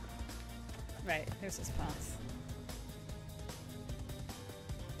 Right, here's his path.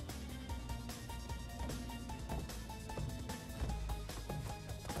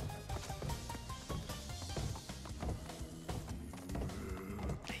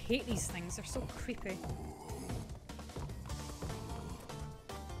 I hate these things, they're so creepy.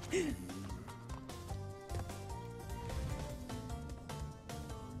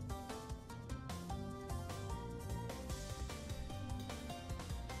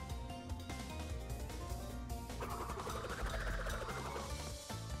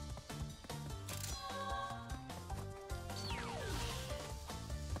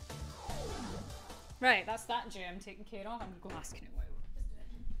 Right, that's that gem taken care of. I'm gonna go ask him what it's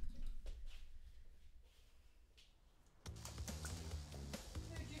doing.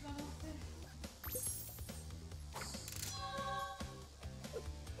 Where'd you run off to?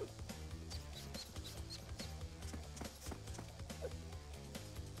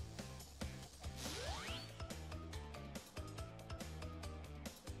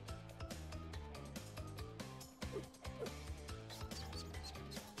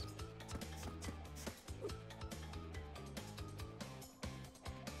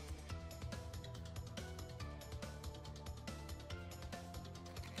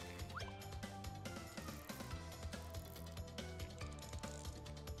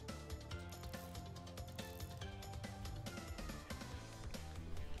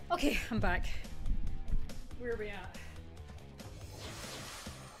 Okay, I'm back. Where are we at?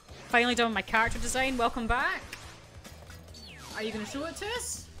 Finally done my character design. Welcome back. Are you going to show it to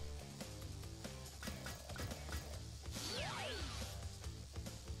us?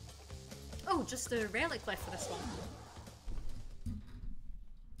 Oh, just a relic left for this one.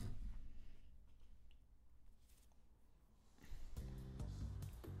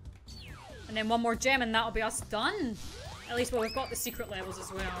 And then one more gem and that'll be us done. At least, well, we've got the secret levels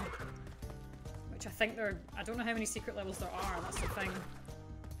as well. Which I think there are... I don't know how many secret levels there are, that's the thing.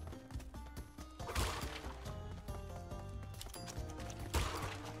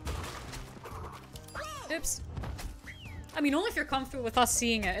 Oops. I mean, only if you're comfortable with us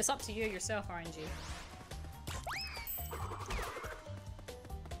seeing it. It's up to you yourself, RNG.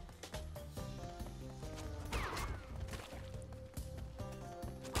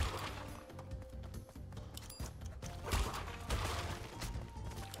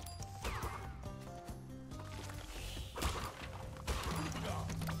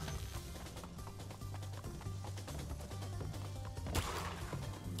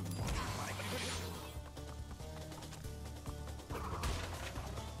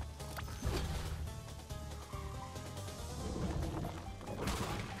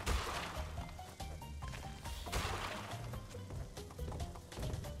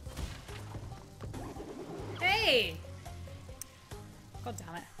 Hey! God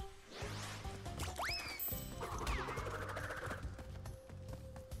damn it.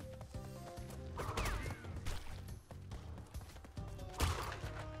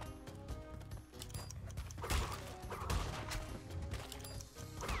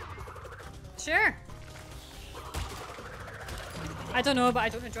 Sure. I don't know, but I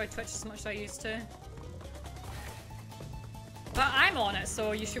don't enjoy Twitch as much as I used to. But I'm on it,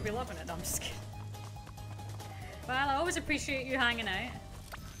 so you should be loving it. No, I'm just kidding. Well, I always appreciate you hanging out.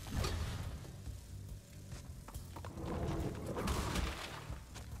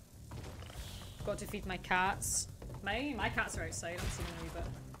 Got to feed my cats. My cats are outside. I'm seeing them a wee bit.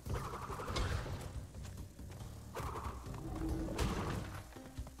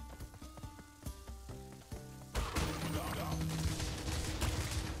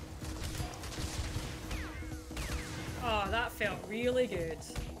 Oh, that felt really good.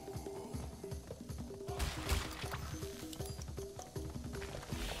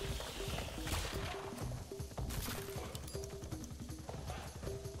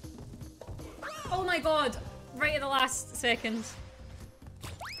 Oh my god! Right at the last second.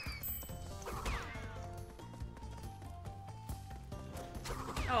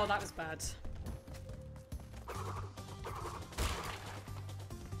 Oh, that was bad.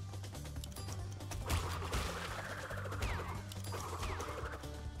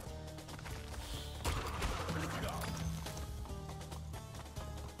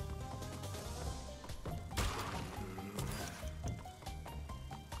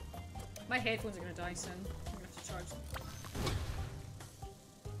 My headphones are gonna die soon. I'm gonna have to charge them.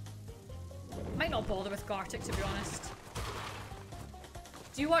 Might not bother with Gartic, to be honest.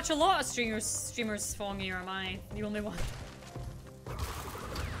 Do you watch a lot of streamers, Fongy, or am I the only one?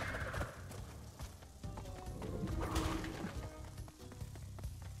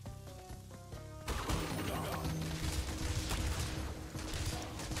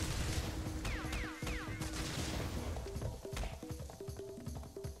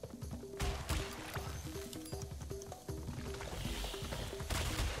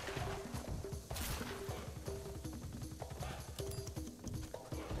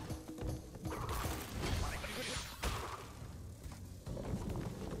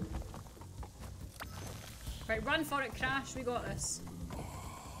 Right, run for it, Crash. We got this.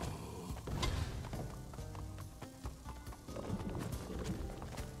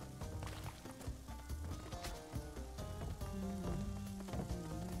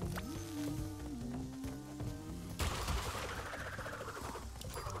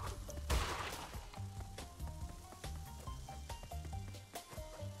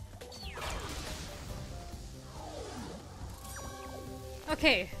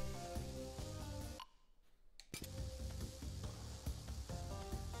 Okay.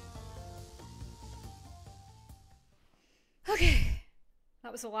 Okay.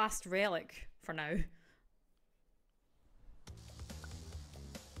 That was the last relic for now.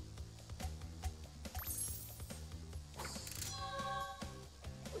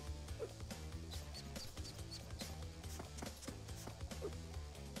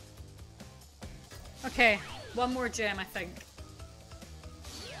 Okay, one more gem, I think.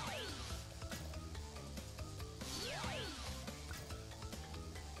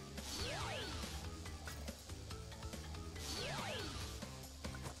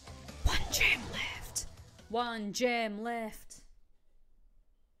 One gem left.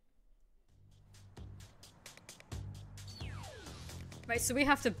 Right, so we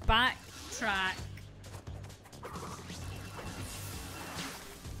have to backtrack.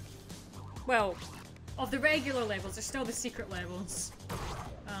 Well, of the regular levels, there's still the secret levels.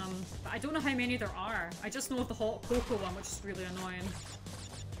 But I don't know how many there are. I just know of the hot cocoa one, which is really annoying.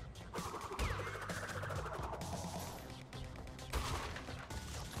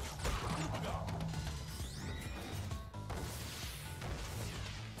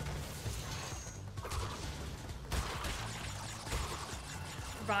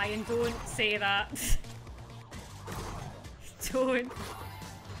 Ryan, don't say that. Don't.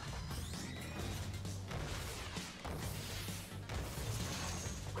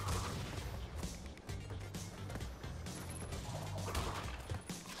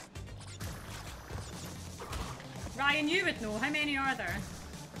 Ryan, you would know. How many are there?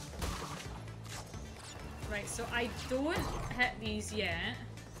 Right, so I don't hit these yet.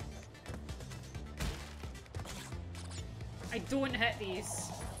 I don't hit these.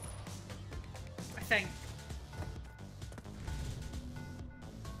 I think.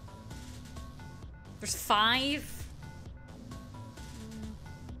 There's 5.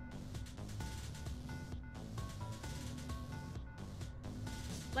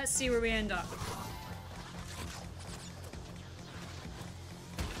 Let's see where we end up.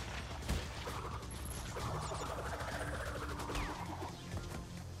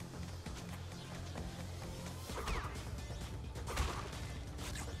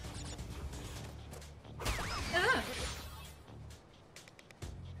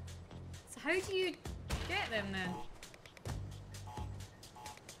 How do you get them then?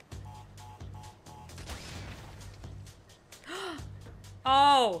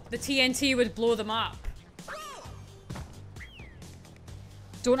 Oh, the TNT would blow them up.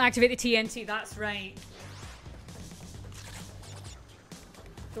 Don't activate the TNT, that's right.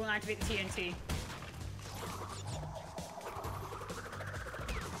 Don't activate the TNT.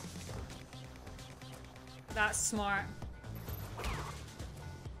 That's smart.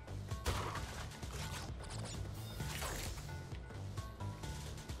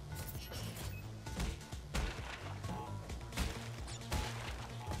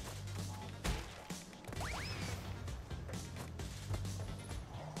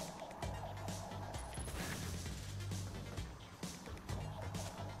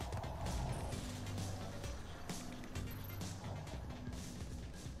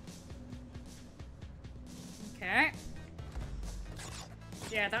 Okay.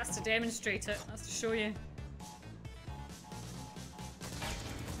 Yeah, that's to demonstrate it. That's to show you.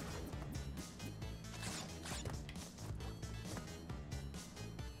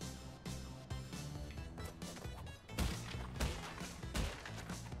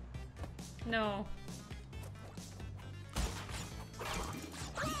 No.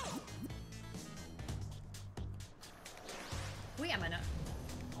 Wait a minute.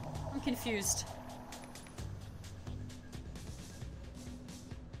 I'm confused.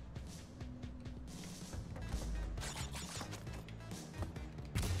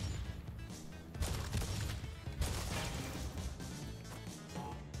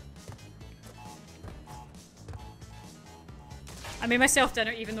 I made myself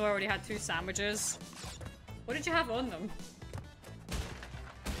dinner even though I already had 2 sandwiches. What did you have on them?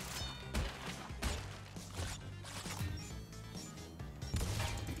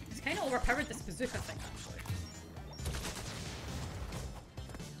 It's kind of overpowered this bazooka thing, actually.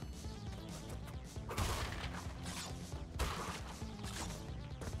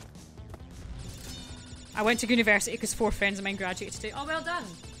 I went to university because 4 friends of mine graduated today. Oh, well done!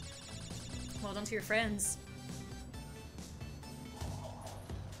 Well done to your friends.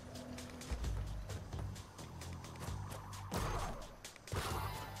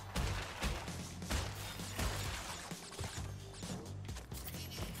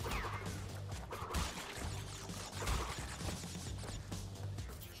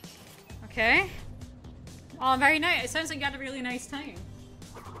 Okay. Oh, very nice. It sounds like you had a really nice time.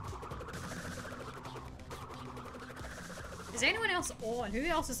 Is anyone else on? Who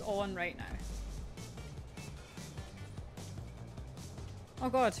else is on right now? Oh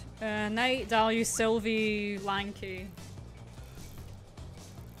god. Knight, Dalius, Sylvie, Lanky.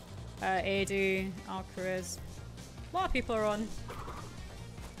 Eddie, Alcaraz. A lot of people are on.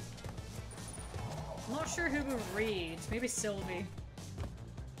 I'm not sure who will raid. Maybe Sylvie.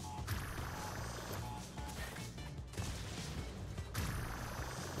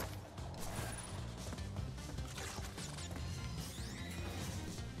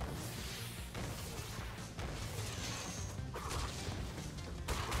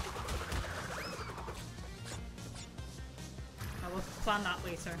 Plan that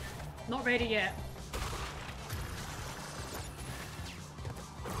later. Not ready yet.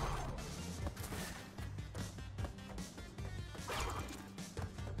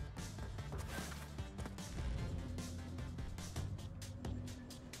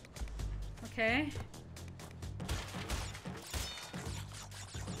 Okay.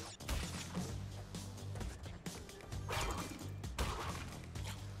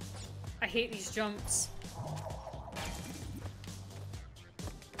 I hate these jumps.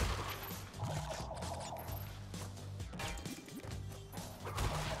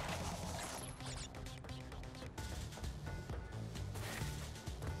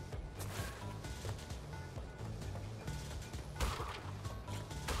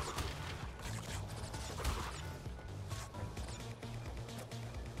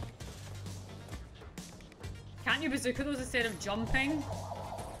 Can't you bazooka those instead of jumping?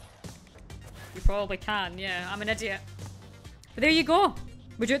 You probably can, yeah. I'm an idiot. But there you go.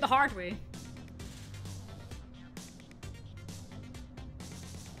 We do it the hard way.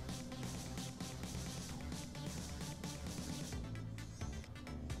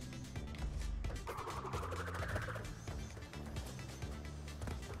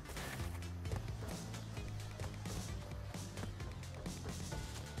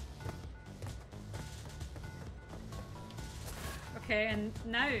 Okay, and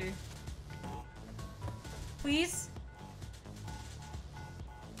now. Please?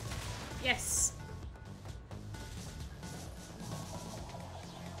 Yes.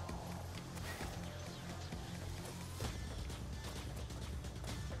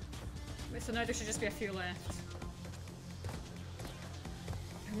 Wait, so So now there should just be a few left.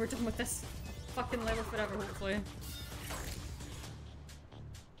 And we're done with this fucking level forever, hopefully.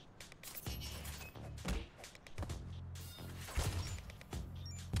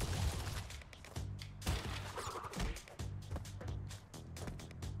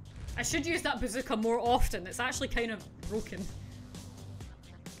 I should use that bazooka more often. It's actually kind of broken.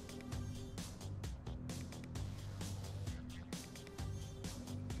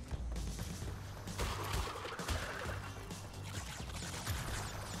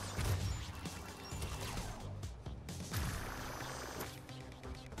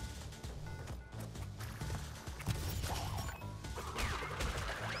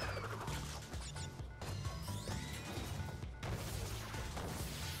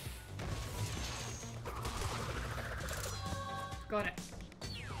 Got it.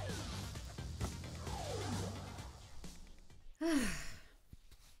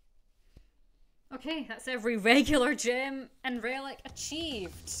 Okay, that's every regular gem and relic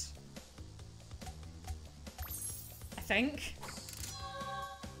achieved. I think.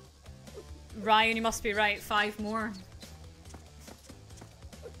 Ryan, you must be right. 5 more.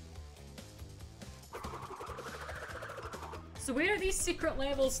 So where are these secret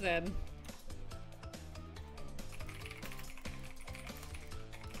levels then?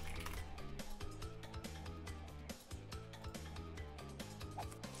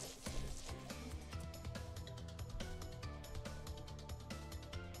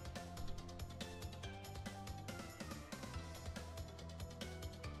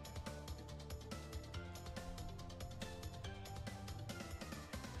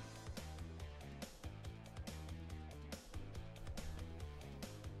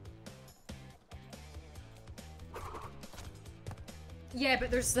 Yeah,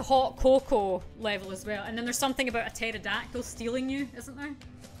 but there's the hot cocoa level as well, and then there's something about a pterodactyl stealing you, isn't there?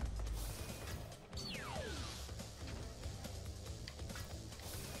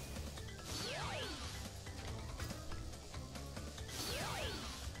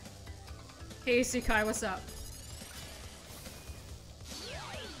 Hey Sukai, what's up?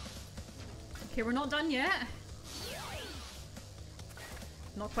 Okay, we're not done yet.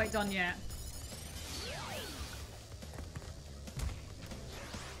 Not quite done yet.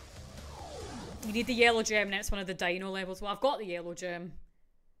 You need the yellow gem, and it's one of the dino levels. Well, I've got the yellow gem.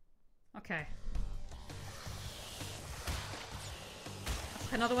 Okay.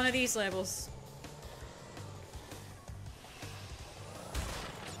 Another one of these levels.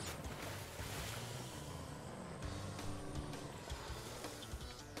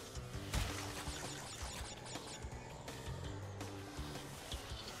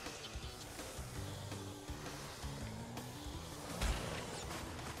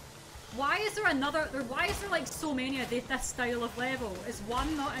 Why is there another? Why is there like so many of this style of level? Is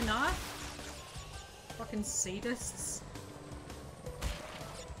one not enough? Fucking sadists.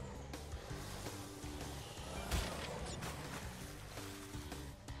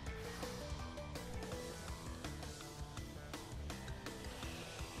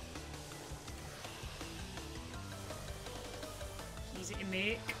 Easy to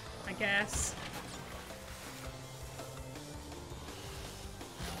make, I guess.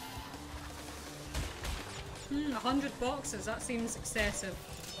 100 boxes, that seems excessive.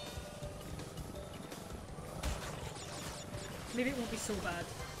 Maybe it won't be so bad.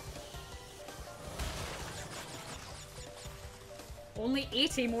 Only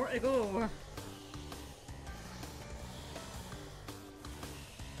 80 more to go.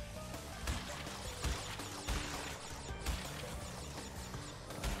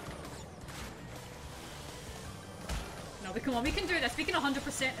 No, come on, we can do this. We can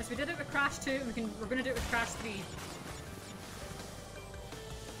 100% this. We did it with Crash 2, and we're gonna do it with Crash 3.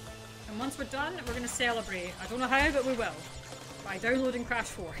 And once we're done, we're gonna celebrate. I don't know how, but we will. By downloading Crash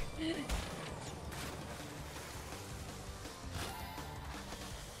 4.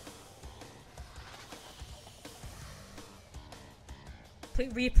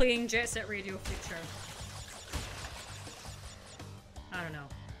 Replaying Jet Set Radio Future. I don't know.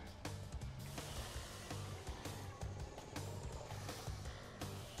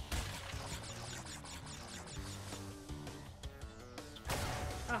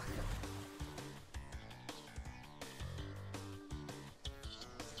 Ugh.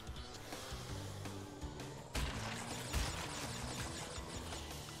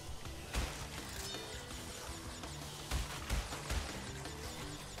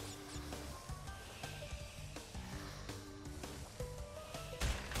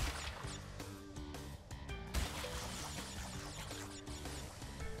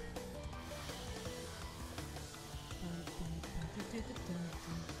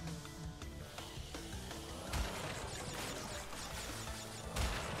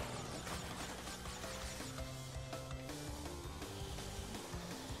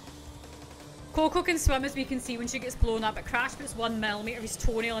 Coco can swim, as we can see, when she gets blown up, but Crash puts 1 millimeter of his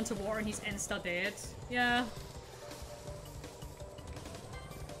toenail into water and he's insta dead. Yeah.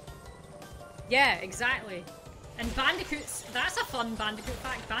 Yeah, exactly. And bandicoots, that's a fun bandicoot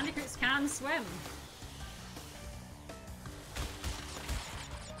fact. Bandicoots can swim.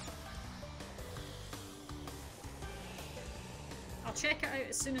 I'll check it out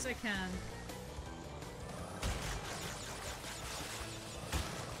as soon as I can.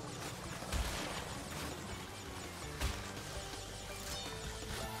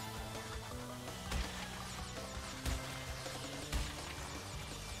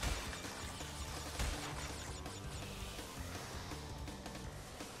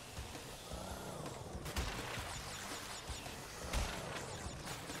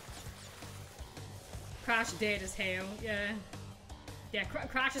 Crash dead as hell, yeah. Yeah,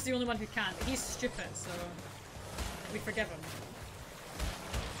 Crash is the only one who can't. He's stupid, so we forgive him.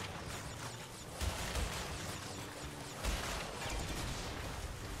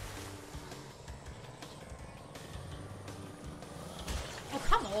 Oh,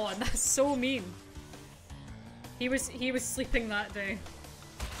 come on, that's so mean. He was sleeping that day.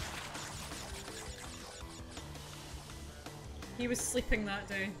 He was sleeping that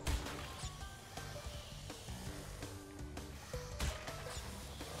day.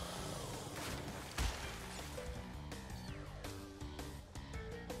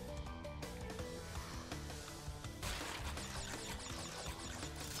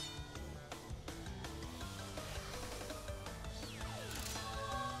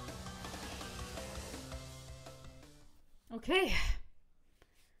 Okay,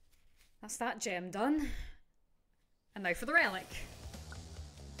 that's that gem done. And now for the relic.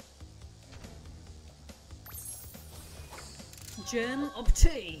 Gem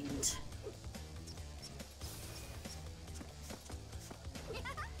obtained.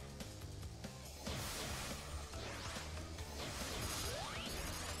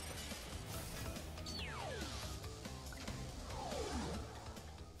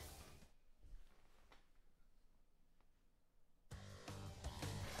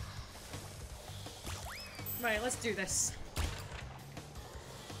 Right, let's do this.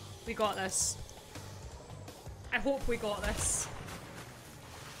 We got this. I hope we got this.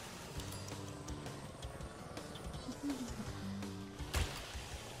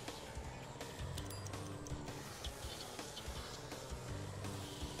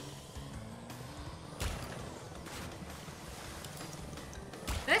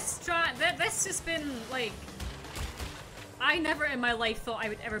 This has been like, I never in my life thought I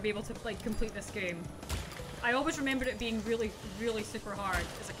would ever be able to like complete this game. I always remembered it being really, really super hard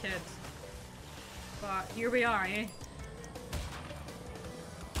as a kid. But here we are, eh?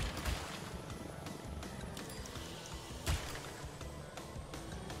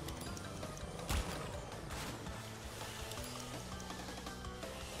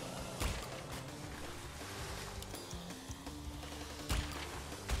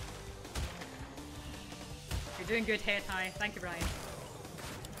 You're doing good, head high. Thank you, Brian.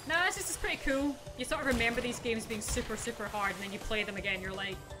 No, this is pretty cool. You sort of remember these games being super, super hard, and then you play them again, you're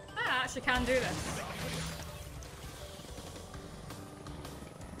like, ah, I actually can do this.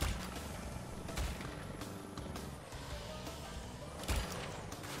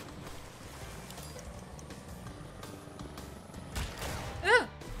 Ugh.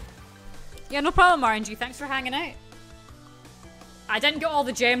 Yeah, no problem, RNG. Thanks for hanging out. I didn't get all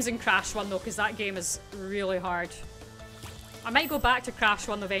the gems in Crash 1 though, because that game is really hard. I might go back to Crash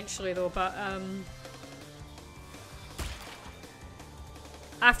 1 eventually though, but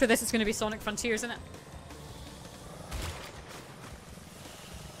after this it's going to be Sonic Frontiers, isn't it?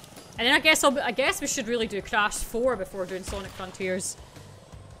 And then I guess we should really do Crash 4 before doing Sonic Frontiers.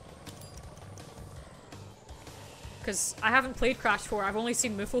 Because I haven't played Crash 4, I've only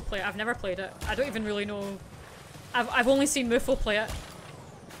seen Mufo play it, I've never played it. I don't even really know. I've only seen Mufo play it.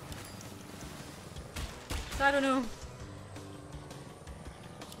 So I don't know.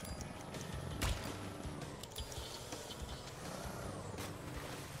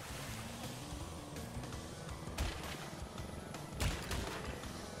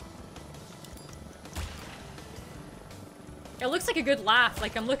 It looks like a good laugh,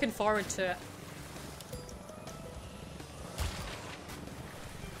 like I'm looking forward to it.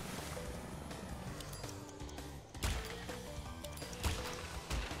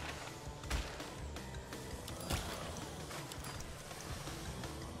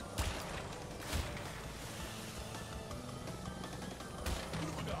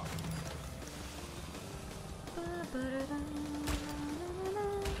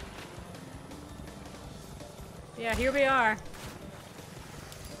 Yeah, here we are.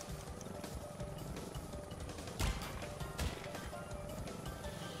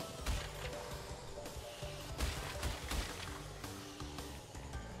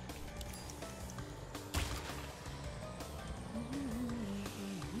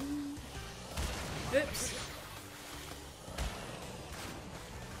 Oops.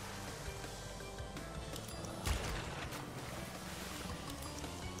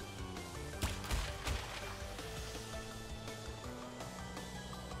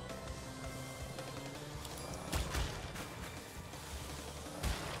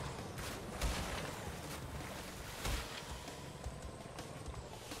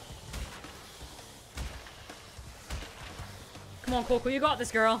 Come on, Coco, you got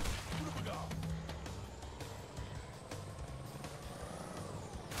this, girl.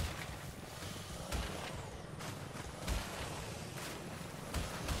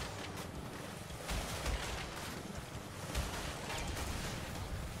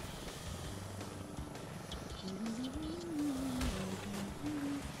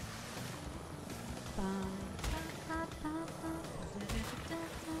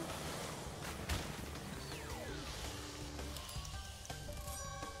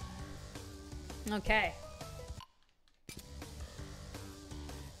 Okay.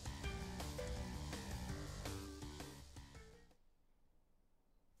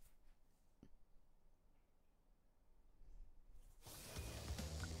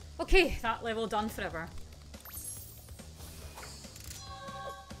 Okay, that level done forever.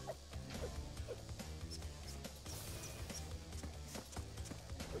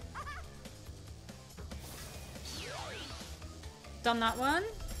 Done that one.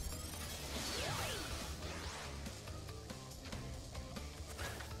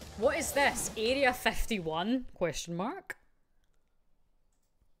 What is this? Area 51? Question mark.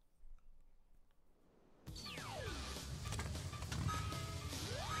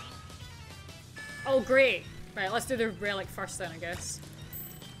 Oh, great. Right, let's do the relic first then, I guess.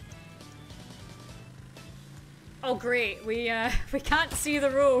 Oh, great. We can't see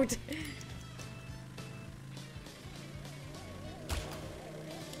the road.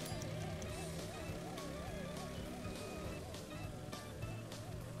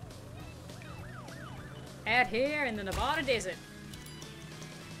 Out here in the Nevada desert.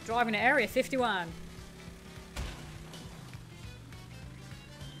 Driving to Area 51.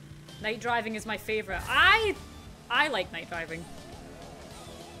 Night driving is my favorite. I like night driving.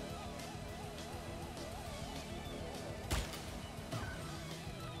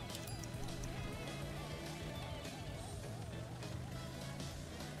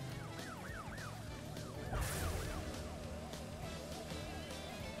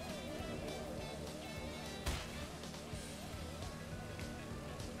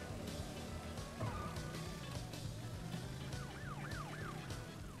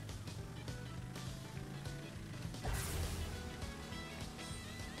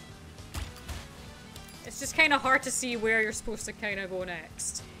 It's just kind of hard to see where you're supposed to kind of go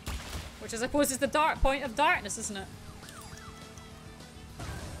next. Which I suppose is the dark point of darkness, isn't it?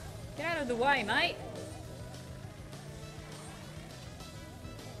 Get out of the way, mate.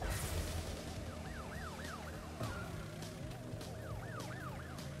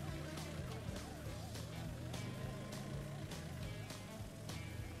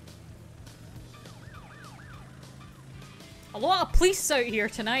 A lot of police out here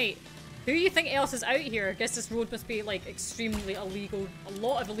tonight. Who do you think else is out here? I guess this road must be like extremely illegal. A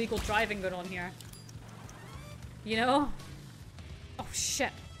lot of illegal driving going on here. You know? Oh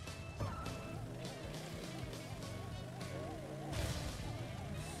shit.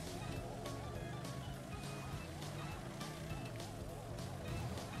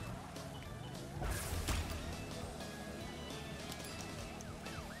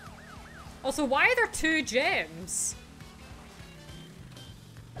 Also, why are there 2 gems?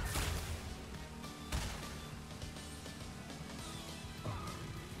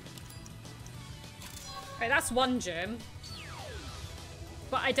 Right, that's 1 gem.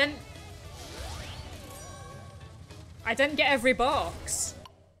 But I didn't get every box.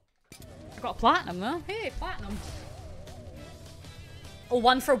 I got a platinum though. Hey, platinum. Oh,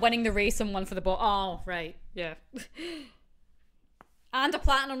 1 for winning the race and 1 for the box. Oh, right. Yeah. And a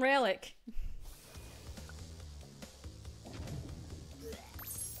platinum relic.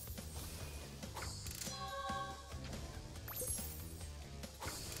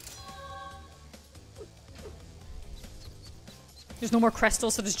 There's no more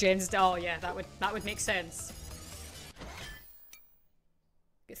crystals, so there's gems. Oh yeah, that would make sense.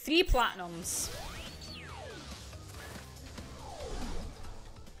 Get 3 platinums.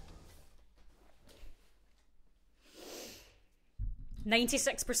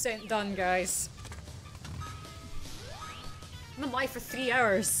 %96 done, guys. I'm alive for 3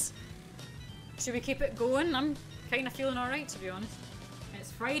 hours. Should we keep it going? I'm kind of feeling alright, to be honest.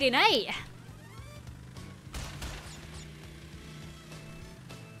 It's Friday night.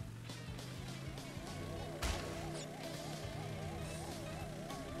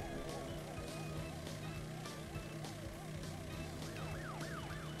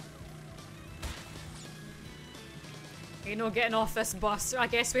 Ain't no getting off this bus. I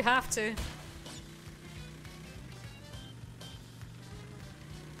guess we have to.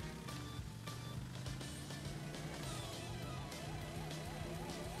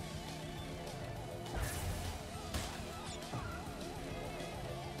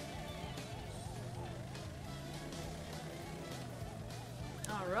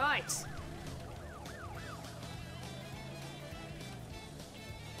 All right.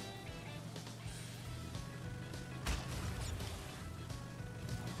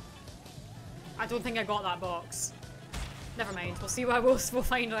 I don't think I got that box. Never mind. We'll see what we'll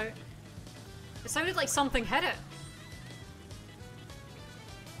find out. It sounded like something hit it.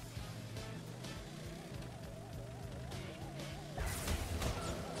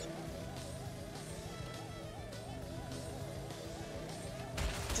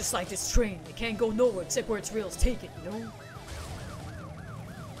 Just like this train, it can't go nowhere except where its rails take it, you know?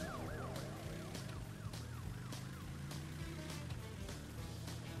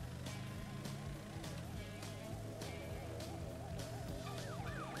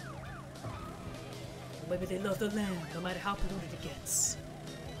 Maybe they love the land, no matter how polluted it gets.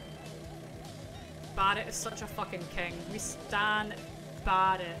 Barrett is such a fucking king. We stan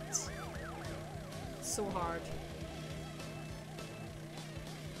Barrett so hard.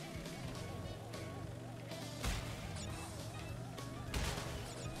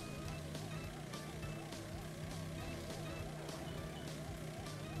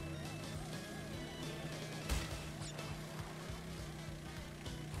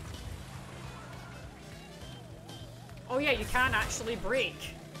 Oh yeah, you can actually break.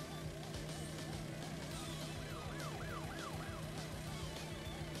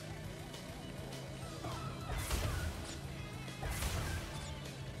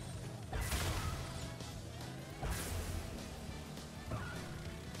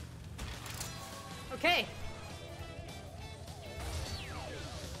 Okay.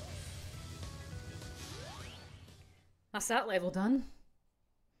 That's that level done.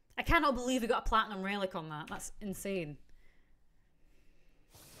 I cannot believe we got a platinum relic on that. That's insane.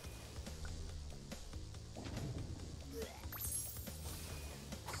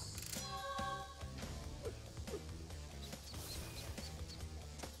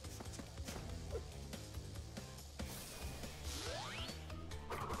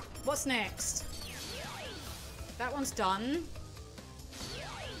 What's next? That one's done.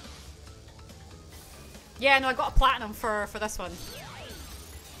 Yeah, no, I got a platinum for this one.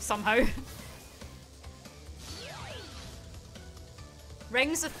 Somehow.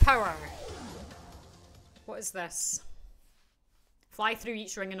 Rings of Power. What is this? Fly through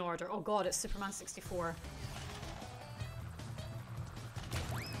each ring in order. Oh god, it's Superman 64.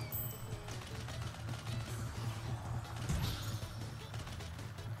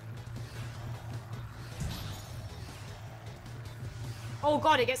 Oh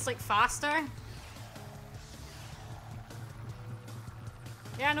god, it gets like faster.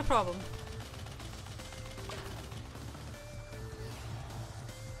 Yeah, no problem.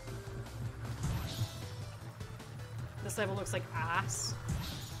 This level looks like ass.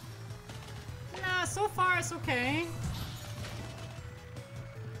 Nah, so far it's okay.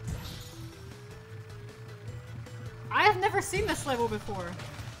 I have never seen this level before.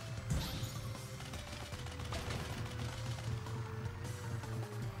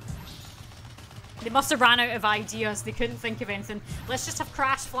 They must have ran out of ideas. They couldn't think of anything. Let's just have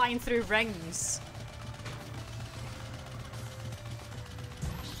Crash flying through rings.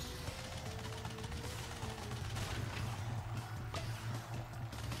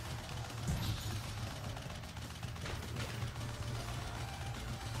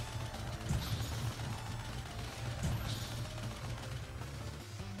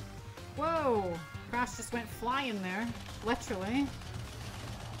 Whoa! Crash just went flying there. Literally.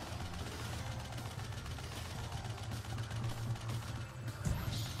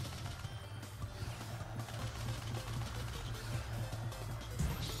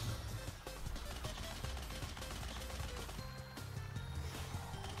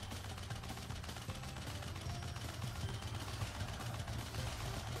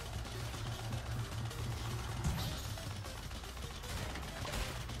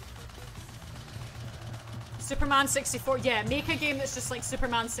 Superman 64, yeah, make a game that's just like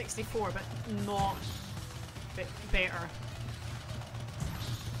Superman 64, but not better.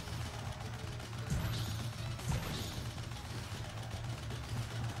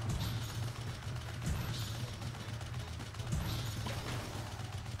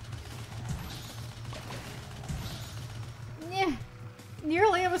 Yeah,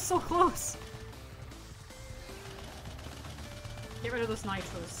 nearly, I was so close. Get rid of those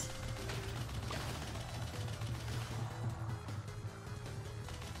nitros.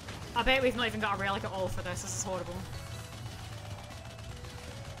 I bet we've not even got a relic at all for this. This is horrible.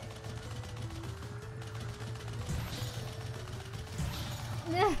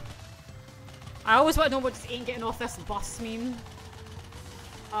 I always want to know what this ain't getting off this bus mean.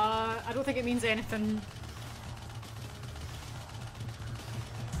 I don't think it means anything.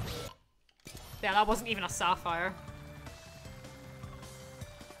 Yeah, that wasn't even a sapphire.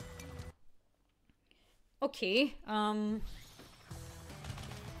 Okay,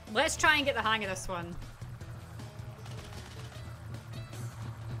 let's try and get the hang of this one.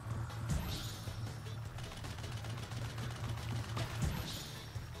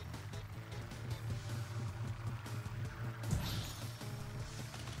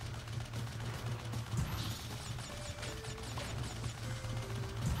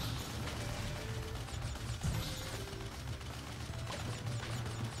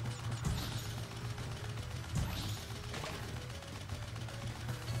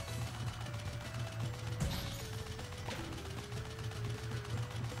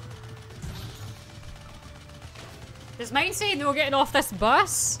 Does mine say no getting off this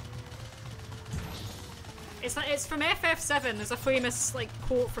bus? It's from FF7. There's a famous like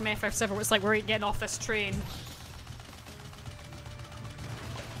quote from FF7 where it's like we're getting off this train.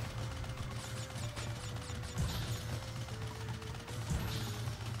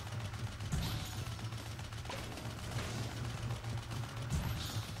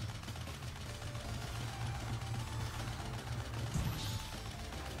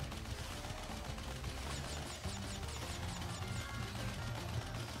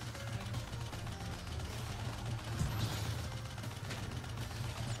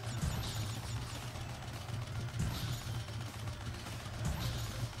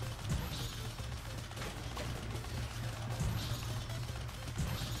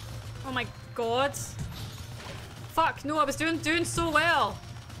 Oh my god. Fuck, no, I was doing so well.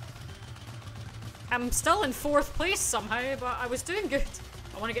 I'm still in 4th place somehow, but I was doing good.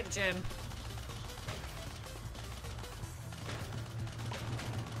 I want to get the gem.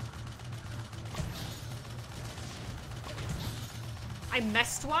 I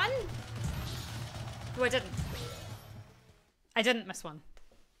missed one? No, I didn't. I didn't miss one.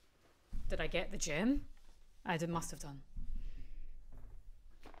 Did I get the gem? Must have done.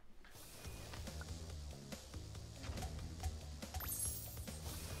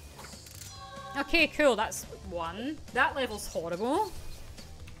 Okay, cool, that's one. That level's horrible.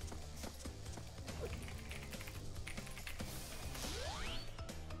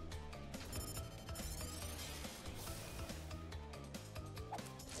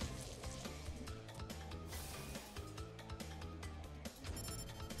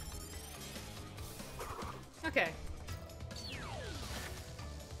 Okay.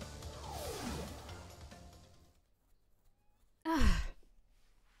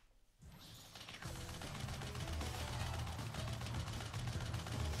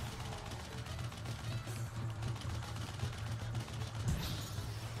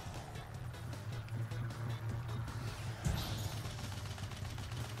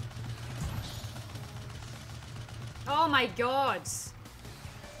 Oh my god!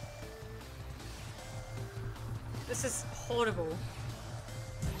 This is horrible.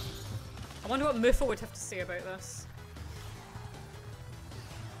 I wonder what Mufa would have to say about this.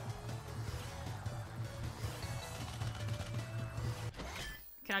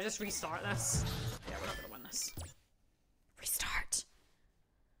 Can I just restart this? Yeah, we're not gonna win this. Restart.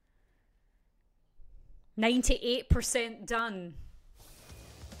 98% done.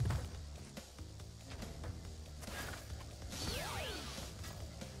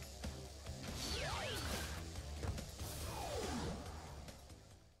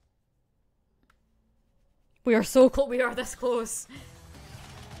 We are so close. We are this close.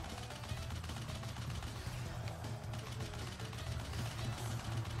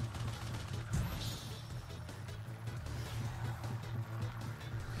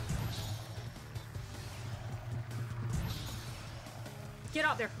 Get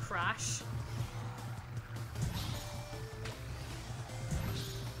up there, Crash.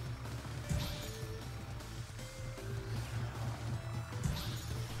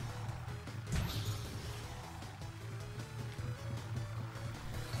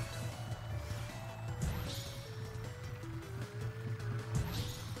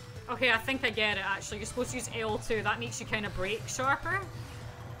 Okay, I think I get it actually. You're supposed to use L2, that makes you kind of brake sharper.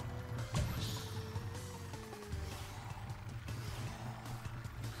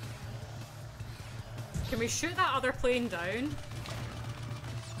 Can we shoot that other plane down?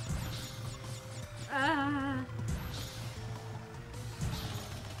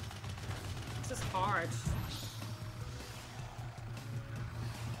 This is hard.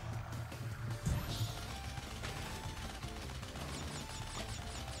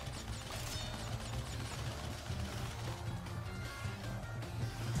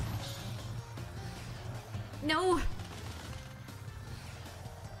 No!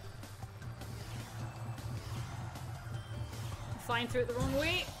 Flying through it the wrong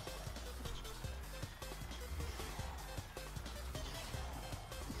way.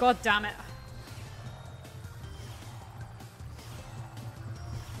 God damn it.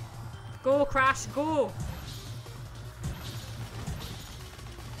 Go, Crash, go!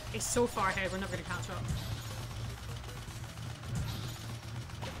 He's so far ahead, we're never gonna catch up.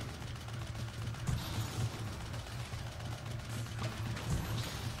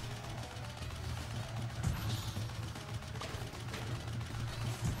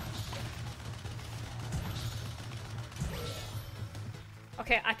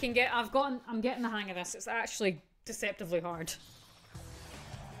 Okay, I'm getting the hang of this. It's actually deceptively hard.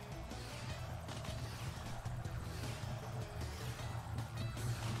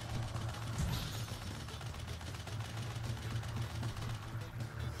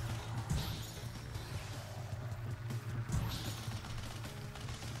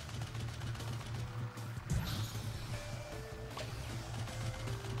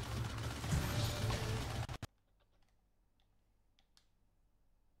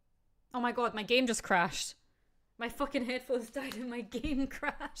 Oh my god, my game just crashed. My fucking headphones died and my game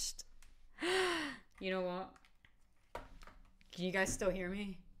crashed. You know what? Can you guys still hear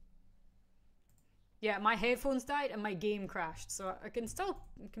me? Yeah, my headphones died and my game crashed. So I can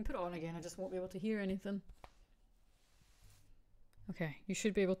put it on again. I just won't be able to hear anything. Okay, you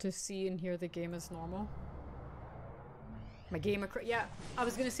should be able to see and hear the game as normal. My game, yeah, I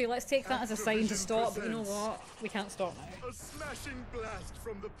was gonna say let's take that as a sign to stop, but you know what? We can't stop now. A smashing blast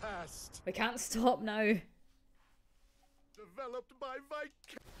from the past. We can't stop now. Developed by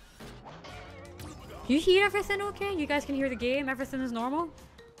You hear everything okay? You guys can hear the game? Everything is normal?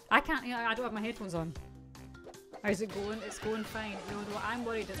 I can't, I don't have my headphones on. How's it going? It's going fine. You know what? I'm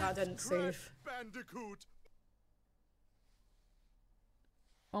worried that that didn't save. Bandicoot.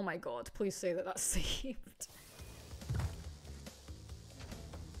 Oh my god, please say that that's saved.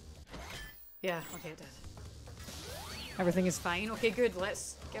 Yeah, okay, it did. Everything is fine. Okay, good.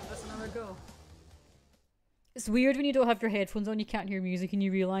 Let's give this another go. It's weird when you don't have your headphones on, you can't hear music, and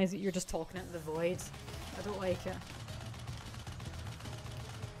you realise that you're just talking into the void. I don't like it.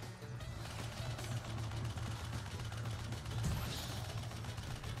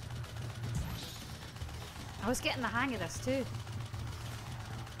 I was getting the hang of this too.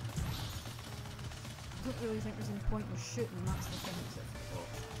 I don't really think there's any point in shooting, that's the thing.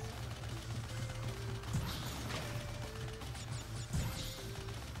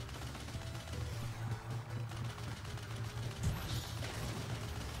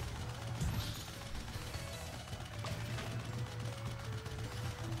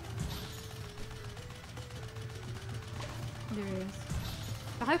 There he is.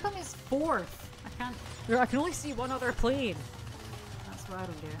 But how come it's fourth? I can only see one other plane. That's what I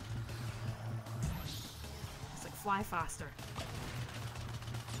don't get. It's like fly faster.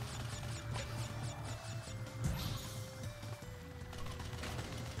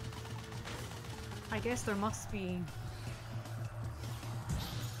 I guess there must be...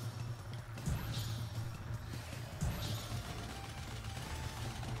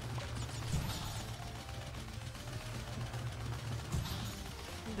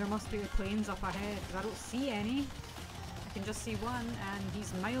 There must be planes up ahead, because I don't see any. I can just see one, and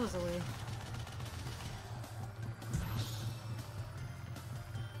he's miles away.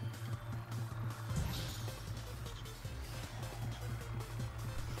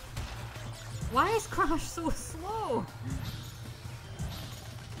 Why is Crash so slow?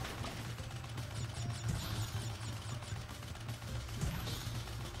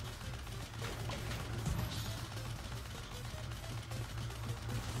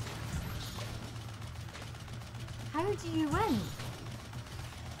 How do you win?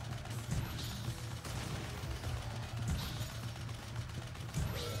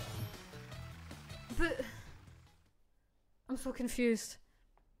 But I'm so confused.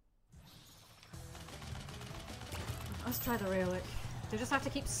 Let's try the relic. Do you just have to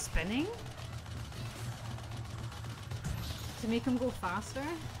keep spinning? To make him go faster?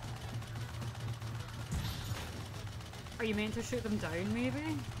 Are you meant to shoot them down,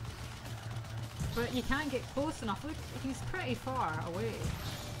 maybe? But you can't get close enough. Look, he's pretty far away.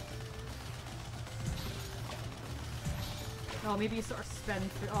 Oh, maybe you sort of spin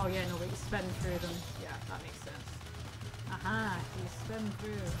through. Oh yeah, no, but you spin through them. Yeah, that makes sense. Aha, you spin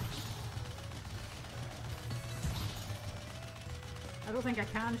through. I don't think I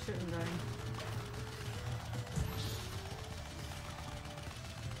can shoot them down.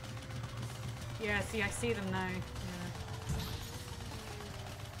 Yeah, see, I see them now. Yeah.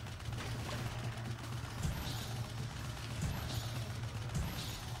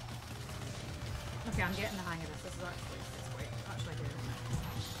 Okay, I'm getting the hang of this. This is actually good.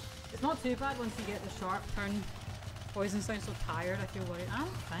 It's not too bad once you get the sharp turn. Poison sounds so tired, I feel worried. I'm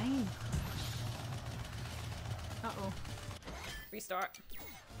fine. Uh-oh. Restart.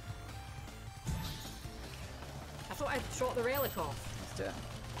 I thought I'd shot the relic off. Let's do it.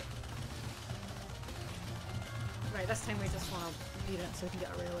 Right, this time we just want to beat it so we can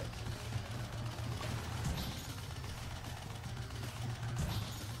get a relic.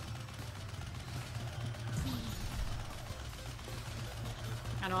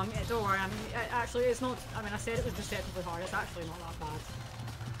 I know, don't worry, actually it's not, I mean I said it was deceptively hard, it's actually not that bad.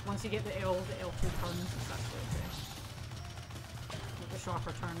 Once you get the L2 turns, it's actually okay. With the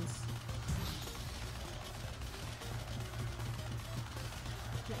sharper turns.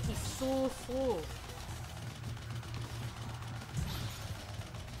 Yeah, he's so slow. No,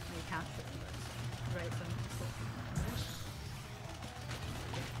 you can't shoot him, but right, so I'm slow.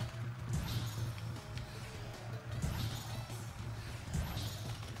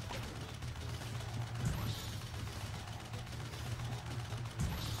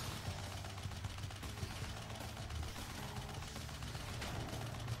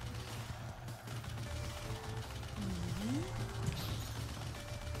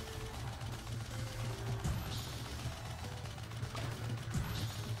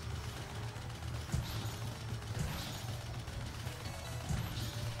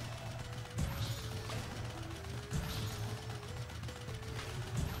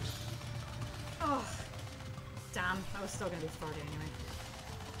 I was still gonna be farty anyway.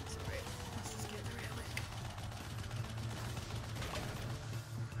 It's alright. Let's just get the relic.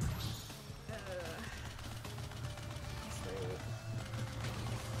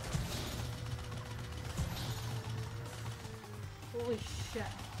 Holy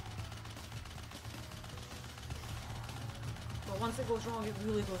shit. But once it goes wrong, it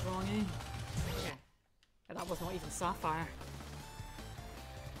really goes wrong, eh? Okay. And that was not even sapphire.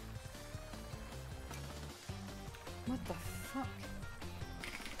 What the fuck?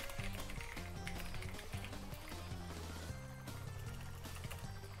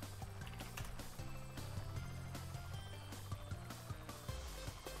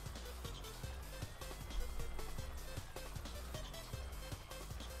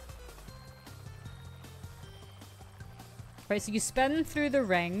 Right, so you spin through the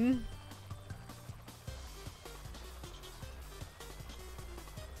ring.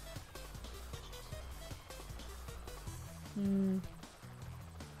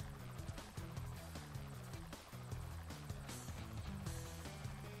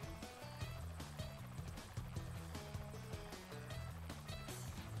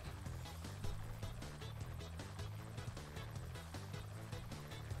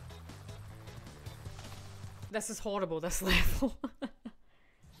 This is horrible, this level. Right,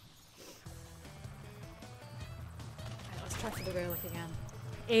 let's try for the relic again.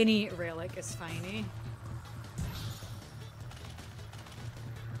 Any relic is fine, eh?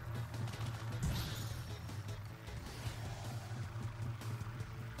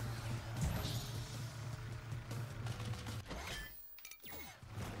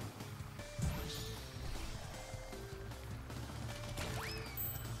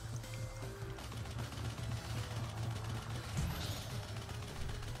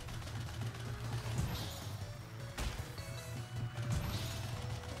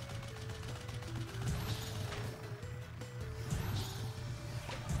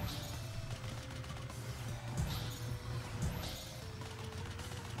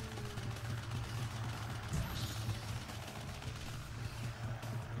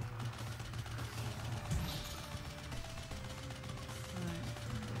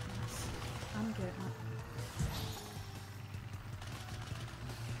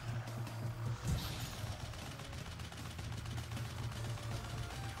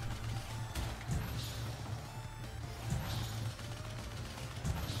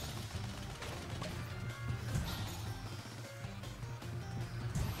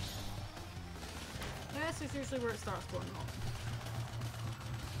 This is usually where it starts going wrong.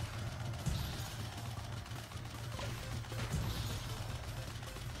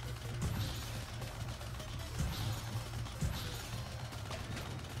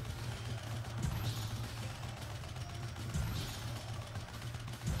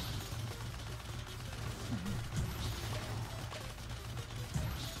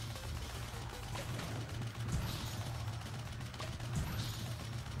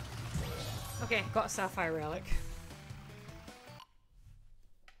 Okay, got a sapphire relic.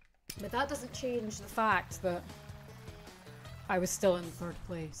 But that doesn't change the fact that I was still in third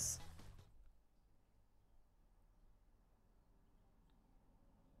place.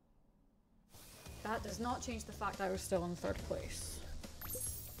 That does not change the fact that I was still in 3rd place.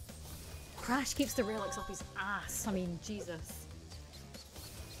 Crash keeps the relics up his ass. I mean, Jesus.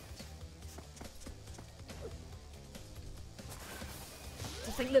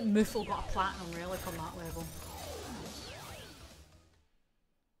 To think that Moofle got a platinum relic on that level.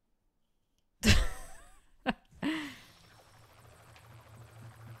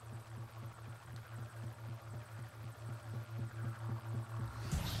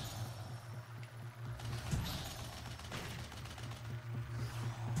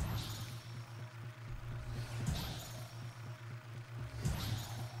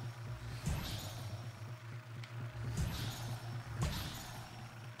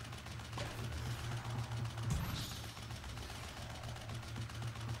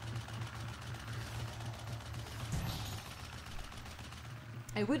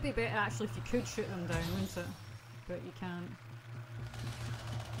 It would be better actually if you could shoot them down, wouldn't it? But you can't.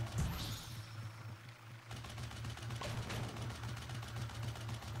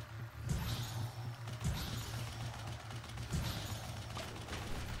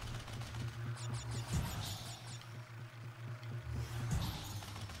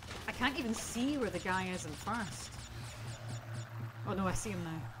 I can't even see where the guy is in 1st. Oh no, I see him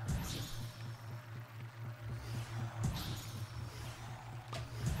now. I see him.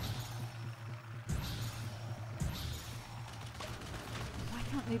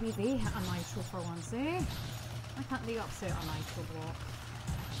 Maybe they hit a nitro for once, eh? Why can't they upset a nitro block?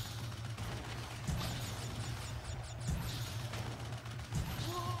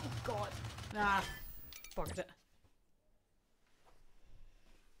 Oh god. Ah, bugged it.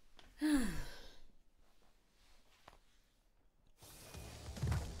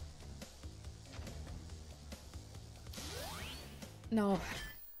 No.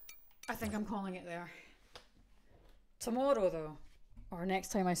 I think I'm calling it there. Tomorrow though. Or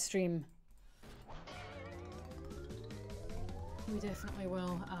next time I stream, we definitely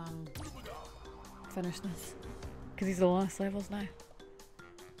will finish this. Because these are the last levels now.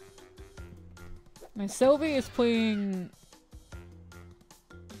 Now Sylvie is playing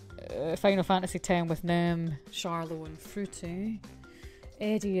Final Fantasy X with Nem, Charlo and Fruity.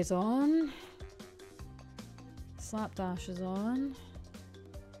 Eddie is on. Slapdash is on.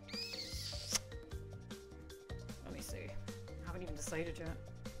 Decided yet.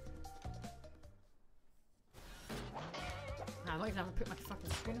 Nah, I'm not even having put my fucking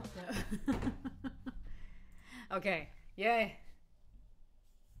screen up yet. Okay, yay.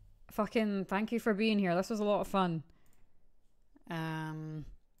 Fucking thank you for being here. This was a lot of fun. Let me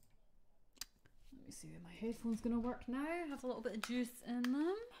see if my headphones gonna work now. Have a little bit of juice in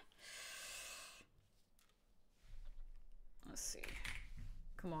them. Let's see.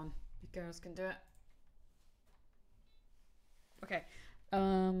 Come on, you girls can do it. Okay.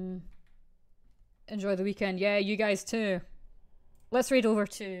 Enjoy the weekend. Yeah, you guys too. Let's read over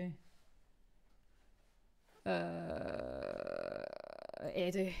to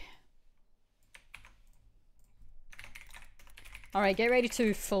Eddie. Alright, get ready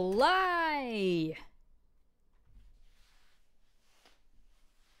to fly.